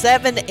now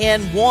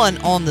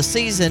 7-1 on the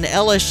season.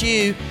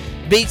 LSU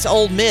beats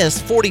Ole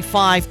Miss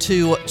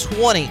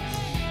 45-20.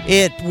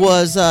 It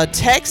was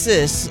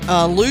Texas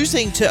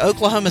losing to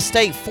Oklahoma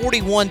State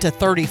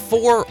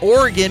 41-34.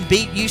 Oregon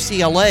beat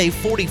UCLA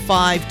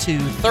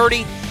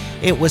 45-30.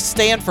 It was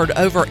Stanford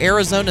over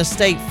Arizona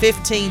State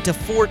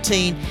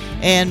 15-14,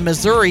 and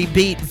Missouri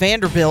beat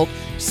Vanderbilt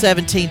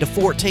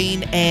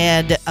 17-14.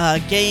 And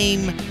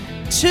game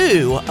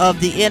 2 of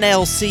the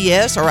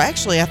NLCS, or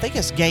actually I think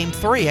it's game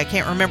 3. I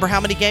can't remember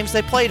how many games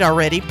they played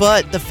already,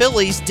 but the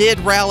Phillies did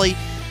rally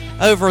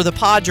over the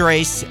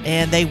Padres,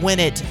 and they win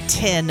it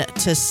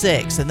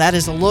 10-6. And that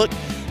is a look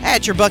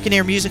at your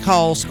Buccaneer Music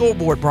Hall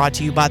scoreboard, brought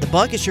to you by The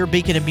Buck. It's your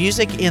beacon of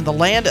music in the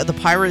land of the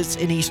Pirates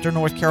in eastern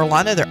North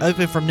Carolina. They're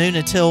open from noon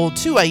until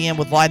 2 a.m.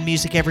 with live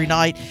music every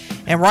night.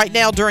 And right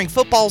now, during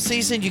football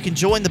season, you can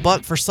join The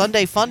Buck for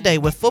Sunday Fun Day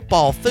with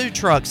football, food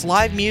trucks,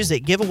 live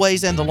music,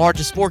 giveaways, and the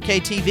largest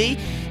 4K TV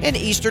in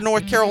eastern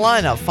North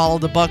Carolina. Follow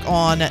The Buck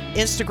on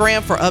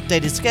Instagram for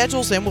updated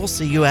schedules, and we'll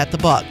see you at The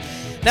Buck.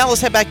 Now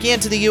let's head back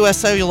into the U.S.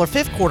 Cellular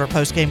fifth quarter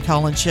postgame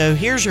call-in show.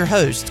 Here's your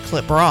host,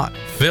 Clip Brock.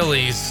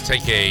 Phillies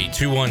take a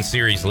 2-1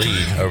 series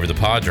lead over the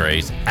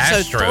Padres.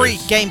 Astros.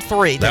 So game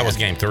three. That was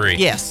game 3.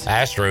 Yes.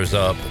 Astros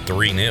up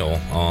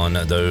 3-0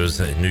 on those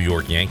New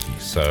York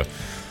Yankees. So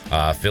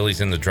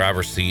Phillies in the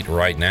driver's seat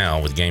right now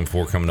with game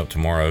 4 coming up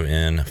tomorrow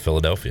in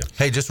Philadelphia.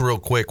 Hey, just real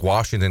quick,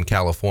 Washington,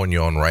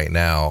 California on right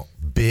now.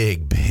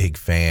 Big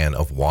fan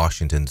of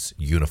Washington's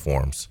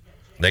uniforms.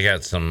 They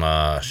got some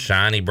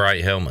shiny,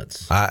 bright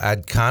helmets.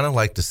 I'd kind of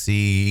like to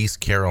see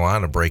East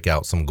Carolina break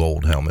out some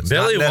gold helmets.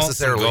 Billy Not wants some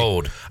necessarily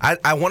gold.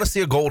 I want to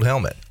see a gold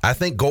helmet. I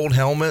think gold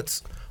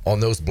helmets on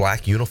those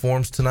black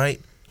uniforms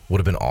tonight would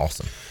have been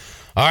awesome.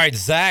 All right,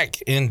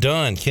 Zach in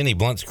Dunn, Kenny,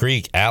 Blunt's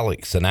Creek,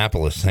 Alex,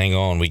 Annapolis. Hang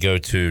on. We go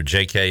to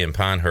JK in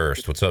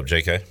Pinehurst. What's up,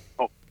 JK?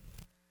 Oh,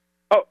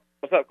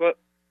 what's up, Clip?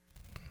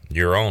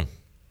 You're on.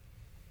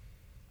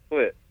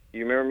 Clip,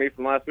 you remember me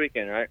from last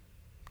weekend, right?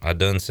 I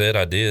done said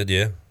I did,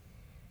 yeah.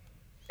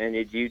 And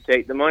did you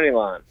take the money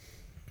line?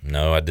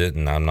 No, I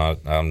didn't. I'm not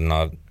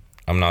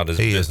as.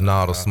 He is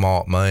not a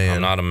smart man.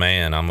 I'm not a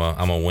man. I'm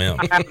a wimp.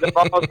 I have the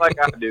balls like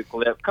I do,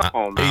 Clip. Come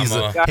on, man.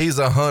 He's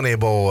a honey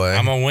boy.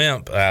 I'm a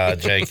wimp,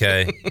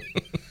 JK.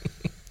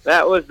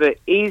 That was the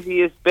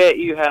easiest bet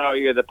you had all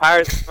year. The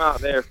Pirates come out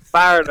there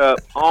fired up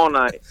all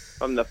night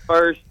from the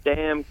first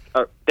dang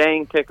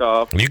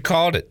kickoff. You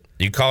called it.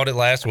 You called it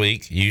last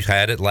week. You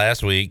had it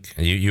last week.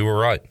 You were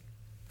right.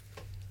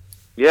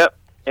 Yep,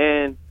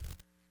 and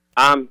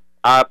I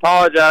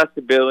apologize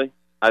to Billy.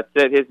 I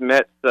said his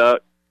Mets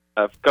suck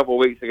a couple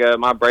weeks ago.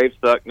 My Braves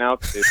suck now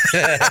too.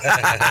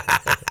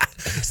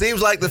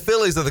 Seems like the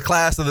Phillies are the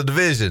class of the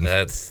division.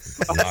 That's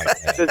not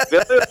Does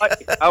Billy like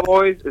the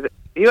Cowboys?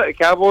 He like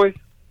the Cowboys?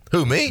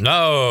 Who, me?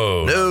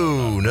 No.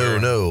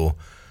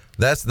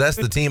 That's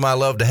the team I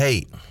love to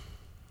hate.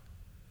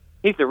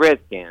 He's the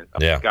Redskins. Oh,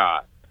 yeah.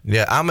 God.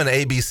 Yeah, I'm an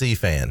ABC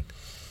fan.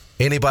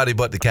 Anybody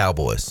but the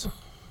Cowboys.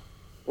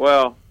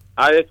 Well,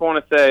 I just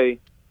want to say,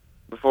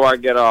 before I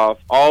get off,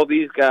 all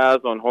these guys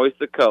on Hoist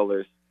the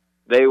Colors,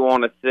 they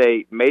want to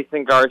say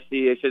Mason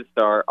Garcia should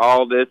start,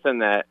 all this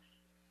and that.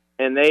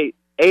 And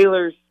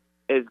Ehlers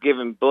has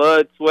given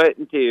blood, sweat,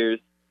 and tears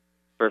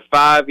for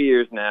 5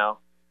 years now.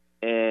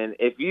 And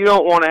if you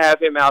don't want to have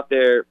him out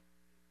there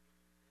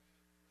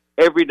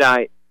every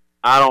night,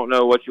 I don't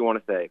know what you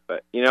want to say.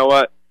 But you know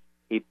what?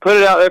 He put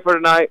it out there for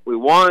tonight. We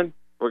won.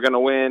 We're going to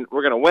win.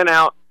 We're going to win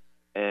out.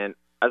 And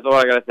that's all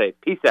I got to say.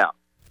 Peace out.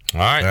 All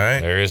right.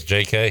 There is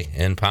JK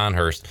in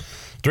Pinehurst.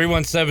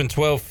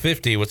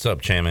 317-1250. What's up,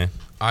 Chairman?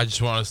 I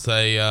just want to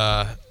say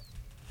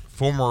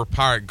former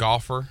Pirate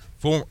golfer,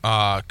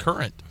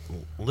 current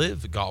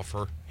live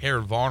golfer,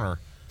 Harold Varner,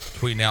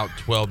 tweeting out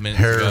 12 minutes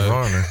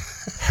ago.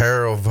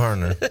 Harold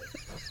Varner.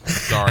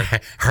 Sorry.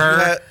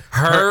 Herb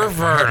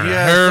Varner.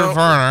 Harold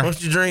Varner.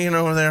 What you drinking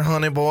over there,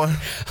 honey boy?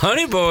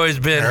 Honey boy's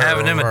been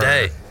having him a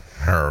day.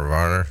 Harold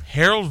Varner.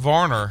 Harold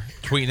Varner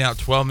tweeting out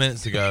 12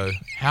 minutes ago,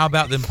 how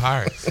about them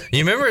Pirates?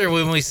 You remember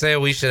when we said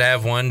we should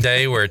have one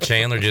day where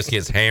Chandler just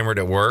gets hammered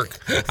at work?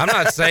 I'm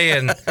not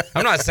saying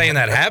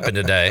that happened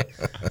today.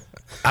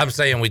 I'm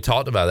saying we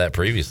talked about that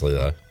previously,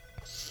 though.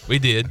 We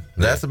did.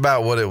 That's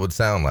about what it would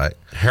sound like.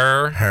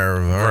 Harold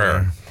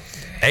Varner.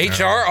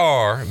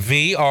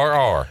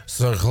 HRRVRR.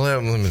 So,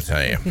 Clip, let me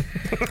tell you.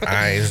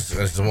 I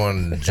just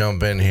wanted to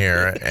jump in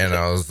here, and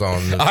I was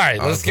on the. All right,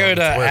 let's go to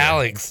Twitter.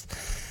 Alex.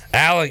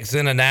 Alex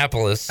in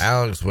Annapolis.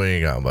 Alex, what you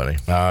got, buddy?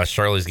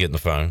 Shirley's getting the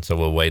phone, so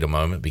we'll wait a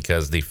moment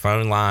because the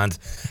phone lines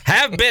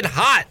have been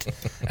hot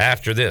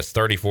after this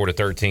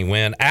 34-13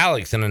 win.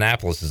 Alex in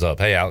Annapolis is up.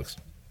 Hey, Alex.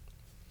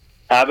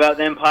 How about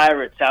them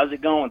Pirates? How's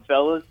it going,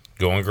 fellas?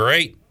 Going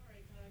great.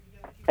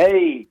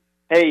 Hey,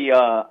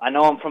 I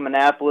know I'm from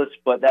Annapolis,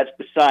 but that's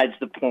besides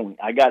the point.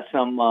 I got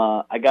some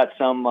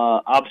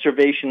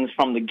observations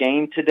from the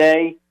game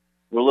today.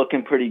 We're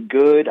looking pretty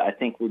good. I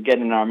think we're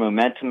getting our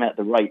momentum at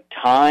the right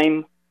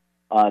time.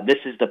 This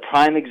is the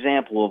prime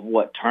example of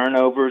what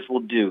turnovers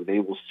will do. They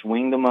will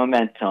swing the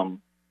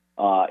momentum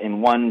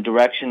in one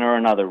direction or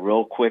another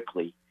real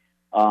quickly.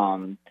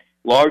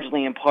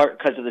 Largely in part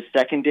because of the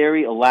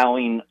secondary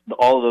allowing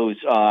all those,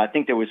 I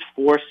think there was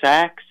 4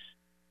 sacks.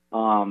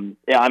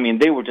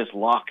 They were just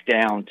locked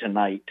down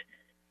tonight.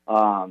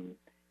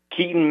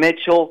 Keaton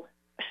Mitchell,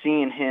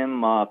 seeing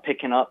him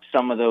picking up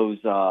some of those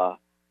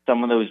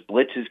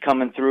blitzes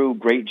coming through.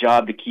 Great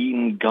job to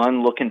Keaton.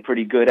 Gunn looking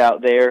pretty good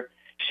out there.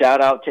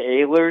 Shout out to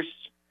Ehlers.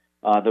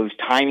 Those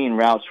timing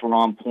routes were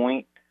on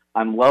point.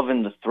 I'm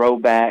loving the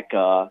throwback.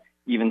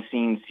 Even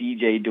seeing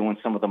CJ doing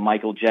some of the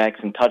Michael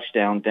Jackson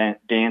touchdown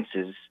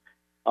dances.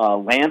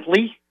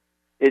 Lampley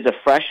is a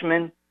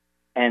freshman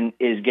and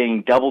is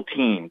getting double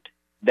teamed.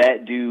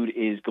 That dude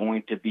is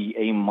going to be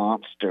a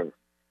monster.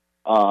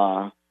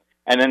 And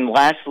then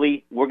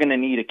lastly, we're going to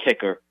need a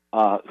kicker.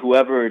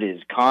 Whoever it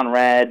is,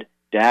 Conrad,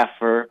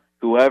 Daffer,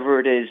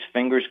 whoever it is,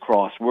 fingers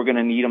crossed, we're going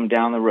to need them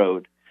down the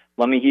road.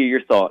 Let me hear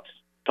your thoughts.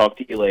 Talk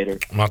to you later.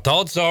 My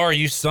thoughts are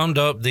you summed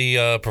up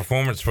the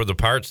performance for the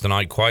Pirates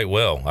tonight quite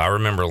well. I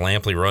remember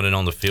Lampley running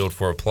on the field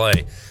for a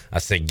play. I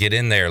said, get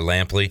in there,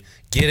 Lampley.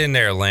 Get in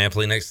there,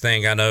 Lampley. Next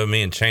thing I know,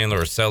 me and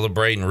Chandler are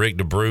celebrating. Rick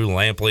DeBrew,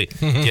 Lampley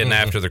getting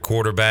after the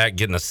quarterback,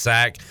 getting a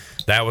sack.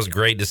 That was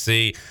great to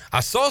see.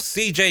 I saw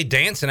CJ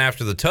dancing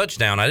after the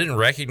touchdown. I didn't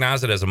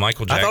recognize it as a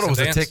Michael Jackson I thought it was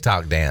dance. a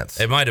TikTok dance.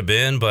 It might have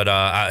been,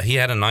 but he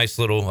had a nice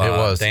little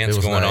dance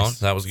going on.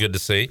 That was good to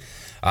see.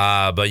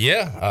 But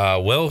yeah,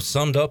 well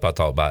summed up, I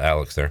thought, by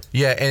Alex there.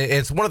 Yeah, and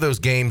it's one of those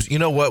games, you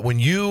know what, when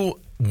you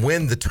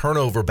win the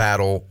turnover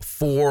battle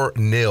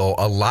 4-0,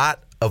 a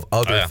lot of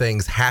other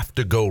things have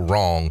to go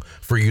wrong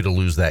for you to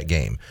lose that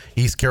game.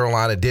 East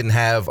Carolina didn't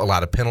have a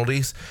lot of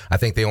penalties. I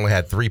think they only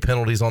had 3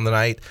 penalties on the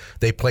night.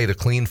 They played a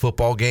clean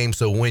football game.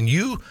 So when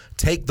you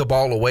take the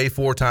ball away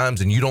 4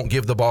 times and you don't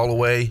give the ball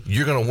away,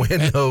 you're going to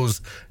win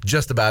those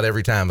just about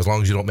every time as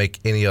long as you don't make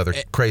any other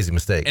crazy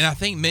mistakes. And I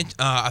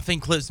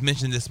think Clips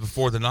mentioned this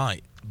before the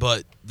night,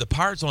 but the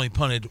Pirates only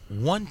punted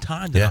 1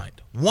 time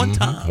tonight. One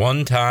time.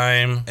 One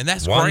time. And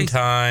that's one crazy.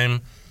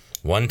 time.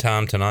 One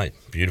time tonight.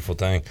 Beautiful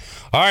thing.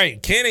 All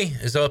right, Kenny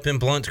is up in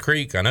Blunt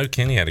Creek. I know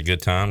Kenny had a good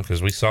time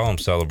because we saw him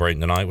celebrating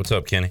tonight. What's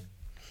up, Kenny?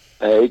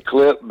 Hey,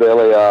 Clip,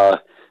 Billy.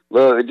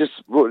 Look, just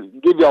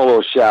give y'all a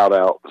little shout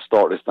out to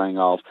start this thing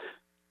off.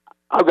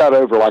 I've got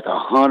over like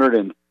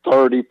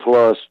 130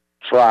 plus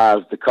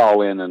tries to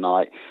call in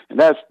tonight, and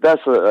that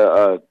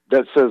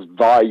says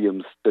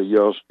volumes to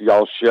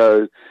y'all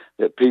show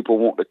that people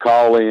want to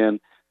call in,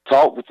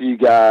 talk with you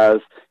guys,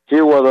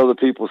 hear what other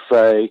people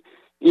say.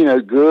 You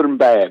know, good and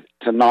bad.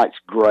 Tonight's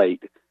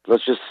great.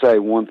 Let's just say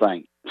one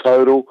thing.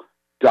 Total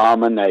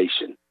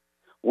domination.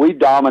 We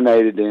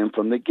dominated them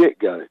from the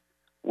get-go.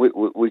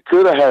 We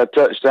could have had a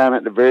touchdown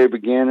at the very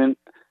beginning.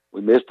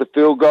 We missed the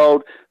field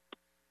goal.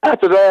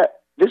 After that,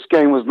 this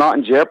game was not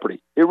in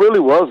jeopardy. It really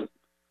wasn't.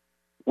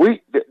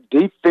 The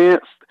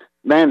defense,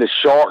 man, the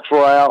Sharks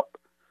were out.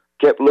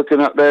 Kept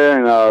looking up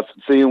there and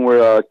seeing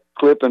where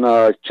Clip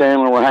and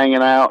Chandler were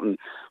hanging out. And,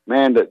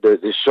 man,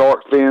 the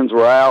Shark fins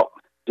were out.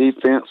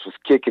 Defense was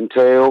kicking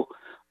tail.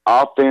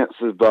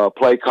 Offensive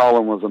play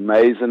calling was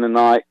amazing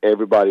tonight.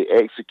 Everybody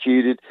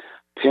executed.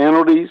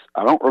 Penalties,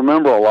 I don't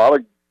remember a lot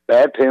of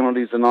bad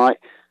penalties tonight.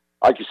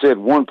 Like you said,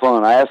 one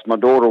punt. I asked my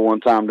daughter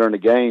one time during the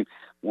game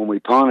when we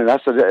punted. I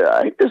said,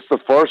 I think this is the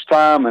first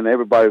time, and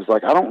everybody was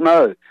like, I don't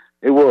know.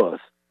 It was.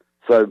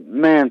 So,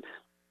 man,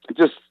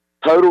 just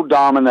total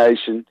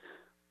domination.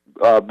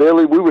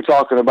 Billy, we were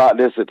talking about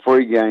this at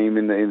pregame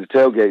in the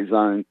tailgate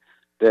zone,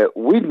 that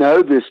we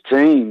know this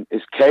team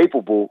is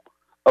capable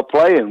of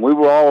playing. We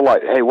were all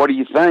like, hey, what do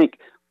you think?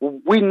 Well,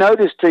 we know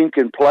this team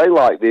can play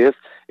like this.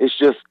 It's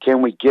just,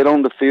 can we get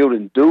on the field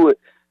and do it?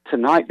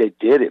 Tonight they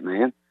did it,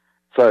 man.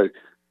 So,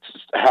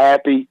 just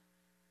happy.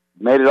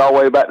 Made it all the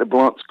way back to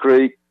Blunts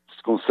Creek.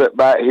 Just going to sit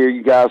back here,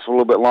 you guys, for a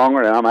little bit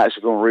longer, and I'm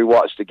actually going to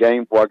rewatch the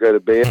game before I go to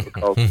bed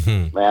because,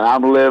 man,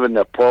 I'm living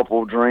the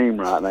purple dream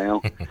right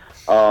now.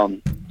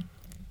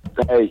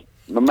 Hey,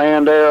 the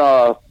man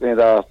there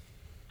in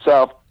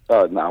South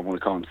I want to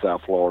call him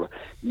South Florida.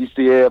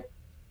 UCF,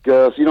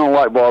 Gus, you don't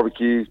like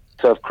barbecue?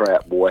 Tough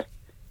crap, boy.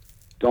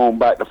 Go on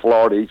back to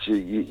Florida, eat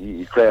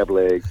your crab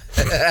legs.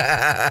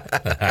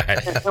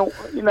 and,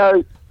 you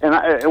know,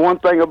 and one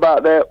thing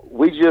about that,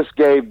 we just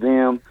gave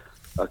them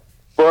a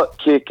butt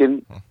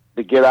kicking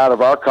to get out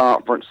of our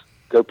conference,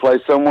 go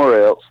play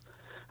somewhere else.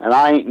 And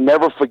I ain't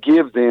never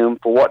forgive them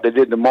for what they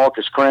did to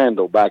Marcus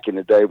Crandall back in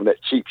the day with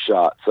that cheap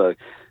shot. So,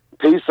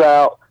 peace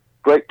out.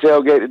 Great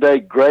tailgate today.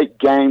 Great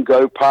game.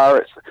 Go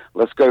Pirates.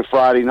 Let's go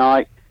Friday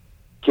night.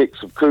 Kick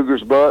some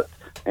Cougars' butt.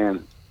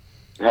 And,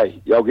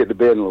 hey, y'all get to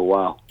bed in a little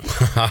while.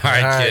 All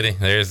right, Kenny.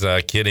 There's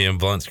Kenny in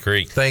Blunts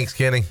Creek. Thanks,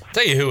 Kenny.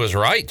 Tell you who was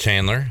right,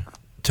 Chandler.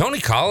 Tony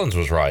Collins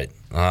was right.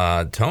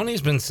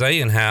 Tony's been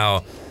saying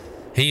how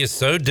he is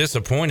so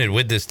disappointed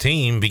with this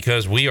team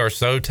because we are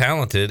so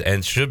talented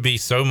and should be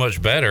so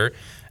much better.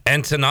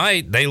 And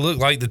tonight, they look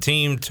like the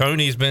team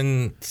Tony's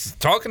been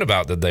talking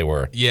about that they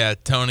were. Yeah,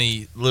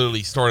 Tony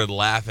literally started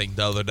laughing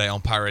the other day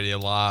on Pirate Radio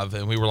Live,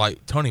 and we were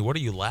like, Tony, what are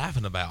you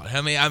laughing about?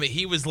 I mean,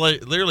 he was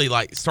literally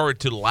like started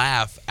to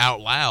laugh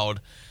out loud,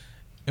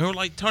 and we were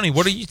like, Tony,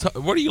 what are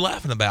you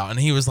laughing about? And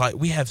he was like,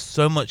 we have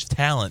so much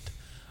talent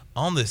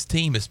on this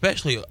team,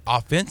 especially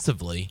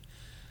offensively.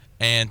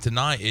 And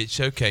tonight it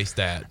showcased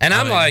that. And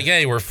I'm like,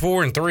 hey, we're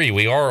 4-3.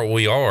 We are what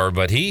we are.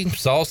 But he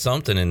saw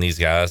something in these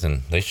guys,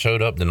 and they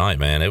showed up tonight,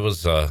 man. It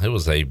was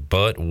a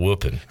butt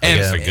whooping. And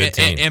it's a good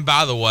team. And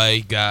by the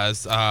way,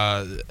 guys,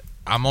 I'm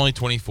only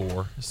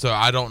 24, so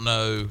I don't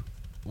know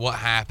what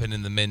happened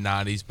in the mid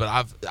 '90s.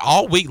 But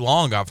all week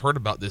long I've heard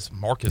about this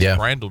Marcus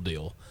Crandall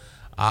deal.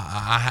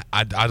 I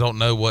don't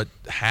know what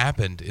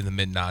happened in the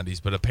mid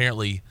 '90s, but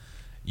apparently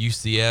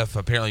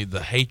UCF,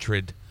 the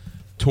hatred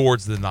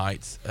towards the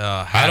Knights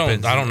I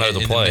don't know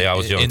the play. I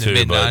was young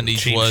too, but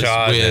cheap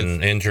shot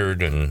and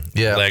injured and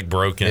leg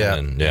broken.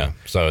 And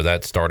so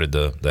that started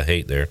the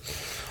hate there.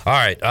 All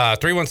right,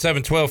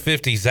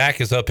 317-1250. Zach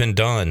is up and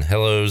done.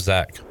 Hello,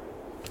 Zach.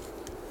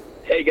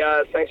 Hey,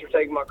 guys. Thanks for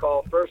taking my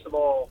call. First of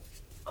all,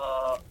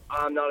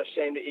 I'm not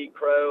ashamed to eat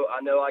crow.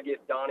 I know I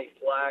give Donnie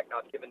flack.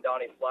 I've given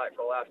Donnie flack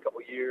for the last couple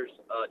of years.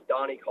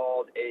 Donnie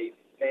called a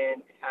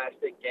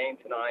fantastic game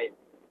tonight,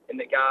 and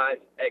the guys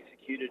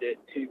executed it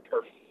to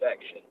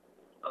perfection.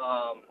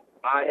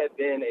 I have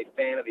been a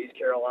fan of East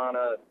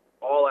Carolina,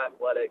 all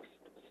athletics,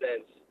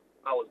 since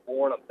I was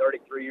born. I'm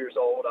 33 years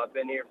old. I've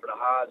been here for the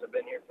highs. I've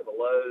been here for the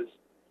lows.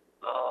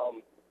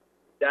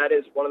 That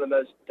is one of the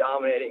most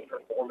dominating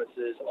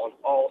performances on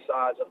all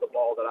sides of the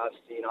ball that I've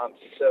seen. I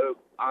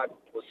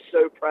was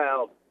so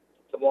proud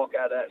to walk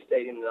out of that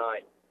stadium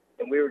tonight,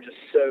 and we were just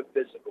so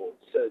physical.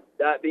 So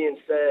that being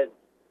said,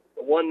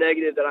 the one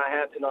negative that I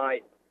have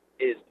tonight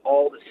is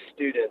all the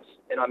students,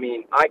 and I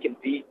mean, I can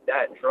beat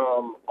that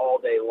drum all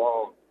day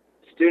long.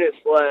 Students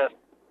left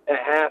at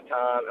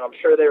halftime, and I'm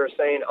sure they were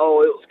saying,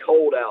 oh, it was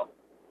cold out.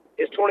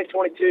 It's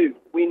 2022.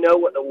 We know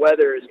what the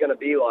weather is going to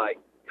be like.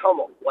 Come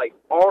on, like,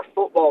 our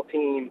football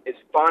team is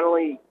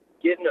finally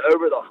getting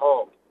over the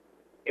hump,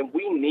 and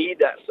we need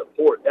that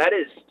support. That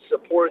is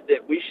support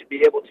that we should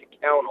be able to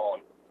count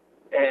on.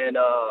 And,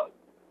 I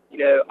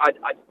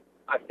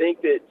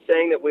think that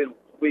saying that we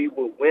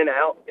will win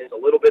out is a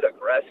little bit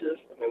aggressive.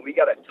 I mean, we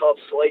got a tough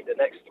slate the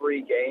next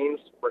 3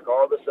 games,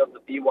 regardless of the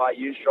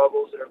BYU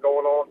struggles that are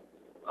going on.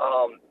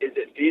 Is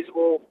it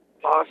feasible?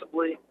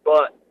 Possibly.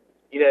 But,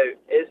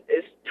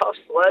 it's tough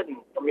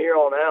sledding from here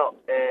on out,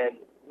 and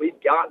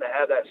we've got to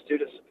have that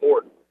student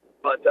support.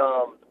 But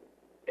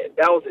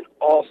that was an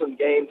awesome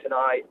game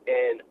tonight,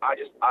 and I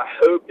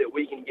hope that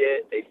we can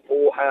get a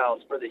full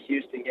house for the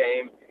Houston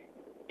game,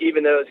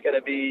 even though it's going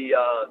to be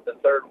the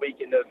 3rd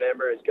week in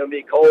November. It's going to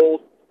be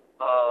cold.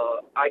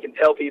 I can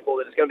tell people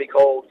that it's going to be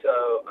cold,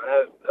 so I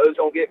know those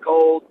don't get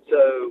cold,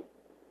 so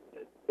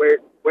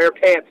wear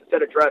pants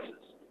instead of dresses.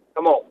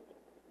 Come on.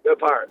 Go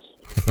Pirates.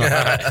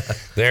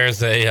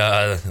 There's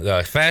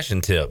a fashion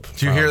tip.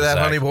 Did you hear that,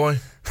 Zach? Honey boy?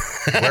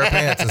 Wear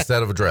pants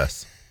instead of a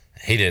dress.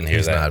 He didn't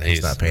hear that.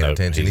 He's not paying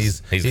attention.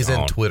 He's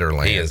in Twitter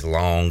land. He is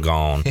long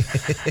gone.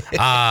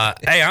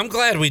 Hey, I'm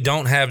glad we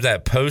don't have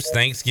that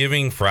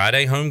post-Thanksgiving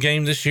Friday home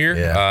game this year.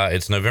 Yeah.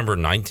 It's November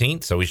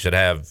 19th, so we should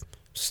have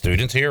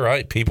students here,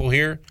 right? People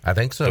here? I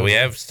think so. Do we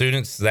have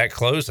students that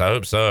close? I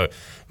hope so.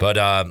 But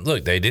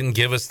look, they didn't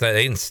give us that.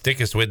 They didn't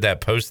stick us with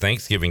that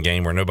post-Thanksgiving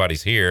game where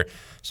nobody's here.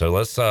 So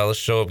let's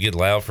show up, get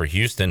loud for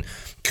Houston.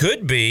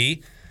 Could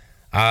be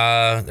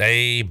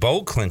a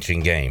bowl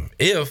clinching game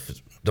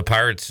if the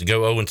Pirates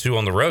go 0-2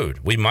 on the road.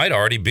 We might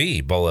already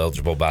be bowl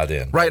eligible by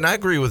then. Right, and I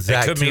agree with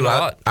Zach. It could mean a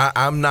lot.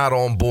 I'm not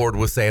on board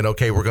with saying,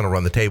 okay, we're going to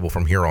run the table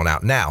from here on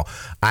out. Now,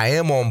 I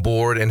am on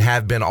board and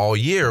have been all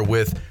year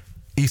with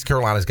East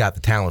Carolina's got the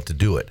talent to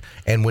do it.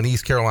 And when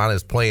East Carolina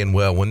is playing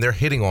well, when they're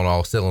hitting on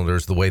all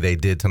cylinders the way they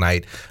did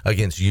tonight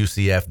against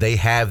UCF, they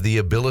have the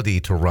ability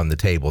to run the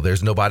table.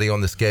 There's nobody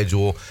on the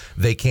schedule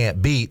they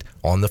can't beat.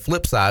 On the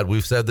flip side,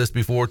 we've said this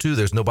before too,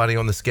 there's nobody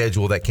on the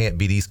schedule that can't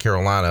beat East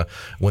Carolina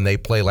when they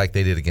play like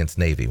they did against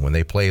Navy, when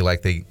they play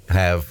like they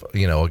have,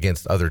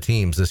 against other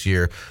teams this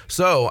year.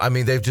 So, I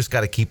mean, they've just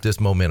got to keep this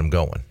momentum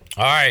going.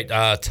 All right,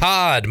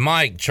 Todd,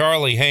 Mike,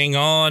 Charlie, hang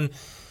on.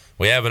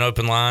 We have an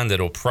open line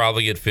that'll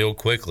probably get filled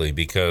quickly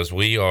because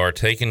we are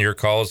taking your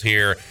calls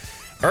here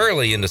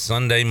early into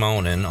Sunday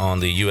morning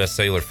on the U.S.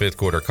 Sailor 5th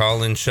Quarter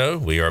Call-In Show.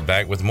 We are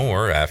back with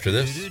more after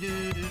this.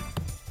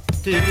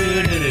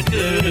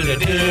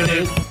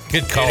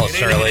 Good call,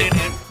 Shirley. It's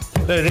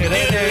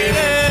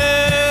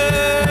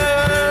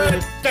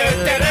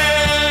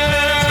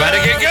about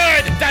to get good.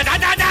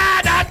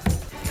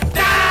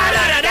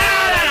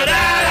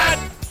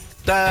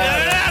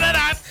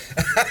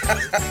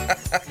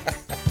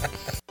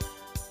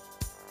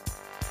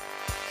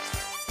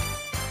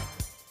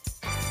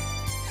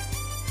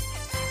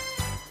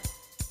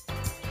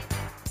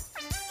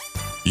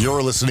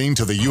 You're listening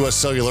to the U.S.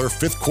 Cellular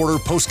 5th Quarter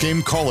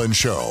Postgame Call-In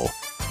Show.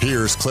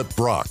 Here's Clip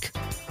Brock.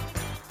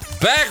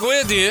 Back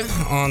with you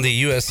on the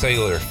U.S.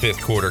 Sailor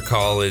 5th Quarter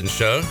Call-In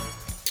Show.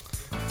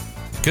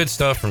 Good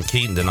stuff from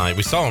Keaton tonight.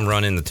 We saw him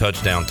run in the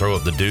touchdown, throw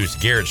up the deuce.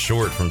 Garrett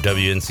Short from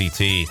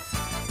WNCT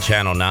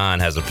Channel 9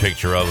 has a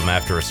picture of him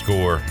after a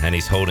score, and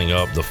he's holding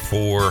up the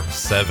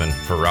 4-7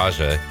 for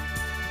Rajay.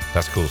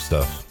 That's cool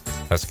stuff.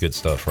 That's good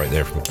stuff right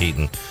there from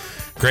Keaton.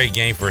 Great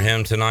game for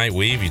him tonight,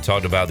 Weave. You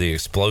talked about the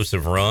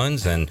explosive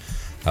runs, and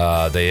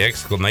the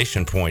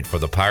exclamation point for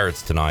the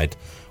Pirates tonight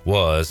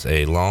was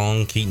a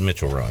long Keaton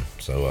Mitchell run.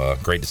 So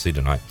great to see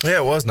tonight. Yeah,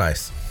 it was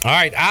nice. All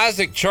right,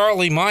 Isaac,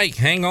 Charlie, Mike,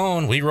 hang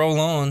on. We roll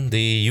on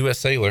the U.S.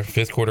 Sailor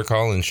 5th Quarter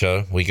Call-In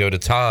Show. We go to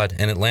Todd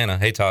in Atlanta.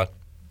 Hey, Todd.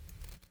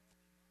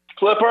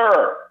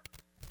 Clipper.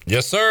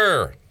 Yes,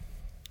 sir.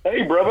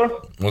 Hey, brother.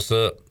 What's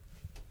up?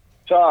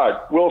 Todd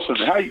Wilson.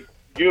 How you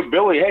and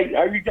Billy? Hey,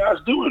 how you guys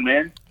doing,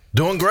 man?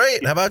 Doing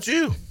great. How about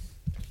you?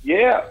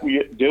 Yeah,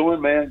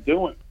 doing, man,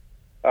 doing.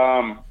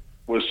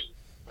 Was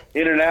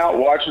in and out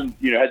watching,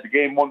 had the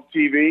game on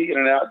TV, in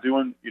and out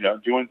doing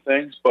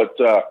things. But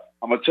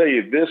I'm going to tell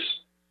you this,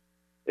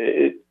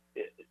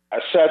 I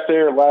sat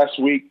there last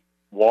week,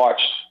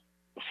 watched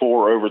the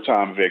 4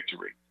 overtime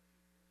victory.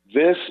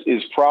 This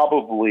is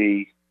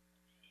probably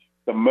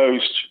the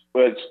most,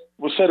 as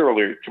was said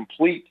earlier,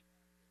 complete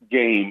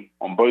game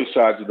on both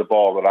sides of the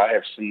ball that I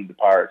have seen the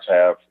Pirates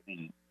have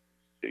in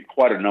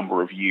quite a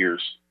number of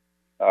years.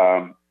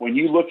 When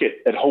you look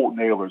at Holton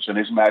Ahlers and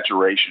his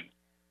maturation,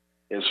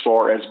 as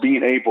far as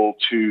being able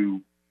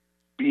to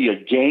be a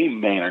game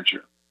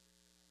manager,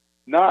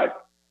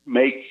 not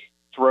make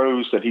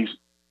throws that he's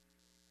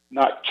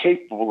not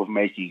capable of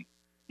making.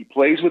 He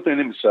plays within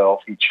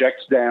himself. He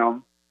checks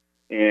down,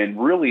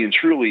 and really and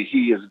truly,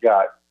 he has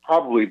got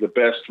probably the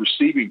best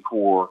receiving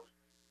core,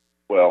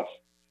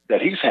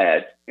 that he's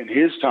had in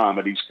his time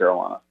at East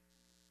Carolina.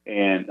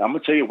 And I'm going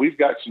to tell you, we've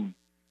got some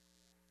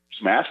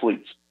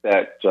athletes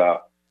that,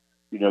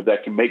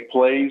 that can make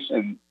plays.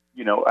 And,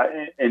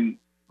 and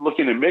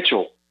looking at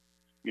Mitchell,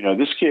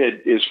 this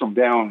kid is from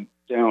down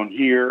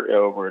here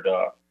over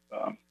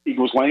at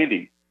Eagles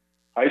Landing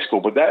High School.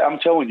 But that, I'm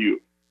telling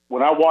you,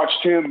 when I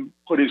watched him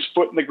put his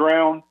foot in the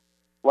ground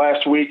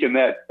last week in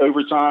that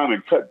overtime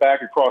and cut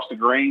back across the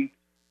green,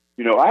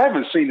 I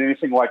haven't seen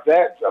anything like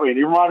that. I mean,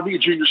 it reminded me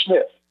of Junior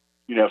Smith,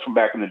 from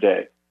back in the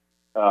day.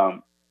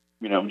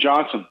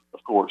 Johnson,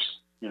 of course,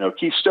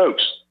 Keith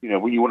Stokes,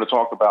 when you want to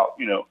talk about,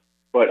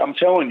 but I'm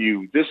telling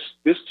you, this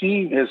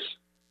team is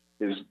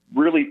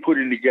really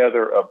putting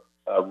together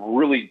a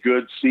really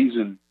good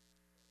season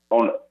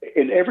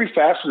in every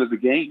facet of the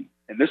game.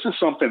 And this is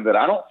something that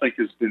I don't think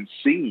has been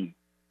seen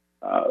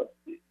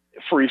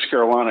for East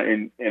Carolina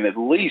in at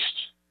least,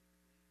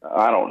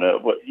 I don't know,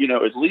 but,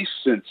 at least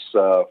since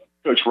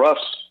Coach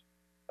Ruff's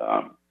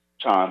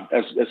time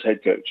as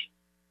head coach.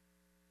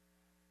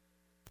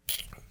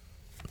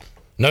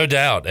 No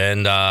doubt.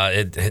 And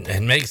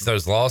it makes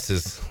those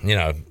losses,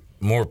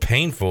 more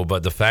painful.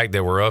 But the fact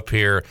that we're up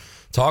here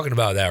talking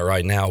about that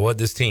right now, what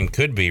this team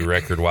could be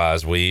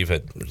record-wise, we've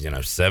at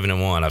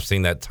 7-1. I've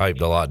seen that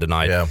typed a lot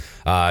tonight.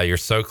 Yeah. You're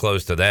so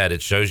close to that.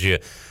 It shows you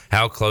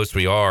how close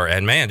we are.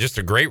 And, man, just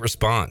a great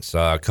response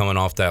coming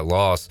off that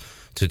loss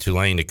to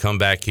Tulane to come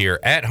back here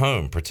at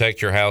home,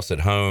 protect your house at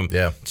home.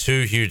 Yeah.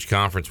 2 huge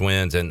conference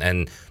wins.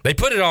 And they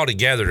put it all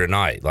together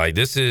tonight. Like,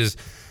 this is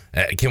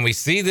can we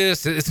see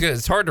this?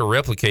 It's hard to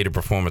replicate a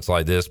performance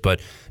like this,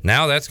 but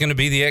now that's going to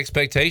be the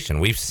expectation.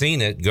 We've seen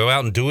it. Go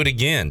out and do it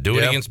again. Do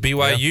it against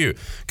BYU.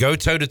 Go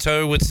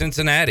toe-to-toe with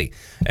Cincinnati.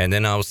 And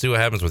then we'll see what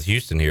happens with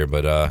Houston here.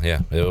 But,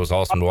 it was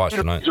awesome to watch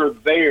tonight. The opportunities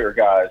are there,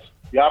 guys.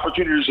 The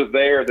opportunities are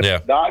there that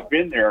have not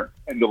been there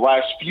in the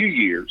last few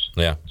years.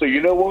 Yeah. So you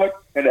know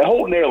what? And the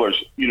Holton Ahlers,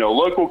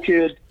 local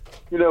kid,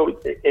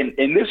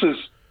 and this is,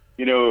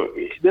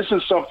 this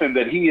is something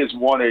that he has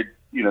wanted,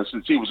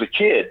 since he was a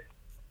kid.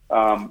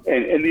 And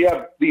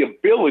the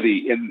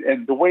ability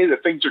and the way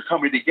that things are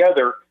coming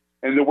together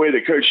and the way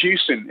that Coach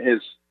Houston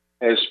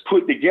has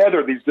put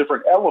together these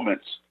different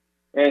elements.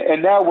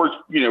 And now we're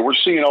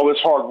seeing all this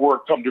hard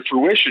work come to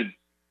fruition.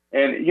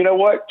 And you know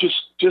what? Just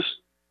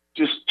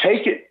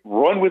take it,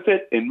 run with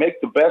it, and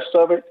make the best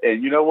of it.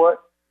 And you know what?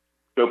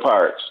 Go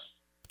Pirates.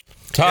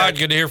 Todd,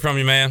 good to hear from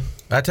you, man.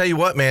 I tell you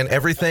what, man,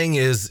 everything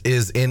is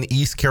in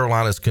East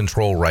Carolina's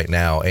control right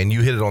now, and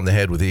you hit it on the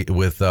head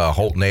with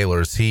Holton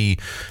Ahlers. He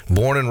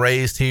born and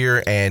raised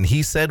here, and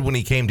he said when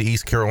he came to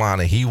East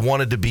Carolina, he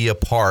wanted to be a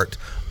part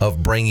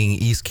of bringing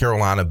East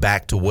Carolina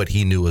back to what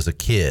he knew as a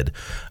kid,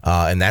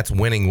 and that's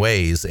winning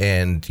ways.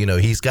 And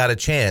he's got a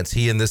chance.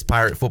 He and this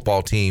Pirate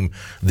football team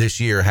this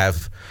year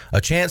have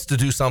a chance to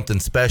do something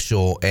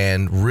special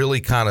and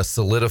really kind of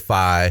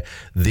solidify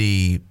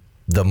the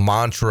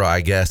mantra, I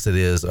guess it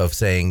is, of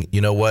saying,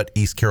 you know what,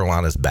 East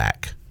Carolina's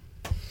back.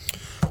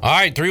 All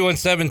right,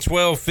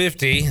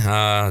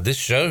 317-1250. This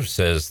show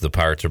says the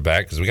Pirates are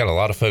back because we got a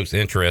lot of folks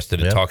interested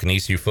in talking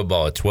ECU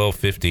football at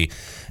 12:50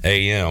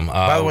 a.m.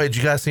 By the way, did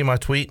you guys see my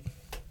tweet?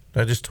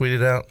 I just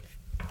tweeted out.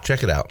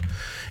 Check it out.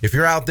 If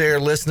you're out there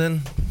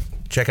listening,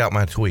 check out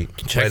my tweet.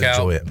 Check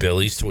out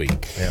Billy's tweet.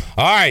 Yeah.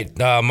 All right,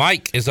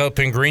 Mike is up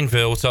in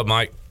Greenville. What's up,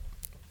 Mike?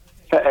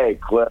 Hey,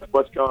 Cliff.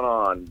 What's going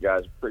on,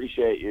 guys?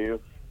 Appreciate you.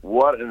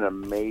 What an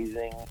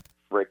amazing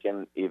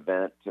freaking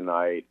event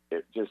tonight.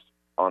 It just,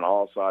 on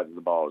all sides of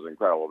the ball, is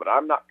incredible. But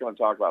I'm not going to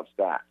talk about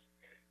stats.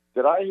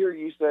 Did I hear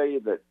you say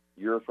that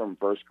you're from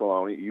First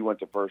Colonial? You went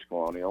to First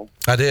Colonial?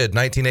 I did.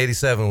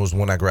 1987 was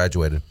when I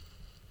graduated.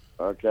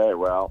 Okay,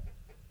 well,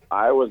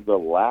 I was the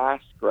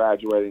last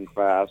graduating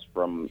class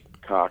from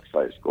Cox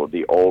High School,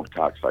 the old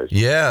Cox High School.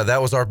 Yeah,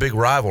 that was our big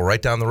rival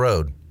right down the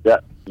road.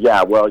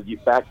 Yeah. Well,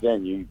 back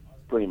then you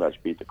pretty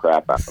much beat the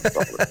crap out of them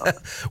all the time.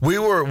 We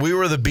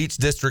were the Beach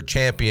District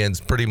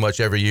champions pretty much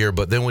every year,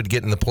 but then we'd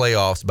get in the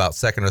playoffs about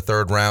second or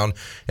third round,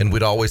 and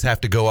we'd always have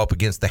to go up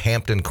against the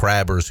Hampton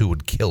Crabbers, who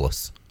would kill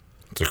us.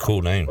 It's a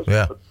cool name.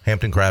 Yeah,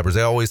 Hampton Crabbers.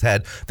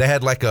 They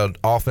had like an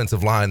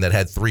offensive line that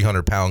had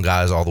 300-pound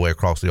guys all the way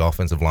across the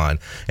offensive line,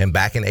 and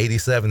back in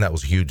 '87, that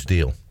was a huge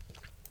deal.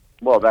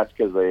 Well, that's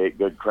because they ate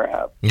good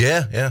crab.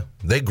 Yeah.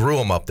 They grew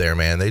them up there,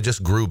 man. They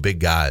just grew big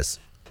guys.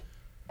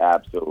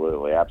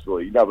 Absolutely.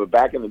 No, but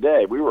back in the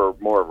day, we were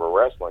more of a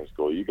wrestling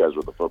school. You guys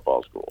were the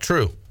football school.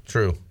 True.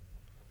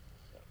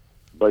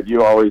 But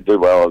you always did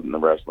well in the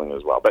wrestling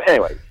as well. But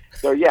anyway,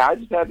 so yeah, I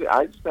just had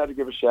to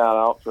give a shout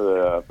out for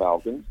the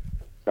Falcons,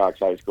 Cox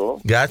High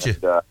School.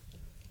 Gotcha.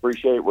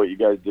 appreciate what you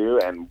guys do.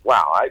 And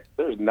wow,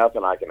 there's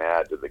nothing I can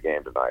add to the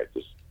game tonight.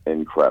 Just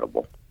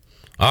incredible.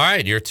 All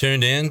right, you're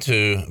tuned in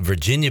to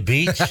Virginia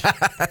Beach.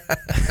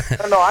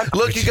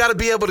 Look, you got to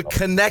be able to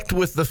connect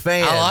with the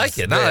fans. I like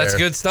it. No, that's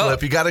good stuff.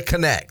 Flip, you got to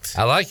connect.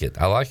 I like it.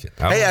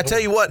 Hey, I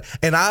tell you what,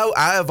 and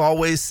I have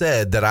always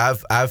said that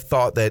I've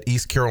thought that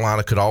East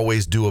Carolina could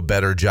always do a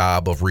better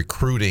job of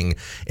recruiting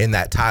in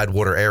that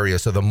Tidewater area.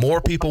 So the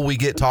more people we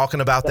get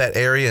talking about that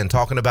area and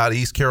talking about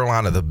East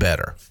Carolina, the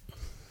better.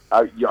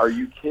 Are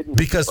you kidding me?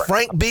 Because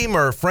Frank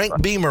Beamer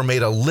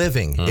made a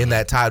living in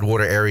that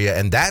Tidewater area,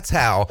 and that's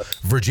how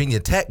Virginia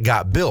Tech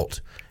got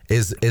built.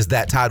 Is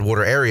that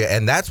Tidewater area,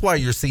 and that's why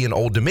you're seeing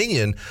Old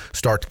Dominion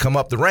start to come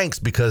up the ranks,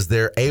 because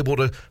they're able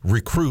to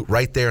recruit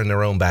right there in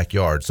their own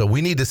backyard. So we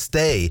need to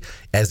stay,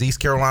 as East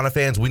Carolina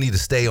fans, we need to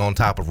stay on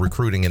top of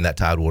recruiting in that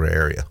Tidewater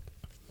area.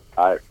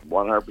 I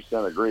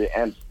 100% agree.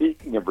 And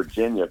speaking of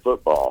Virginia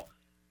football,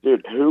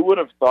 dude, who would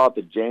have thought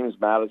that James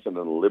Madison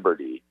and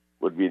Liberty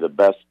would be the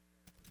best?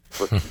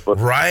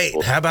 Right.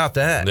 How about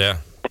that? Yeah.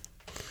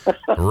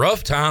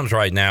 Rough times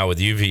right now with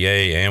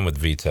UVA and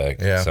with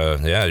VTech. Yeah. So,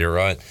 yeah, you're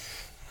right.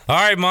 All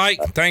right, Mike.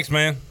 Thanks,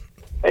 man.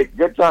 Hey,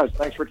 good times.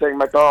 Thanks for taking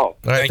my call.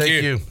 All right, thank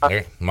you.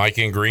 There, Mike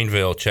in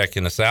Greenville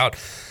checking us out.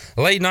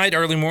 Late night,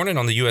 early morning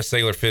on the U.S.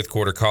 Sailor fifth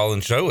quarter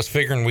call-in show. Was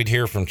figuring we'd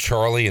hear from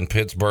Charlie in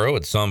Pittsburgh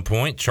at some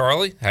point.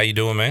 Charlie, how you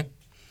doing, man?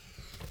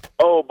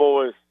 Oh,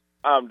 boys,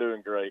 I'm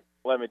doing great.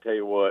 Let me tell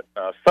you what.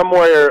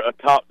 Somewhere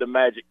atop the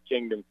Magic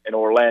Kingdom in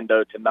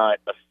Orlando tonight,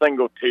 a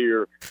single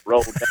tear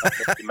rolled down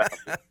Mickey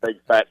Mouse's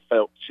big fat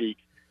felt cheek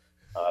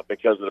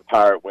because of the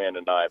Pirate win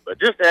tonight. But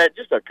just a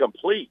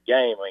complete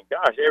game. I mean,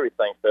 gosh,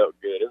 everything felt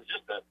good. It was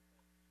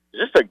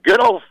just a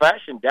good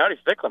old-fashioned Dowdy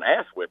Ficklin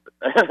ass whipping.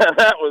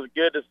 That was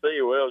good to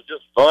see. Well, it was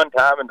just fun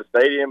time in the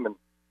stadium, and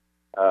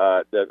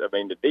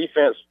the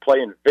defense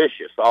playing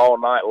vicious all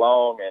night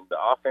long, and the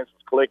offense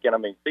was clicking. I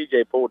mean,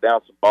 CJ pulled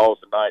down some balls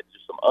tonight,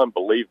 just some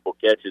unbelievable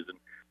catches, and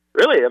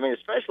really, I mean,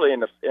 especially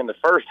in the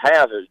first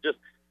half, it was just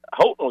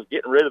Holton was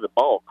getting rid of the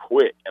ball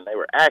quick, and they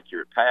were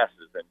accurate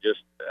passes, and just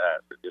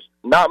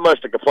not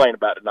much to complain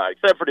about tonight,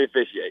 except for the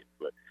officiating.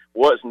 But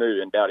what's new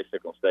in Dowdy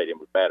Ficklin Stadium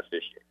with bad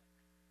officiating?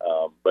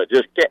 But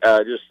just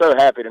so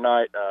happy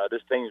tonight.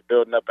 This team's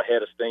building up a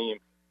head of steam.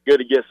 Good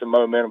to get some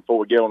momentum before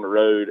we get on the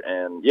road.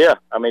 And yeah,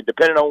 I mean,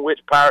 depending on which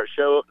Pirates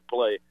show up to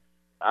play,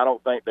 I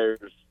don't think there's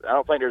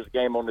a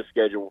game on the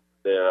schedule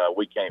that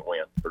we can't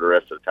win for the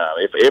rest of the time.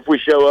 If we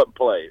show up and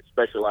play,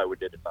 especially like we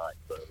did tonight.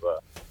 So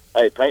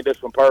hey, paint this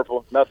one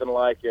purple. Nothing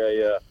like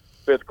a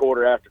fifth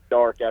quarter after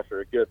dark after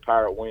a good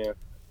Pirate win.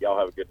 Y'all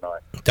have a good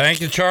night.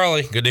 Thank you,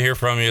 Charlie. Good to hear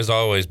from you as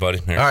always, buddy.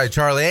 Here. All right,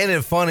 Charlie, ain't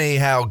it funny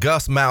how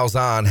Gus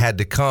Malzahn had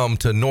to come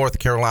to North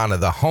Carolina,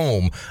 the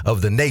home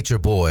of the Nature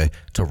Boy,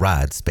 to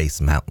ride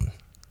Space Mountain?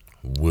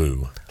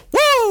 Woo.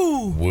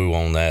 Woo! Woo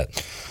on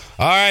that.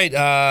 All right,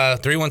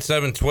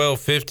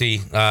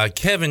 317-1250.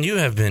 Kevin, you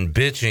have been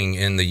bitching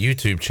in the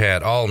YouTube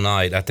chat all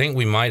night. I think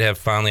we might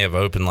finally have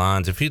open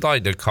lines. If you'd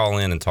like to call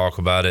in and talk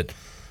about it,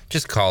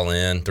 just call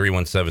in,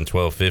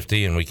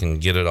 317-1250, and we can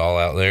get it all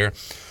out there.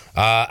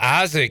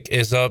 Isaac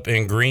is up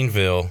in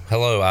Greenville.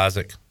 Hello,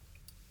 Isaac.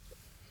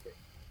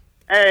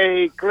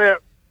 Hey,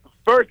 Clip.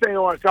 First thing I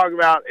want to talk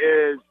about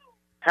is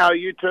how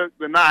you took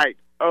the night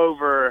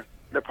over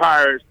the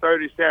Pirates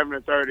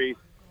 37-30.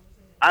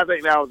 I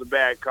think that was a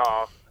bad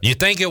call. You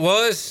think it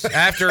was?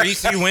 After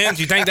ECU wins,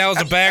 you think that was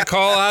a bad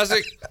call,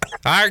 Isaac?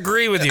 I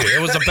agree with you.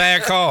 It was a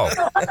bad call.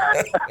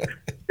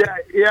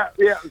 Yeah.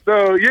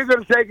 So you're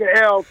going to take an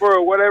L for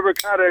whatever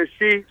kind of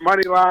sheet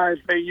money line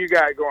thing you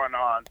got going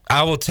on.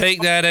 I will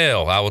take that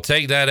L. I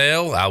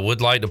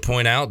would like to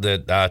point out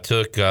that I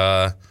took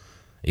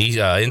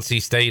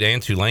NC State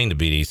and Tulane to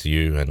beat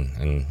ECU,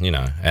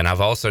 and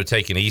I've also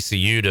taken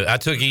ECU I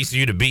took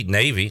ECU to beat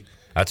Navy.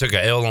 I took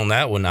an L on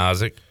that one,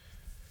 Isaac.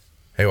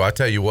 Hey, well, I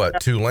tell you what,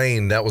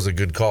 Tulane, that was a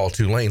good call.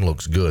 Tulane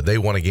looks good. They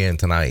won again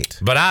tonight.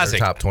 But Isaac,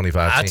 top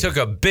 25 team. I took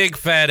a big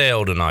fat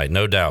L tonight,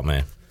 no doubt,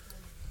 man.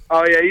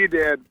 Oh, yeah, you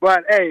did.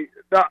 But, hey,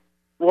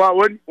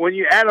 when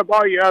you add up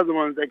all your other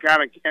ones, they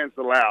kind of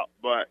cancel out.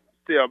 But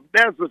still,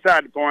 that's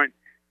beside the point.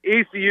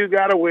 ECU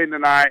got a win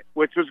tonight,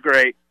 which was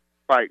great,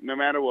 no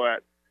matter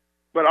what.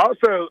 But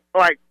also,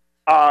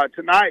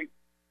 tonight,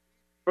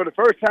 for the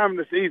first time in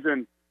the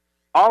season,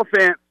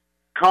 offense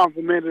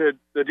complemented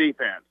the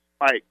defense.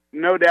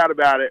 No doubt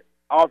about it.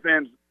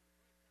 Offense,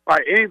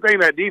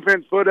 anything that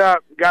defense put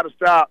up, got to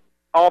stop.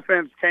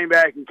 Offense came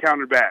back and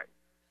countered back.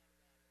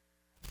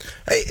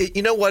 Hey,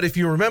 you know what? If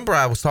you remember,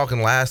 I was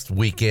talking last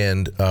week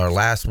about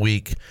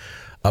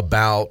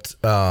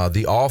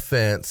the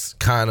offense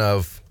kind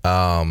of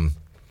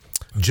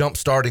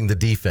jump-starting the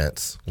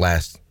defense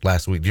last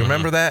week. Do you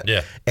remember that?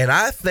 Yeah. And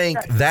I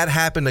think that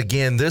happened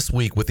again this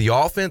week with the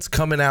offense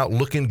coming out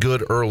looking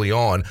good early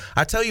on.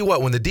 I tell you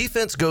what, when the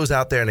defense goes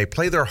out there and they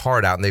play their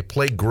heart out and they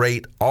play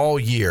great all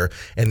year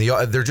and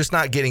they're just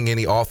not getting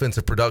any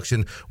offensive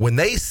production, when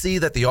they see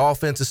that the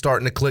offense is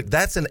starting to click,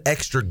 that's an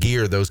extra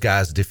gear those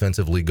guys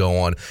defensively go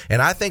on.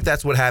 And I think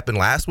that's what happened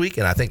last week,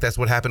 and I think that's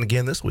what happened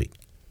again this week.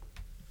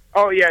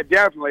 Oh yeah,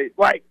 definitely.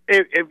 Like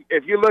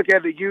if you look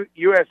at the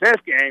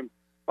USS game,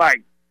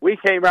 like we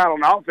came out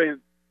on offense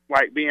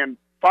like being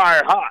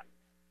fire hot,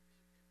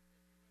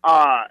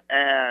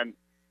 and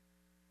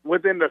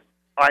within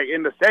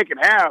in the second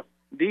half,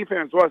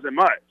 defense wasn't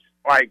much,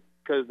 like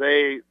because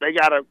they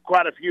got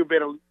quite a few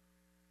bit of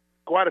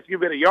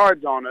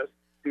yards on us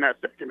in that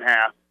second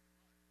half.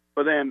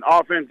 But then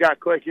offense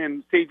got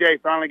clicking. CJ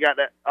finally got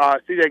that.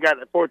 CJ got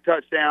that fourth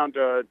touchdown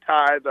to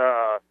tie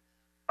the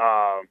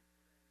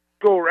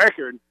school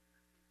record,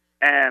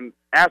 and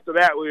after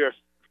that we were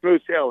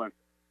smooth sailing.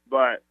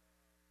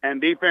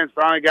 And defense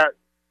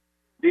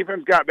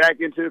got back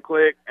into the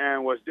click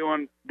and was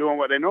doing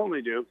what they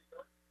normally do,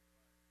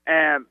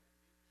 and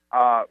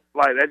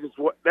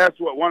that's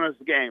what won us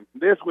the game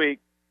this week.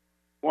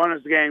 Won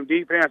us the game,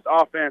 defense,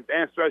 offense,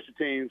 and special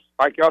teams.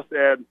 Like y'all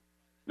said,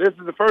 this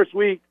is the first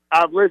week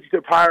I've listened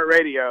to Pirate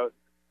Radio,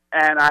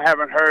 and I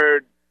haven't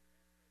heard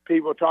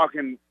people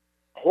talking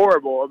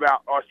horrible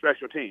about our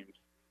special teams.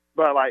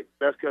 But,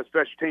 that's because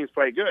special teams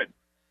play good.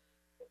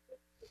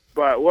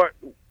 But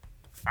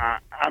I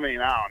don't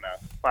know.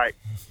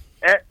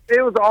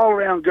 It was an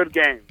all-around good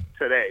game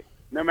today,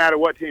 no matter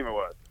what team it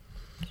was.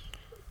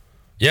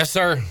 Yes,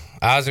 sir.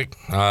 Isaac,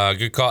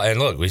 good call. And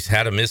look, we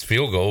had a missed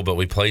field goal, but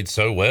we played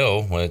so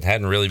well when it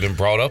hadn't really been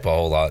brought up a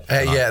whole lot.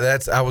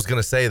 I was going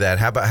to say that.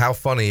 How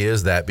funny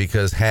is that?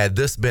 Because had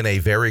this been a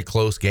very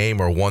close game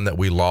or one that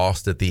we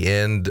lost at the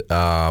end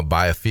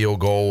by a field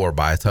goal or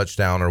by a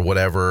touchdown or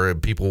whatever,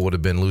 people would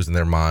have been losing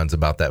their minds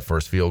about that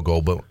first field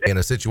goal. But in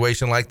a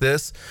situation like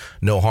this,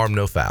 no harm,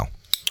 no foul.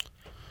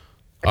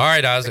 All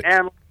right, Isaac.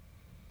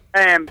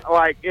 And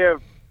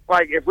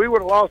if we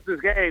would have lost this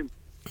game,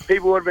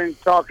 people would have been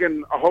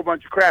talking a whole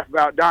bunch of crap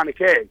about Donnie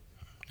K.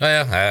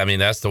 Yeah, I mean,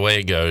 that's the way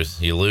it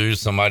goes. You lose,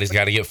 somebody's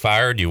got to get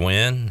fired. You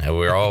win, and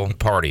we're all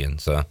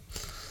partying. So,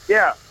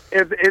 yeah,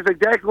 it's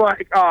exactly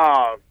like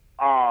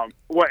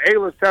what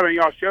Ayla's telling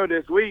y'all show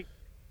this week.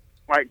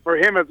 Like, for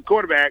him as a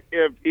quarterback,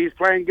 if he's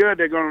playing good,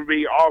 they're going to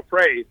be all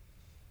praise.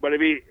 But if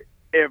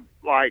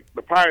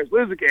the Pirates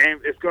lose the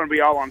game, it's going to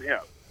be all on him.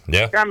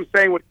 Yeah. Kind of the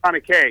same with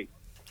Donnie K.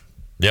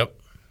 Yep.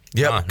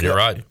 You're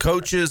right.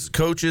 Coaches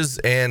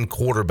and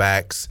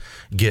quarterbacks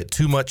get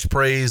too much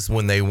praise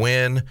when they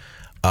win,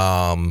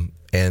 and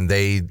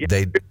they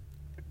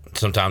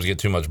sometimes get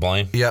too much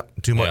blame.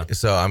 Yep, too much. Yeah.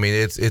 So I mean,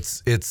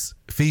 it's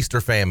feast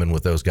or famine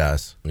with those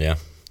guys. Yeah.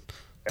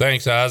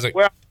 Thanks, Isaac.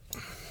 Well,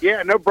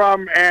 yeah, no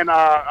problem. And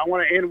I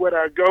want to end with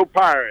our Go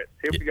Pirates.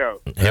 Here we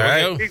go.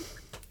 Here we go.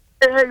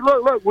 Hey,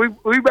 look,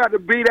 we about to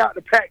beat out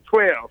the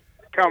Pac-12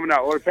 coming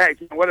out, or the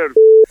Pac-10, whatever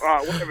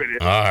it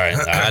is. All right.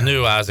 I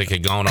knew Isaac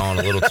had gone on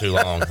a little too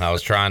long. I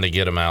was trying to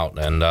get him out,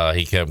 and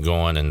he kept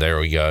going, and there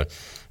we go.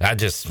 I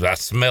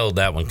smelled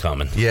that one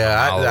coming.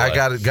 Yeah, I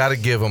got to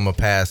give him a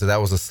pass. That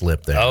was a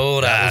slip there.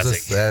 Old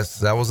Isaac.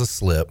 That was a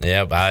slip.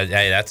 Yep.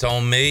 Hey, that's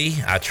on me.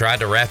 I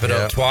tried to wrap it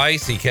up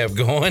twice. He kept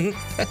going.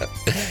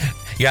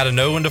 You got to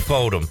know when to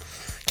fold them.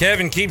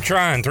 Kevin, keep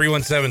trying.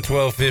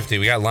 317-1250.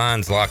 We got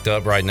lines locked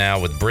up right now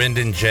with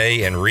Brendan,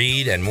 Jay, and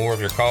Reed, and more of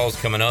your calls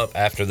coming up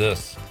after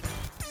this.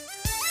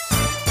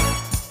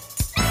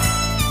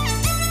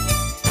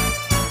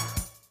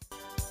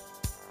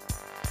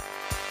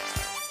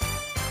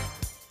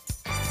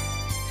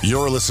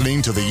 You're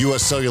listening to the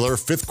U.S. Cellular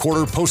fifth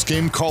quarter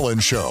postgame call-in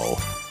show.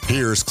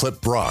 Here's Clip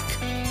Brock.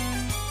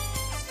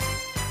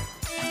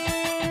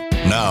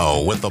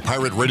 Now, with the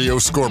Pirate Radio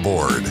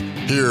scoreboard,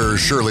 here's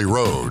Shirley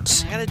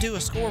Rhodes. Got to do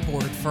a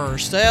scoreboard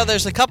first.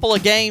 There's a couple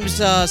of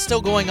games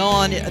still going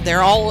on.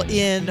 They're all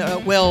in,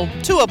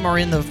 two of them are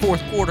in the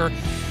fourth quarter.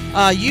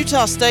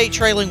 Utah State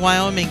trailing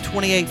Wyoming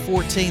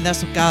 28-14.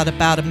 That's got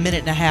about a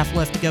minute and a half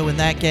left to go in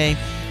that game.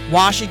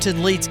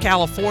 Washington leads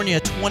California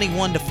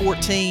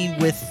 21-14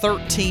 with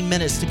 13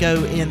 minutes to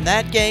go in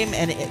that game.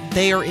 And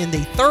they are in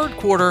the third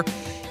quarter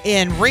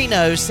in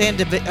Reno. San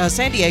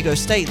Diego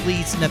State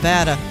leads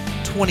Nevada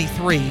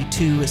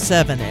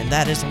 23-7, and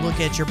that is a look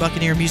at your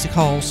Buccaneer Music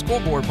Hall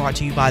scoreboard, brought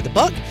to you by The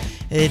Buck.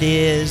 It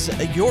is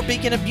your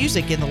beacon of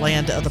music in the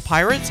land of the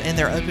Pirates, and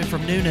they're open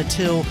from noon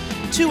until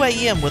 2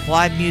 a.m. with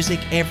live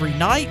music every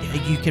night.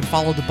 You can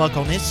follow The Buck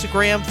on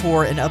Instagram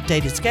for an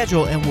updated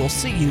schedule, and we'll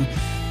see you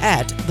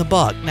at The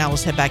Buck. Now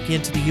let's head back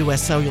into the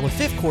U.S. Cellular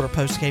fifth quarter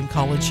postgame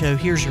call-in show.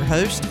 Here's your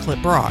host,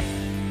 Clip Brock.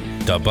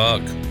 The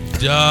Buck.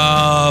 Hey,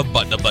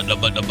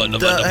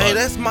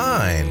 that's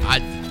mine.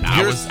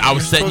 I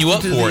was setting you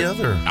up for it.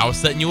 I was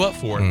setting you up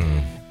for it.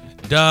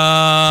 All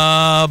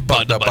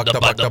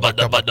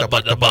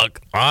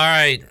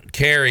right,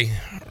 Corey,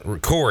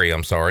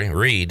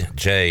 Reed,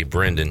 Jay,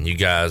 Brendan, you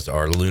guys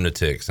are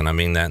lunatics, and I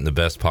mean that in the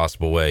best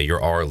possible way.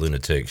 You're our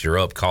lunatics. You're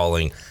up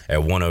calling at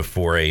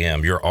 1:04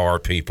 a.m. You're our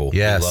people.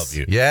 Yes. We love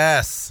you.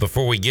 Yes.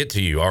 Before we get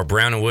to you, our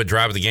Brown & Wood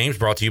Drive of the Game is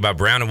brought to you by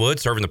Brown & Wood,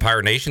 serving the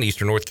Pirate Nation,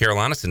 Eastern North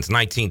Carolina since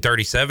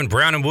 1937.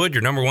 Brown & Wood,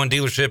 your number one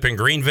dealership in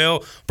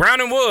Greenville. Brown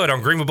 & Wood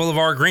on Greenville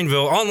Boulevard,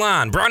 Greenville.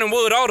 Online,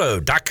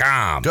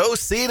 brownandwoodauto.com. Go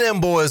see them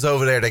boys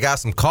over there. They got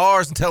some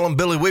cars, and tell them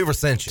Billy Weaver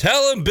sent you.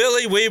 Tell them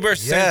Billy Weaver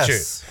sent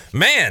you.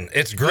 Man,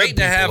 it's great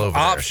to have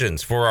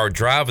options for our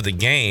drive of the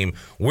game.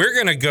 We're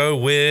going to go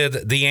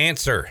with the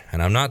answer.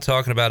 And I'm not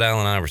talking about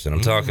Allen Iverson.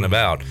 I'm talking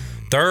about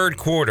third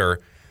quarter.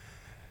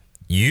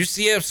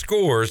 UCF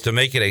scores to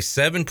make it a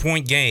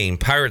 7-point game.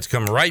 Pirates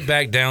come right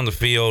back down the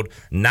field.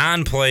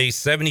 9 plays,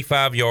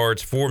 75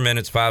 yards, 4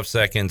 minutes, 5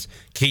 seconds.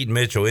 Keaton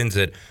Mitchell ends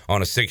it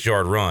on a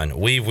 6-yard run.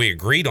 We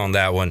agreed on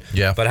that one.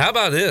 Yeah. But how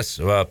about this?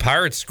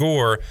 Pirates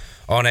score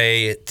on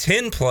a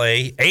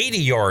 10-play,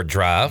 80-yard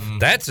drive.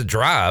 That's a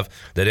drive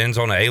that ends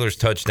on an Ehlers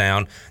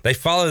touchdown. They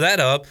follow that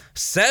up,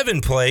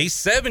 7 plays,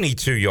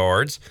 72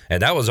 yards,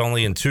 and that was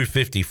only in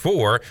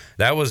 2:54.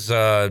 That was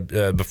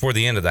before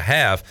the end of the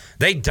half.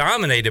 They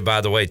dominated, by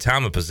the way,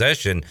 time of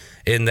possession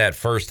in that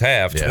first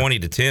half,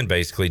 20-10,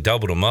 basically,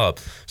 doubled them up.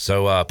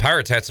 So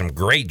Pirates had some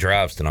great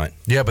drives tonight.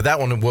 Yeah, but that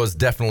one was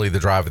definitely the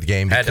drive of the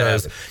game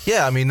because,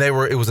 I mean, it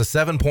was a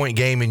 7-point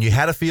game, and you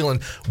had a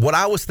feeling. What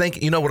I was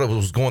thinking, what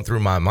was going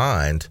through my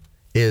mind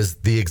is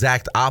the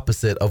exact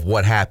opposite of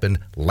what happened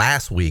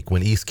last week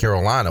when East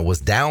Carolina was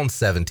down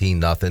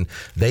 17-0.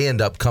 They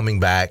end up coming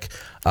back.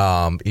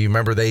 You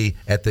remember they,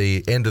 at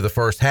the end of the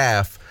first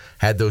half,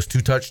 had those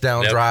 2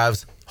 touchdown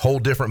drives. Whole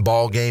different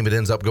ball game. It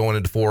ends up going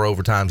into 4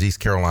 overtimes.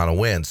 East Carolina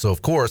wins. So,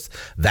 of course,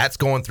 that's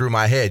going through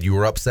my head. You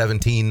were up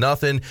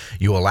 17-0.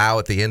 You allow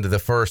at the end of the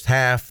first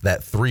half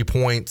that 3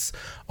 points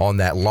on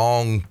that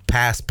long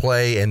pass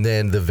play, and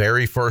then the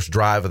very first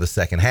drive of the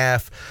second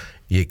half,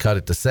 you cut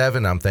it to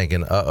 7. I'm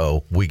thinking,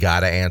 we got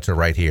to answer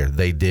right here.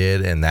 They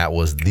did, and that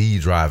was the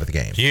drive of the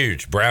game.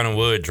 Huge. Brown and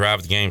Wood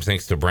drive of the game.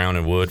 Thanks to Brown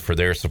and Wood for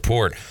their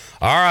support.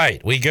 All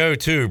right, we go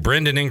to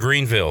Brendan in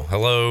Greenville.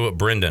 Hello,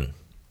 Brendan.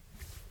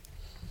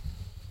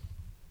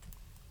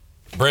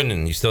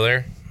 Brendan, you still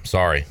there?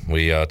 Sorry,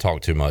 we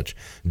talked too much.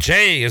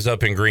 Jay is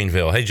up in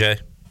Greenville. Hey, Jay.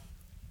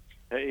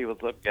 Hey,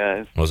 what's up,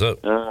 guys? What's up?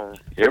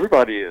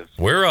 Everybody is.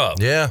 We're up.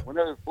 Yeah.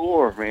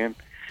 104, man.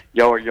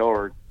 Y'all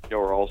are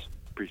awesome.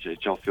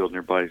 Appreciate y'all fielding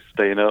everybody,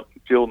 staying up,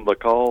 fielding the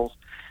calls.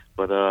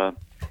 But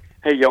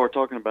hey, y'all were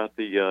talking about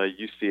the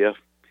UCF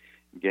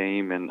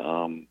game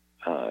and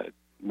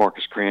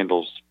Marcus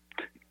Crandall's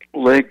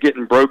leg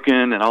getting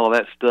broken and all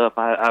that stuff.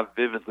 I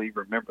vividly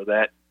remember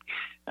that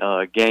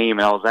game.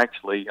 And I was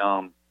actually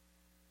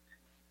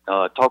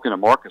talking to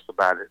Marcus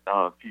about it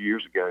a few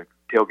years ago,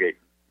 tailgating,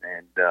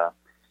 and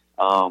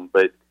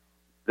but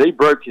they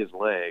broke his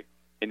leg,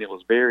 and it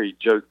was very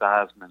Joe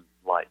Theismann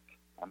like.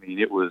 I mean,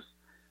 it was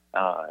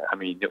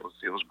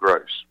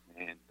gross,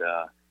 and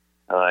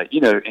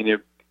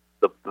and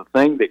the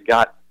thing that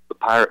got the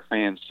Pirate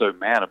fans so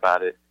mad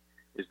about it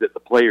is that the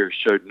players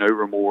showed no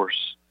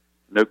remorse,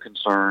 no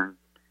concern,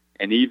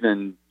 and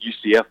even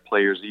UCF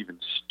players even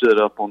stood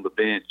up on the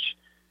bench.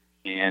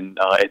 And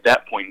at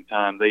that point in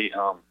time, they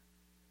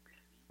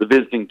the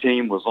visiting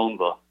team was on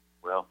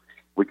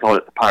we call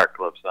it the Pirate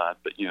Club side,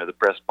 but the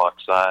press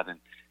box side, and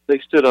they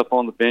stood up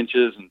on the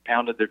benches and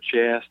pounded their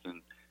chest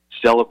and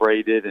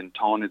celebrated and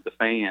taunted the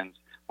fans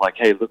like,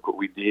 "Hey, look what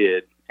we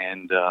did!"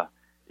 And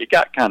it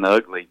got kind of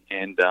ugly.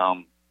 And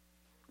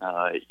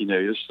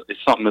it's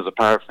something as a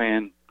Pirate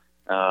fan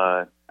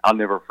I'll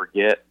never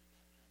forget.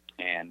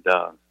 And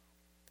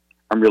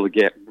I'm really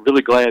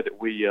glad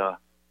that we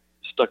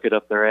stuck it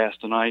up their ass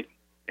tonight,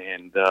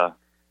 and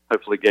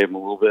hopefully gave them a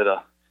little bit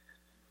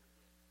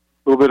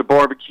of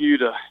barbecue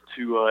to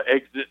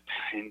exit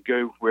and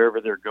go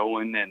wherever they're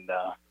going. And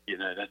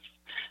that's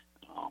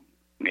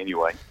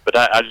anyway. But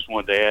I just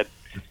wanted to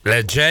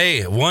add,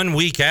 Jay, 1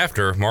 week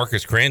after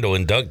Marcus Crandall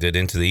inducted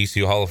into the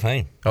ECU Hall of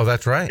Fame. Oh,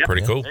 that's right. Yeah.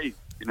 Pretty cool. Hey,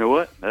 you know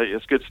what?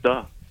 It's good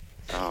stuff.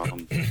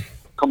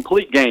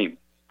 Complete game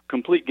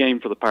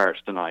for the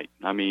Pirates tonight.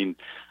 I mean,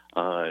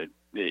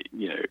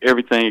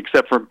 everything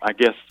except for, I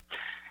guess,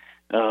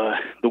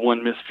 the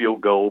one missed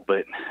field goal,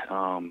 but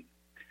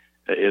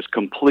as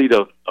complete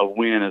a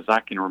win as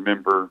I can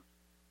remember.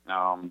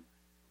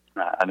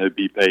 I know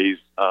B-Pays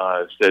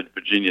said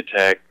Virginia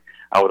Tech.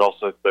 I would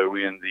also throw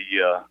in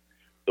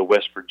the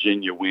West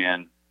Virginia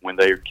win when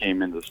they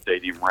came into the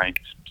stadium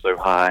ranked so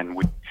high, and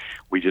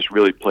we just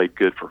really played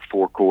good for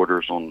 4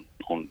 quarters on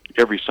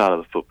every side of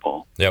the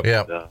football. Yep.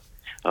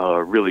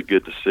 And, really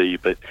good to see.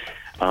 But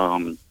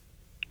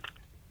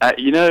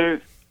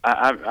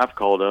I've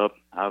called up.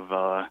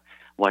 I've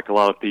like a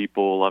lot of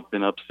people, I've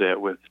been upset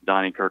with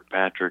Donnie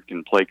Kirkpatrick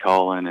and play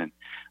calling, and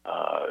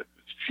a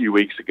few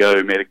weeks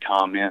ago made a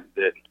comment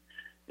that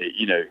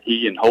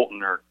he and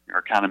Holton are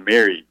kind of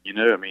married.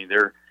 I mean,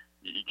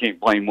 you can't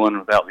blame one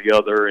without the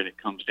other, and it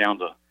comes down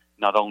to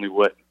not only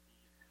what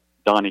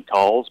Donnie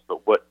calls,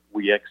 but what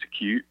we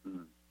execute.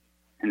 And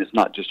it's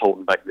not just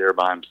Holton back there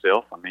by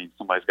himself. I mean,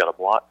 somebody's got to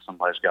block,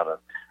 somebody's got to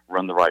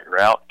run the right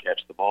route,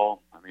 catch the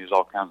ball. I mean, there's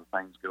all kinds of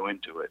things go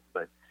into it.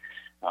 But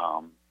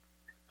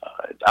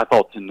I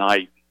thought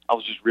tonight, I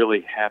was just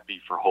really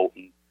happy for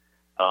Holton.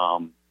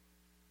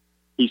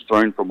 He's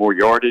thrown for more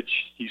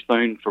yardage. He's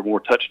thrown for more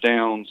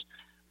touchdowns.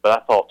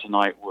 But I thought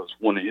tonight was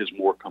one of his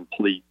more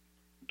complete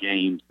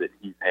games that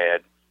he's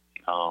had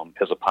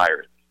as a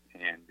Pirate.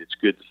 And it's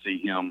good to see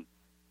him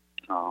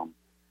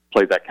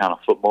play that kind of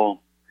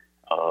football,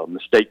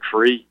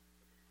 mistake-free.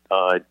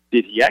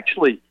 Did he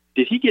actually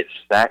did he get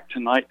sacked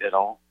tonight at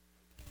all?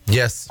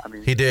 Yes,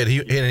 he did.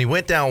 He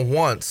went down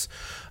once,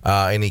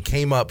 and he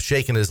came up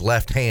shaking his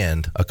left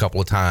hand a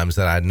couple of times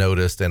that I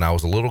noticed, and I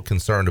was a little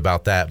concerned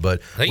about that.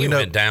 But I think he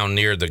went down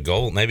near the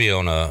goal, maybe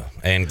on a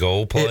and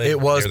goal play. It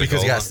was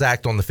because he got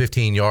sacked on the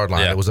 15-yard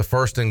line. Yeah. It was a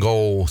first and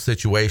goal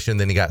situation.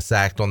 Then he got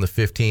sacked on the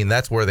 15.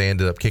 That's where they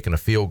ended up kicking a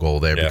field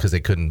goal there because they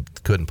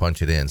couldn't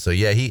punch it in. So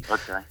yeah,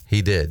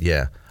 he did.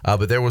 Yeah.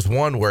 But there was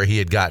one where he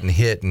had gotten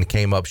hit and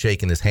came up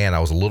shaking his hand. I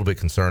was a little bit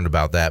concerned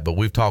about that, but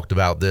we've talked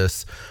about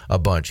this a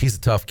bunch. He's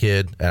a tough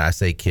kid, and I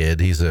say kid.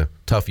 He's a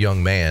tough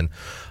young man,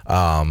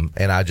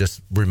 and I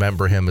just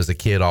remember him as a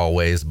kid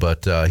always.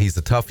 But he's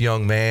a tough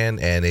young man,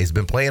 and he's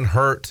been playing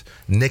hurt,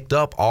 nicked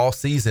up all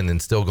season,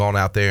 and still gone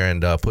out there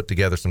and put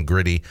together some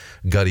gritty,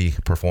 gutty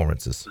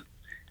performances.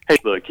 Hey,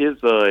 look,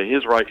 his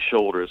right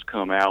shoulder has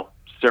come out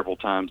several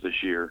times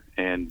this year,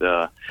 and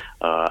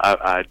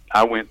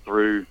I went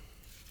through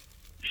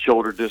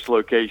shoulder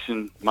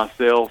dislocation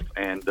myself,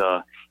 and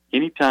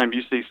anytime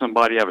you see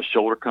somebody have a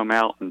shoulder come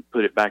out and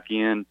put it back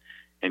in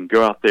and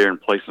go out there and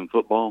play some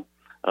football,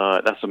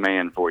 that's a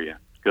man for you,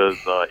 because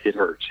it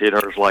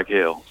hurts like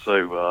hell.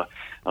 So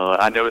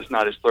I know it's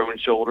not his throwing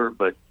shoulder,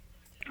 but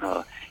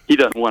he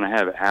doesn't want to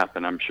have it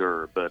happen, I'm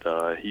sure,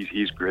 but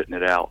he's gritting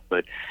it out.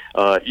 But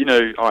all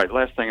right,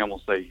 last thing I'm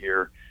gonna say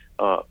here,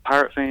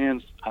 Pirate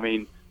fans, I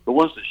mean, the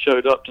ones that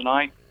showed up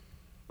tonight,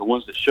 the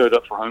ones that showed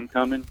up for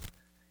homecoming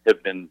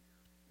have been,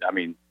 I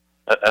mean,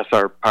 that's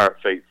our Pirate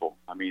faithful.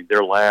 I mean,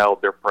 they're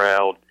loud, they're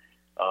proud,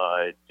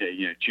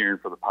 cheering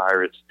for the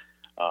Pirates.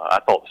 I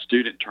thought the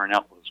student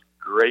turnout was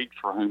great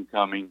for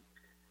homecoming.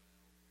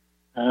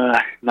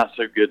 Not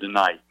so good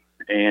tonight.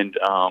 And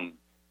I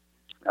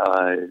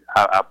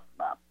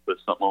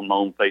put something on my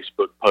own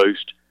Facebook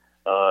post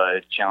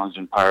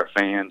challenging Pirate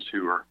fans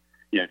who are,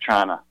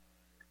 trying to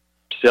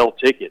sell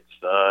tickets,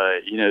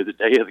 the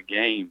day of the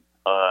game.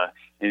 And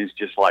it's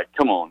just like,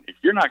 come on, if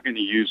you're not going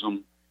to use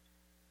them,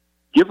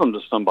 give them to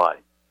somebody.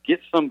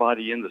 Get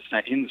somebody in the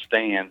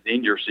stands,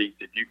 in your seats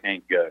if you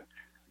can't go.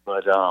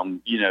 But, I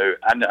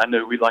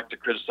know we like to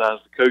criticize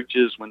the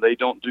coaches when they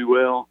don't do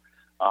well,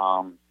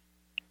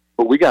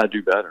 but we got to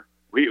do better.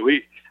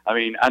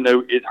 I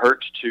know it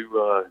hurts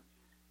to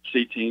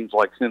see teams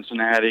like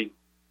Cincinnati,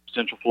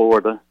 Central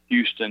Florida,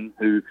 Houston,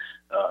 who,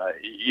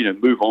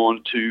 move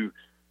on to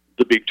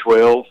the Big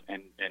 12,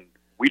 and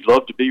we'd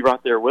love to be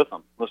right there with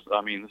them. Let's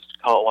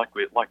call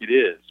it like it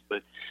is.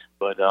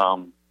 But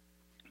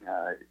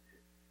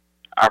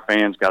our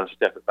fans got to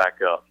step it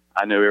back up.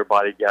 I know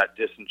everybody got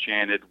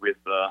disenchanted with,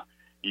 the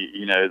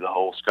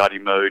whole Scotty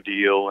Moe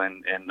deal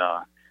and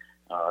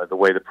the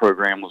way the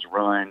program was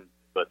run,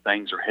 but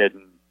things are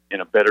heading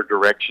in a better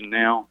direction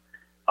now.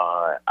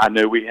 I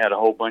know we had a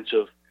whole bunch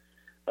of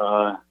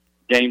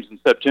games in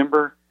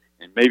September,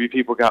 and maybe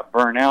people got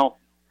burnt out.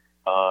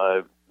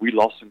 We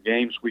lost some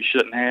games we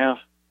shouldn't have.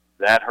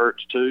 That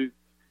hurts too.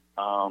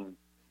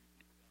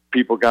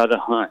 People got to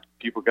hunt.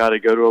 People got to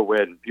go to a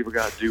wedding. People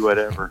got to do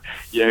whatever.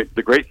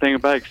 The great thing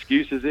about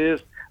excuses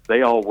is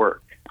they all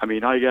work. I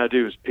mean, all you got to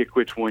do is pick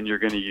which one you're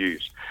going to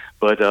use.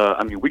 But,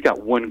 we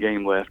got one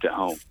game left at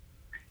home.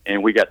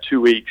 And we got 3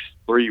 weeks,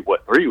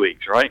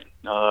 right?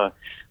 For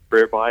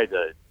everybody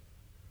to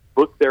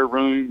book their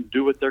room,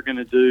 do what they're going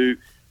to do,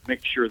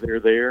 make sure they're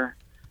there.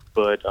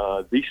 But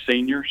these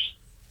seniors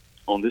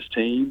on this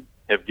team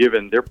have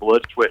given their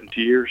blood, sweat, and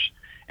tears,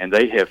 and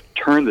they have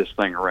turned this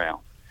thing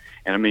around.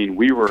 And,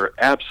 we were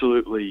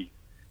absolutely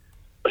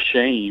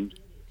ashamed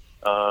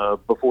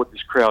before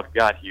this crowd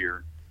got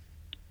here.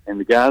 And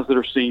the guys that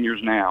are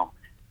seniors now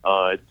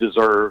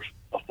deserve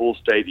a full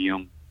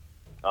stadium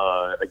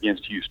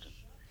against Houston.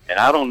 And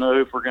I don't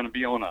know if we're going to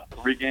be on a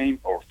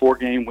 3-game or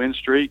 4-game win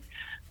streak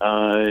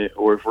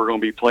or if we're going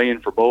to be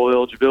playing for bowl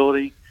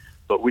eligibility,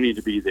 but we need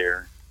to be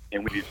there.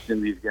 And we need to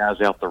send these guys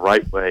out the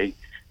right way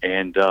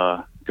and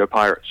go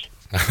Pirates.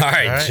 All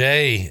right,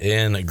 Jay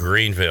in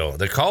Greenville.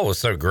 The call was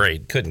so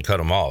great, couldn't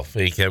cut him off.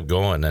 He kept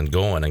going and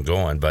going and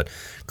going. But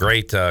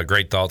great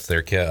thoughts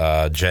there,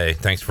 Jay.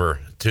 Thanks for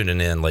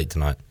tuning in late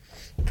tonight.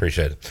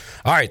 Appreciate it.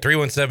 All right,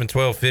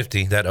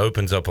 317-1250. That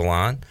opens up a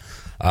line.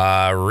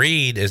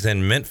 Reed is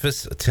in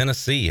Memphis,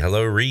 Tennessee.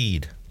 Hello,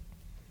 Reed.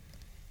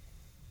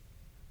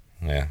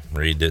 Yeah,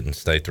 Reed didn't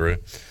stay through.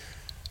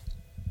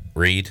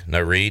 Reed.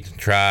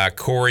 Try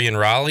Corey in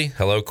Raleigh.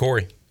 Hello,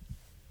 Corey.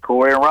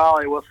 Corey and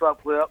Raleigh, what's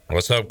up, Flip?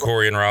 What's up,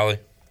 Corey and Raleigh?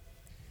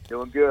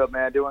 Doing good,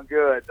 man. Doing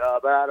good.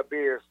 About a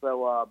beer,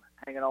 so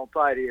hanging on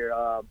tight here.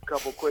 A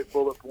couple quick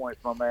bullet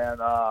points, my man.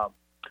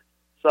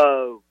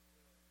 So,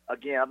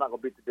 again, I'm not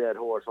gonna beat the dead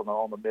horse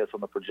on the miss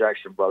on the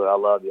projection, brother. I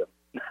love you.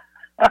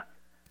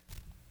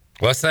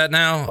 What's that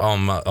now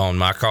on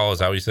my call? Is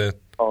that what you said?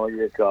 Oh,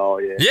 your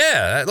call, yeah.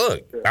 Yeah,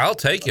 look, I'll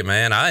take it,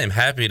 man. I am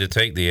happy to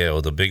take the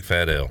L, the big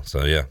fat L.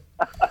 So yeah.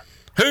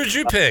 Who'd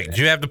you pick? Did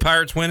you have the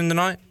Pirates winning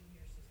tonight?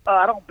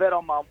 I don't bet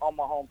on my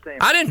home team.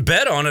 I didn't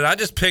bet on it. I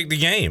just picked the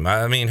game.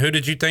 Who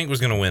did you think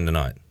was going to win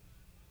tonight?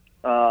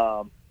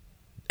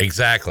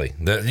 Exactly.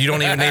 You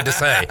don't even need to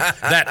say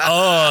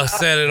that.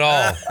 Said it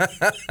all.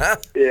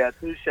 Yeah,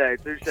 touche,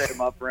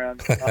 my friend.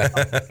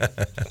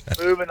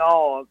 Moving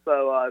on.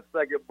 So,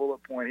 second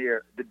bullet point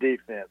here: the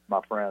defense,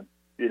 my friend.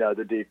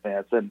 The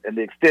defense and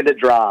the extended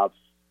drives.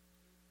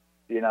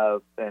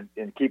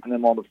 And keeping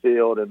them on the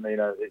field, and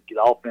the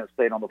offense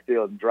staying on the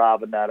field and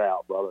driving that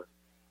out, brother.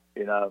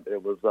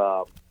 It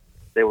was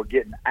they were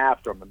getting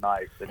after them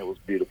tonight, and it was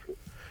beautiful.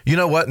 You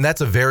know what? And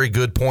that's a very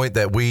good point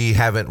that we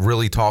haven't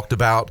really talked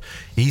about.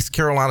 East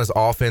Carolina's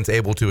offense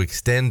able to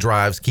extend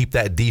drives, keep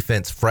that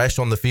defense fresh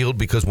on the field,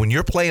 because when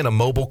you're playing a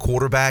mobile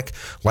quarterback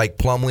like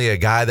Plumlee, a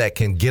guy that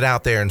can get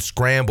out there and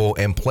scramble,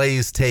 and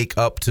plays take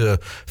up to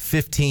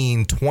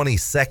 15, 20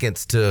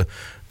 seconds to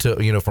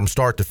from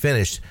start to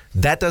finish,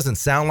 that doesn't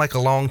sound like a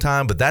long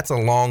time, but that's a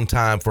long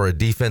time for a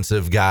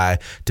defensive guy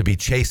to be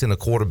chasing a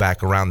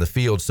quarterback around the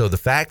field. So the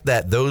fact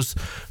that those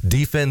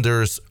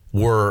defenders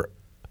were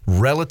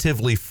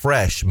relatively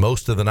fresh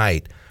most of the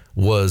night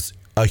was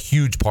a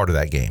huge part of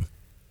that game.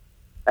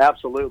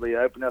 Absolutely.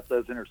 Opened up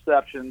those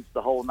interceptions,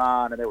 the whole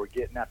nine, and they were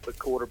getting at the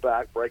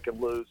quarterback, breaking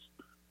loose,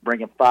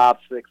 bringing 5,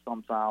 6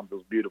 sometimes. It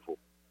was beautiful.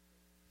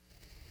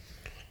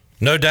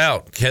 No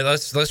doubt. Okay,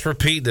 let's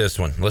repeat this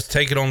one. Let's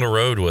take it on the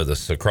road with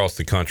us across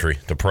the country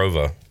to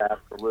Provo.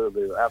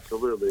 Absolutely.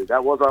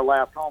 That was our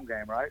last home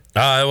game, right?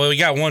 Well, we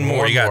got one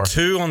more. You got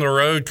 2 on the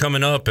road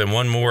coming up, and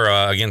one more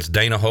against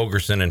Dana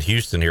Holgerson in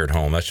Houston here at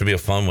home. That should be a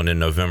fun one in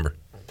November.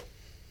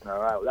 All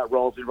right, well, that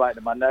rolls me right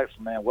into my next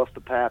one, man. What's the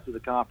path to the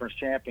conference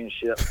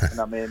championship?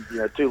 And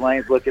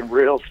Tulane's looking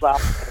real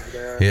solid over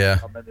there. Yeah.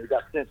 We've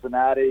got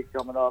Cincinnati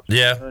coming up.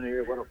 Yeah.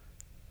 Here.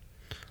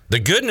 The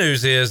good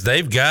news is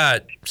they've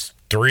got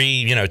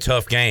 3,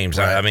 tough games.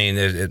 Right. I mean,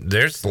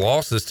 there's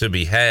losses to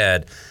be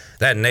had.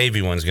 That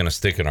Navy one's going to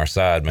stick in our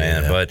side,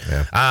 man. Yeah,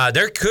 but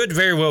there could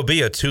very well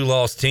be a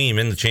 2-loss team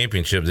in the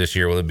championship this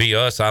year. Will it be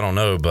us? I don't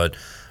know. But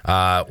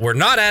we're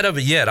not out of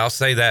it yet. I'll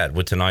say that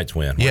with tonight's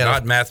win. We're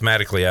not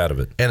mathematically out of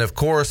it. And, of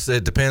course,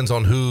 it depends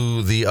on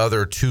who the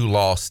other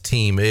 2-loss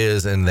team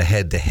is in the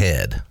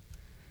head-to-head.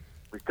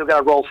 We still got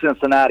to roll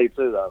Cincinnati,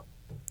 too, though.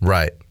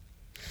 Right.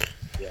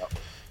 Yeah.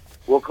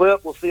 Well,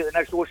 Clip, we'll see you at the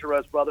next Oyster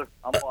Roast, brother.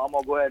 I'm going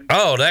to go ahead.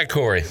 Oh, that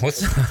Corey.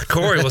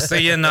 Corey, we'll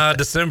see you in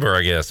December,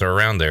 I guess, or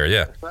around there.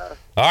 Yeah. All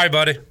right,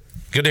 buddy.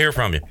 Good to hear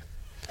from you.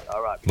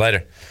 All right.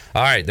 Later.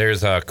 All right,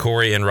 there's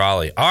Corey in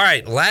Raleigh. All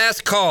right,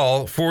 last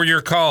call for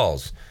your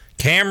calls.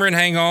 Cameron,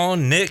 hang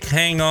on. Nick,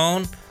 hang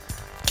on.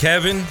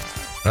 Kevin,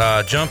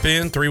 jump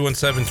in,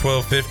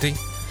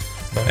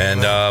 317-1250.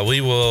 And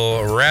we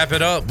will wrap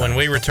it up when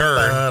we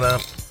return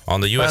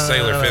on the U.S.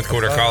 Sailor 5th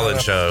Quarter Call-In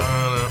Show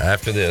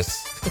after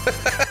this.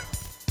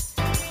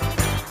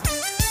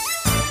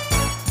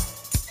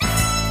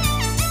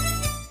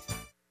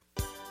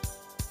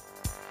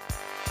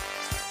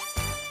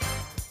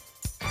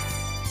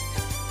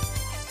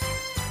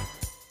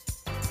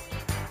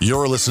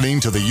 You're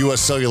listening to the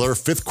U.S. Cellular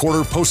 5th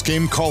Quarter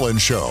Postgame Call-In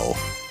Show.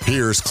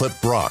 Here's Clip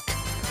Brock.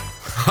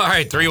 All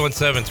right,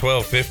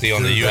 317-1250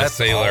 on the U.S.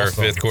 Sailor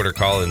 5th Quarter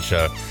Call-In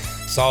Show.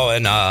 Saw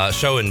in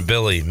showing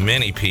Billy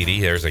mini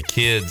Petey. There's a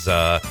kid's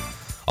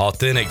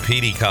authentic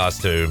Petey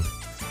costume,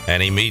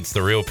 and he meets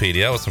the real Petey.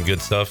 That was some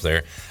good stuff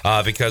there.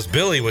 Because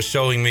Billy was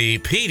showing me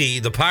Petey,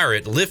 the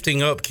pirate,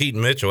 lifting up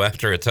Keaton Mitchell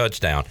after a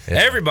touchdown. Yeah.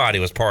 Everybody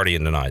was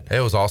partying tonight. It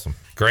was awesome.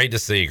 Great to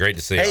see.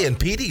 Hey, and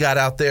Petey got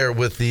out there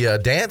with the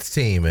dance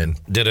team and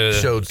cut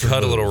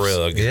a little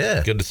rug.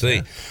 Yeah. Good to see.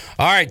 Yeah.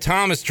 All right,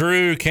 Thomas,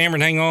 Drew,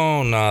 Cameron, hang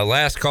on.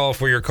 Last call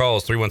for your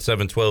calls,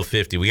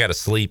 317-1250. We got to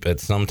sleep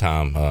at some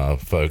time,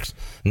 folks.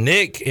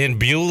 Nick in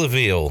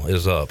Beulahville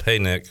is up. Hey,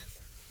 Nick.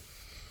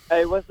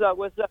 Hey, what's up?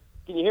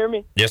 Can you hear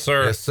me? Yes,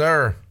 sir. Yes,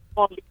 sir.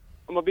 I'm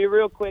going to be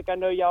real quick. I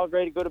know y'all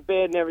ready to go to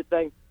bed and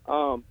everything.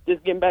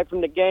 Just getting back from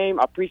the game.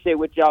 I appreciate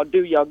what y'all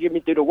do. Y'all get me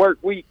through the work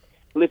week.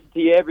 Listen to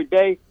you every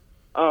day.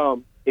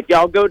 If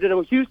y'all go to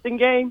the Houston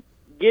game,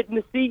 get in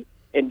the seat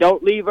and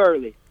don't leave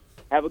early.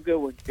 Have a good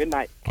one. Good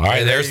night. All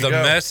right, there's the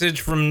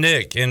message from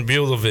Nick in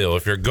Beulahville.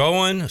 If you're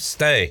going,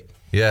 stay.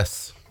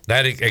 Yes.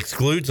 That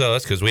excludes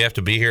us because we have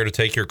to be here to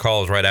take your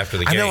calls right after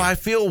the game. I know. I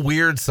feel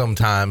weird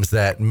sometimes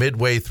that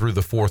midway through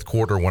the fourth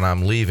quarter when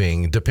I'm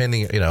leaving,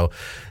 depending,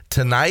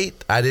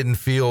 tonight I didn't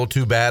feel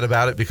too bad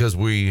about it because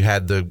we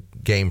had the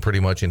game pretty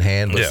much in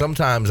hand, but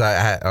sometimes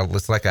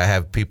it's like I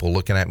have people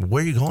looking at me.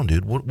 Where are you going,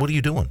 dude? What are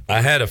you doing?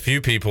 I had a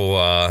few people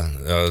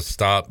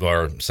stop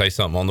or say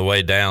something on the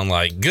way down,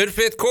 like "Good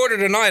 5th quarter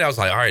tonight." I was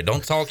like, "All right,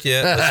 don't talk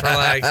yet. Let's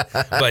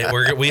relax."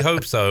 But we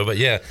hope so. But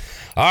yeah,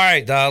 all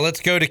right. Let's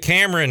go to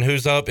Cameron,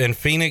 who's up in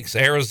Phoenix,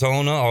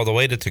 Arizona, all the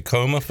way to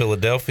Tacoma,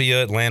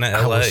 Philadelphia, Atlanta, LA.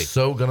 I was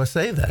so gonna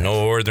say that.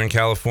 Northern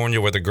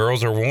California, where the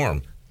girls are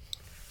warm,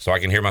 so I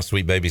can hear my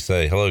sweet baby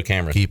say, "Hello,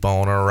 Cameron." Keep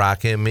on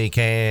rocking me,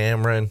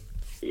 Cameron.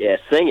 Yeah,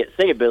 sing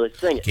it, Billy,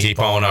 sing it. Keep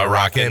on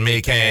rocking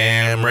me,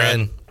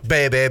 Cameron.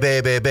 Baby,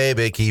 baby,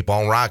 baby, keep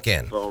on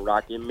rocking. Keep on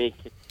rocking me.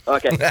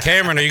 Okay.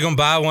 Cameron, are you going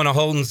to buy one of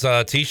Holden's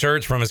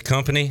T-shirts from his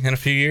company in a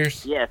few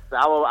years? Yes,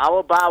 I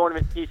will buy one of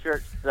his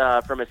T-shirts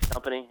from his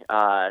company.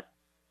 But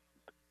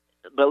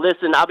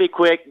listen, I'll be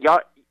quick.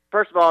 Y'all,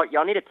 first of all,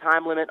 y'all need a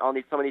time limit on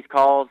some of these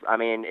calls. I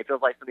mean, it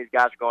feels like some of these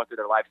guys are going through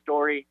their life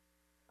story.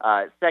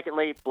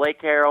 Secondly, Blake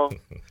Carroll.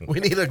 We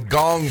need a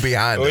gong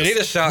behind us. We need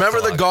a shot Remember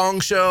clock. the gong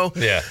show?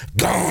 Yeah.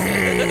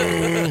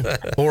 Gong!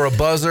 Or a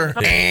buzzer.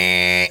 Look,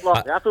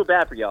 I feel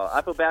bad for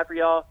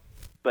y'all.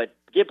 But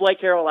give Blake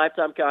Carroll a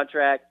lifetime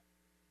contract.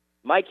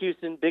 Mike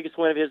Houston, biggest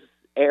win of his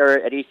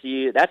era at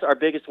ECU. That's our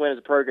biggest win as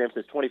a program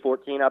since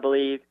 2014, I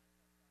believe.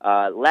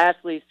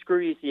 Lastly,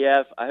 screw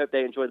UCF. I hope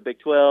they enjoy the Big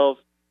 12.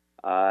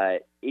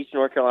 Eastern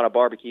North Carolina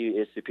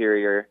barbecue is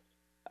superior.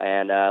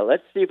 And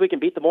let's see if we can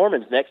beat the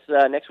Mormons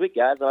next week,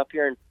 guys. I'm up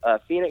here in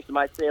Phoenix. I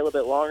might stay a little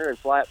bit longer and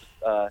fly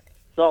up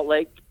Salt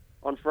Lake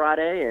on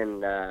Friday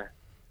and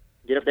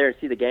get up there and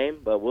see the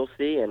game. But we'll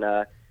see. And,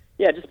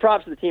 just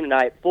props to the team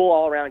tonight. Full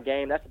all-around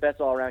game. That's the best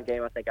all-around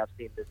game I think I've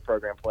seen this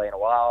program play in a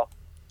while.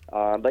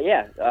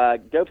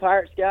 Go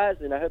Pirates, guys,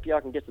 and I hope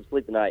y'all can get some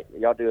sleep tonight.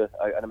 Y'all do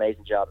an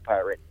amazing job at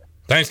Pirate Radio.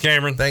 Thanks,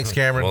 Cameron.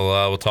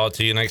 We'll talk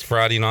to you next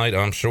Friday night,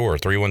 I'm sure.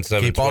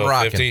 317-1250. Keep on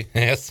rocking.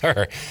 Yes,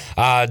 sir.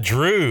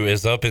 Drew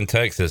is up in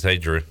Texas. Hey,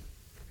 Drew.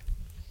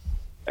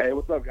 Hey,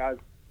 what's up, guys?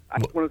 I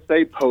just want to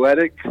say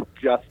poetic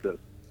justice.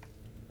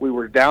 We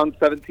were down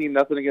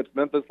 17-0 against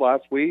Memphis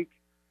last week.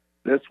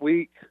 This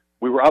week,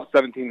 we were up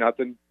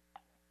 17-0,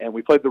 and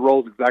we played the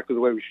roles exactly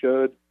the way we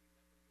should.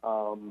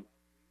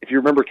 If you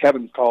remember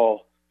Kevin's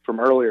call from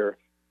earlier,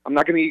 I'm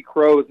not going to eat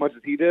crow as much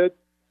as he did,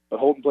 but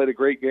Holton played a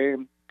great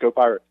game. Go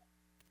Pirates.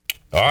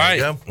 All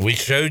right. We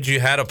showed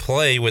you how to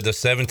play with a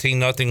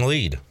 17-0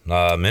 lead.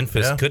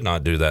 Memphis could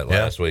not do that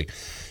last week.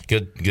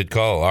 Good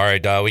call. All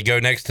right. We go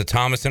next to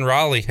Thomas in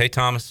Raleigh. Hey,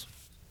 Thomas.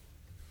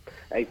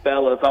 Hey,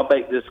 fellas, I'll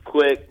make this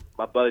quick.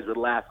 My buddies would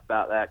laugh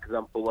about that because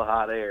I'm full of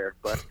hot air.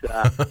 But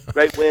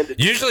great win.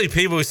 Usually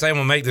people who say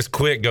we'll make this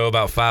quick go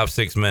about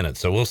 5-6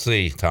 minutes. So we'll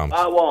see, Thomas.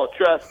 I won't.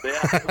 Trust me.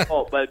 I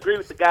won't. But agree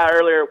with the guy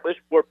earlier. Wish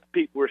more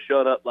people were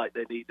shut up like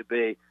they need to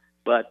be.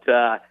 But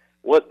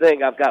one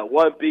thing, I've got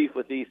one beef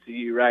with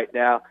ECU right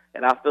now,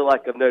 and I feel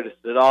like I've noticed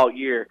it all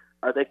year.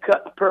 Are they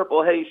cutting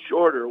Purple Haze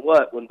short or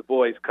what when the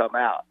boys come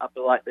out? I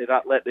feel like they're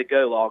not letting it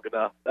go long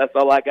enough. That's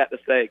all I got to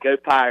say. Go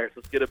Pirates.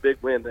 Let's get a big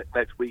win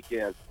next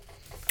weekend.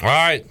 All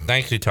right.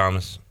 Thank you,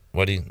 Thomas.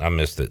 I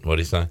missed it. What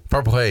did he say?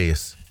 Purple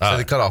Haze. So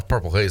they cut off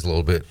Purple Haze a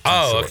little bit.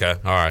 Oh, okay.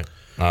 All right.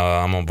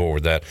 I'm on board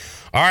with that.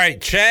 All right.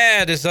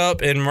 Chad is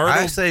up in Myrtle.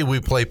 I say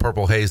we play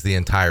Purple Haze the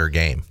entire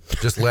game.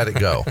 Just let it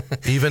go.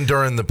 Even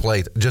during the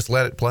play, just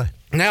let it play.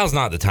 Now's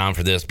not the time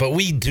for this, but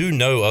we do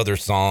know other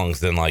songs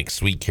than like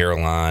Sweet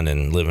Caroline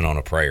and Living on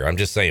a Prayer. I'm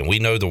just saying, we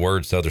know the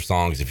words to other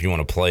songs. If you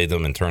want to play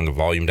them and turn the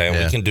volume down,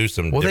 we can do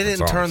some Well, they different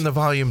didn't songs. turn the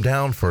volume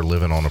down for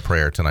Living on a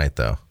Prayer tonight,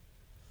 though.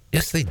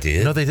 Yes, they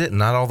did. No, they didn't.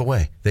 Not all the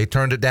way. They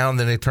turned it down,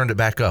 then they turned it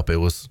back up. It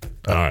was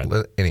all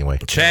right. Anyway,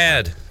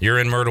 Chad, you're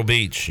in Myrtle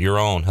Beach. You're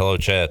on. Hello,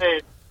 Chad. Hey,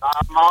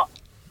 I'm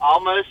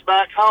almost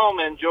back home,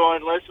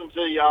 enjoying listening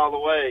to you all the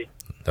way.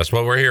 That's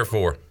what we're here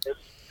for. It's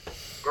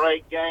a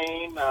great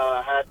game.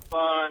 Had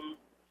fun,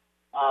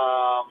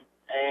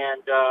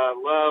 and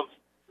loved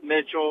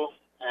Mitchell,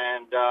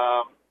 and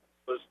it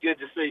was good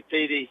to see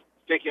Petey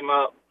pick him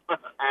up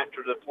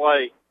after the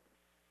play.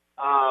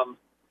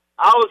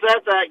 I was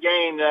at that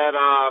game that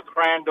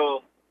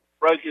Crandall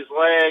broke his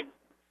leg,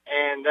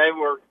 and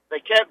they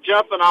kept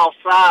jumping off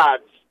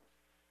sides,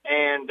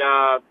 and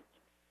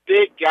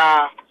big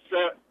guy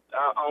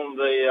on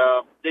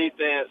the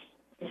defense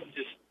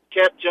just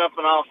kept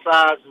jumping off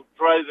sides and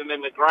drove him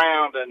in the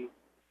ground, and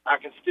I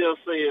can still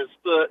see his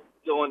foot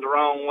going the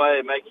wrong way.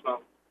 It makes my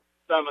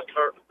stomach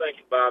hurt to think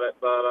about it,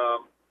 but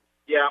I'm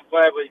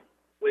glad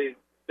we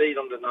beat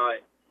them tonight.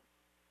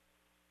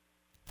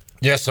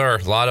 Yes, sir.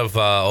 A lot of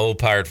old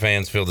Pirate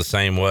fans feel the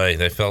same way.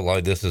 They felt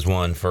like this is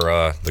one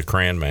for the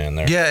Cran man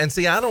there. Yeah, and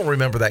see, I don't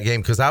remember that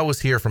game because I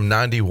was here from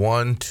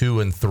 91, 2,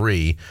 and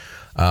 3,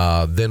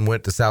 then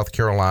went to South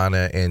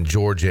Carolina and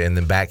Georgia, and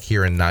then back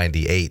here in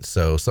 98.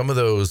 So some of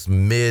those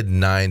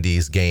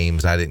mid-90s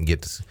games I didn't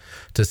get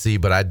to see,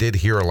 but I did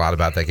hear a lot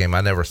about that game.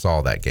 I never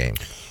saw that game.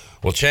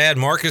 Well, Chad,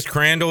 Marcus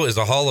Crandall is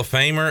a Hall of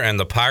Famer, and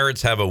the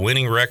Pirates have a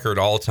winning record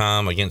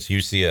all-time against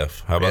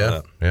UCF. How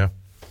about that? Yeah.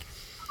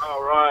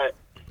 All right.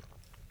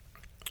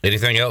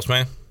 Anything else,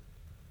 man?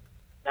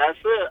 That's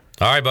it.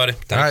 All right, buddy.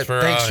 Thanks for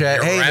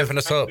Chad. Hey, wrapping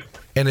us up.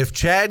 And if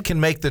Chad can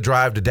make the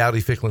drive to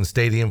Dowdy-Ficklin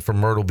Stadium from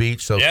Myrtle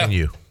Beach, so can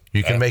you.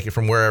 You can make it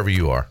from wherever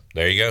you are.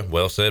 There you go.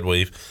 Well said,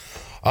 Weave.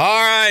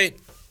 All right.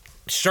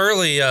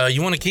 Shirley,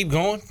 you want to keep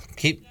going?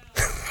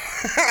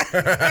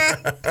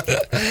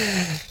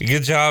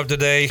 Good job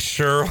today,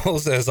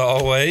 Shirls, as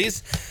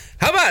always.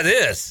 How about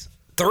this?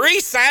 3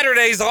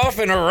 Saturdays off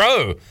in a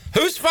row.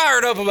 Who's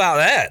fired up about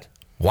that?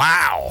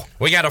 Wow.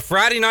 We got a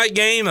Friday night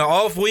game, an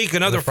off week,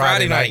 another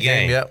Friday night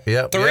game.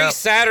 Yep. 3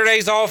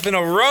 Saturdays off in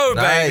a row,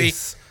 baby.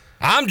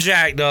 I'm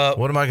jacked up.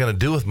 What am I going to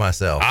do with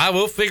myself? I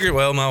will figure it.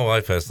 Well, my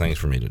wife has things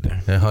for me to do.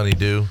 A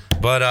honeydew.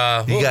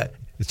 But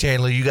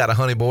Chandler, you got a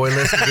honey boy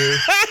list to do?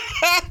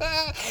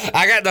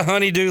 I got the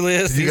honeydew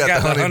list. You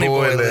got the honey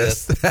boy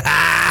list.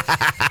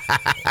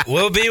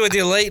 We'll be with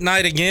you late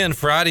night again,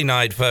 Friday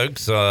night,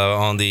 folks,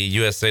 on the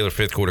U.S. Sailor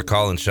Fifth Quarter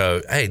Call-In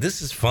Show. Hey,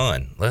 this is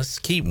fun. Let's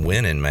keep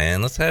winning,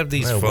 man. Let's have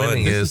these fun.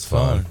 Winning is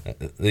fun.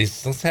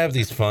 Let's have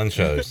these fun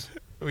shows.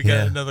 We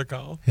got another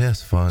call. Yeah,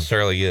 it's fun.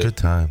 Shirley, good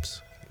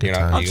times.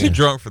 I'm too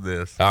drunk for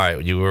this. All right,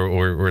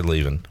 we're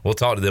leaving. We'll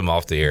talk to them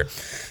off the air.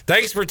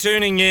 Thanks for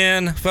tuning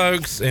in,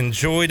 folks.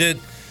 Enjoyed it.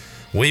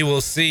 We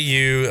will see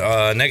you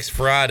next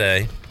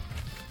Friday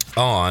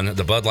on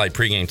the Bud Light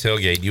pregame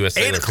tailgate U.S.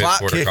 Sailor Fifth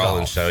Quarter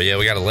Call-In Show. Yeah,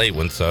 we got a late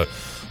one, so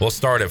we'll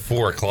start at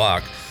 4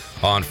 o'clock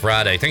on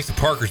Friday. Thanks to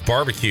Parker's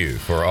Barbecue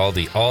for all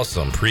the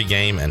awesome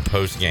pregame and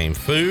postgame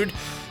food.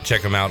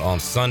 Check them out on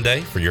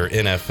Sunday for your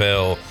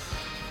NFL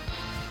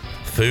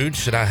food.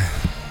 Should I?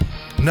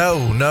 No.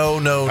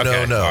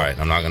 Okay. All right,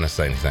 I'm not going to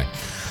say anything.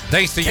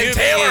 Thanks to you,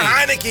 Taylor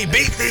Heineke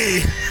beat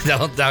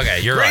the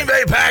okay, you're Green right.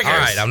 Bay Packers. All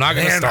right, I'm not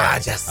going to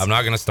start it. I'm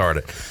not going to start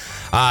it.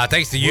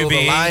 Thanks to UBE. Will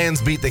the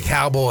Lions beat the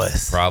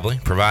Cowboys? Probably.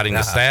 Providing the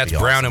stats, awesome.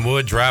 Brown and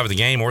Wood, drive of the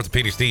game,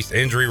 Orthopedics East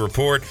injury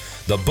report,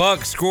 the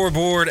Buck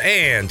scoreboard,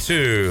 and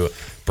to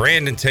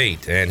Brandon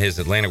Tate and his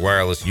Atlantic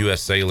Wireless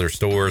U.S. Sailor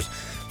stores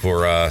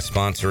for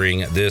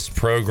sponsoring this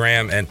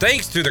program. And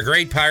thanks to the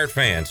great Pirate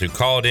fans who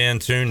called in,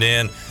 tuned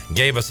in,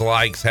 gave us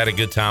likes, had a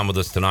good time with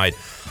us tonight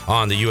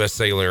on the U.S.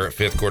 Sailor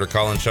Fifth Quarter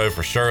Call-In Show.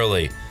 For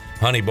Shirley,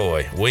 Honey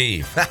Boy,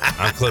 Weave,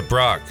 I'm Clip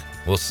Brock.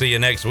 We'll see you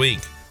next week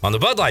on the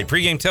Bud Light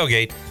pregame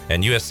tailgate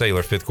and U.S.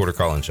 Sailor Fifth Quarter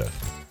Call-In Show.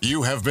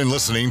 You have been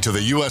listening to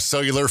the U.S.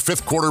 Cellular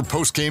Fifth Quarter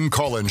Postgame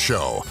Call-In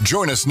Show.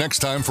 Join us next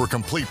time for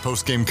complete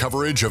postgame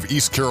coverage of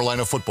East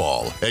Carolina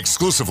football,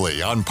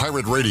 exclusively on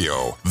Pirate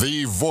Radio,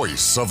 the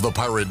voice of the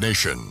Pirate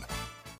Nation.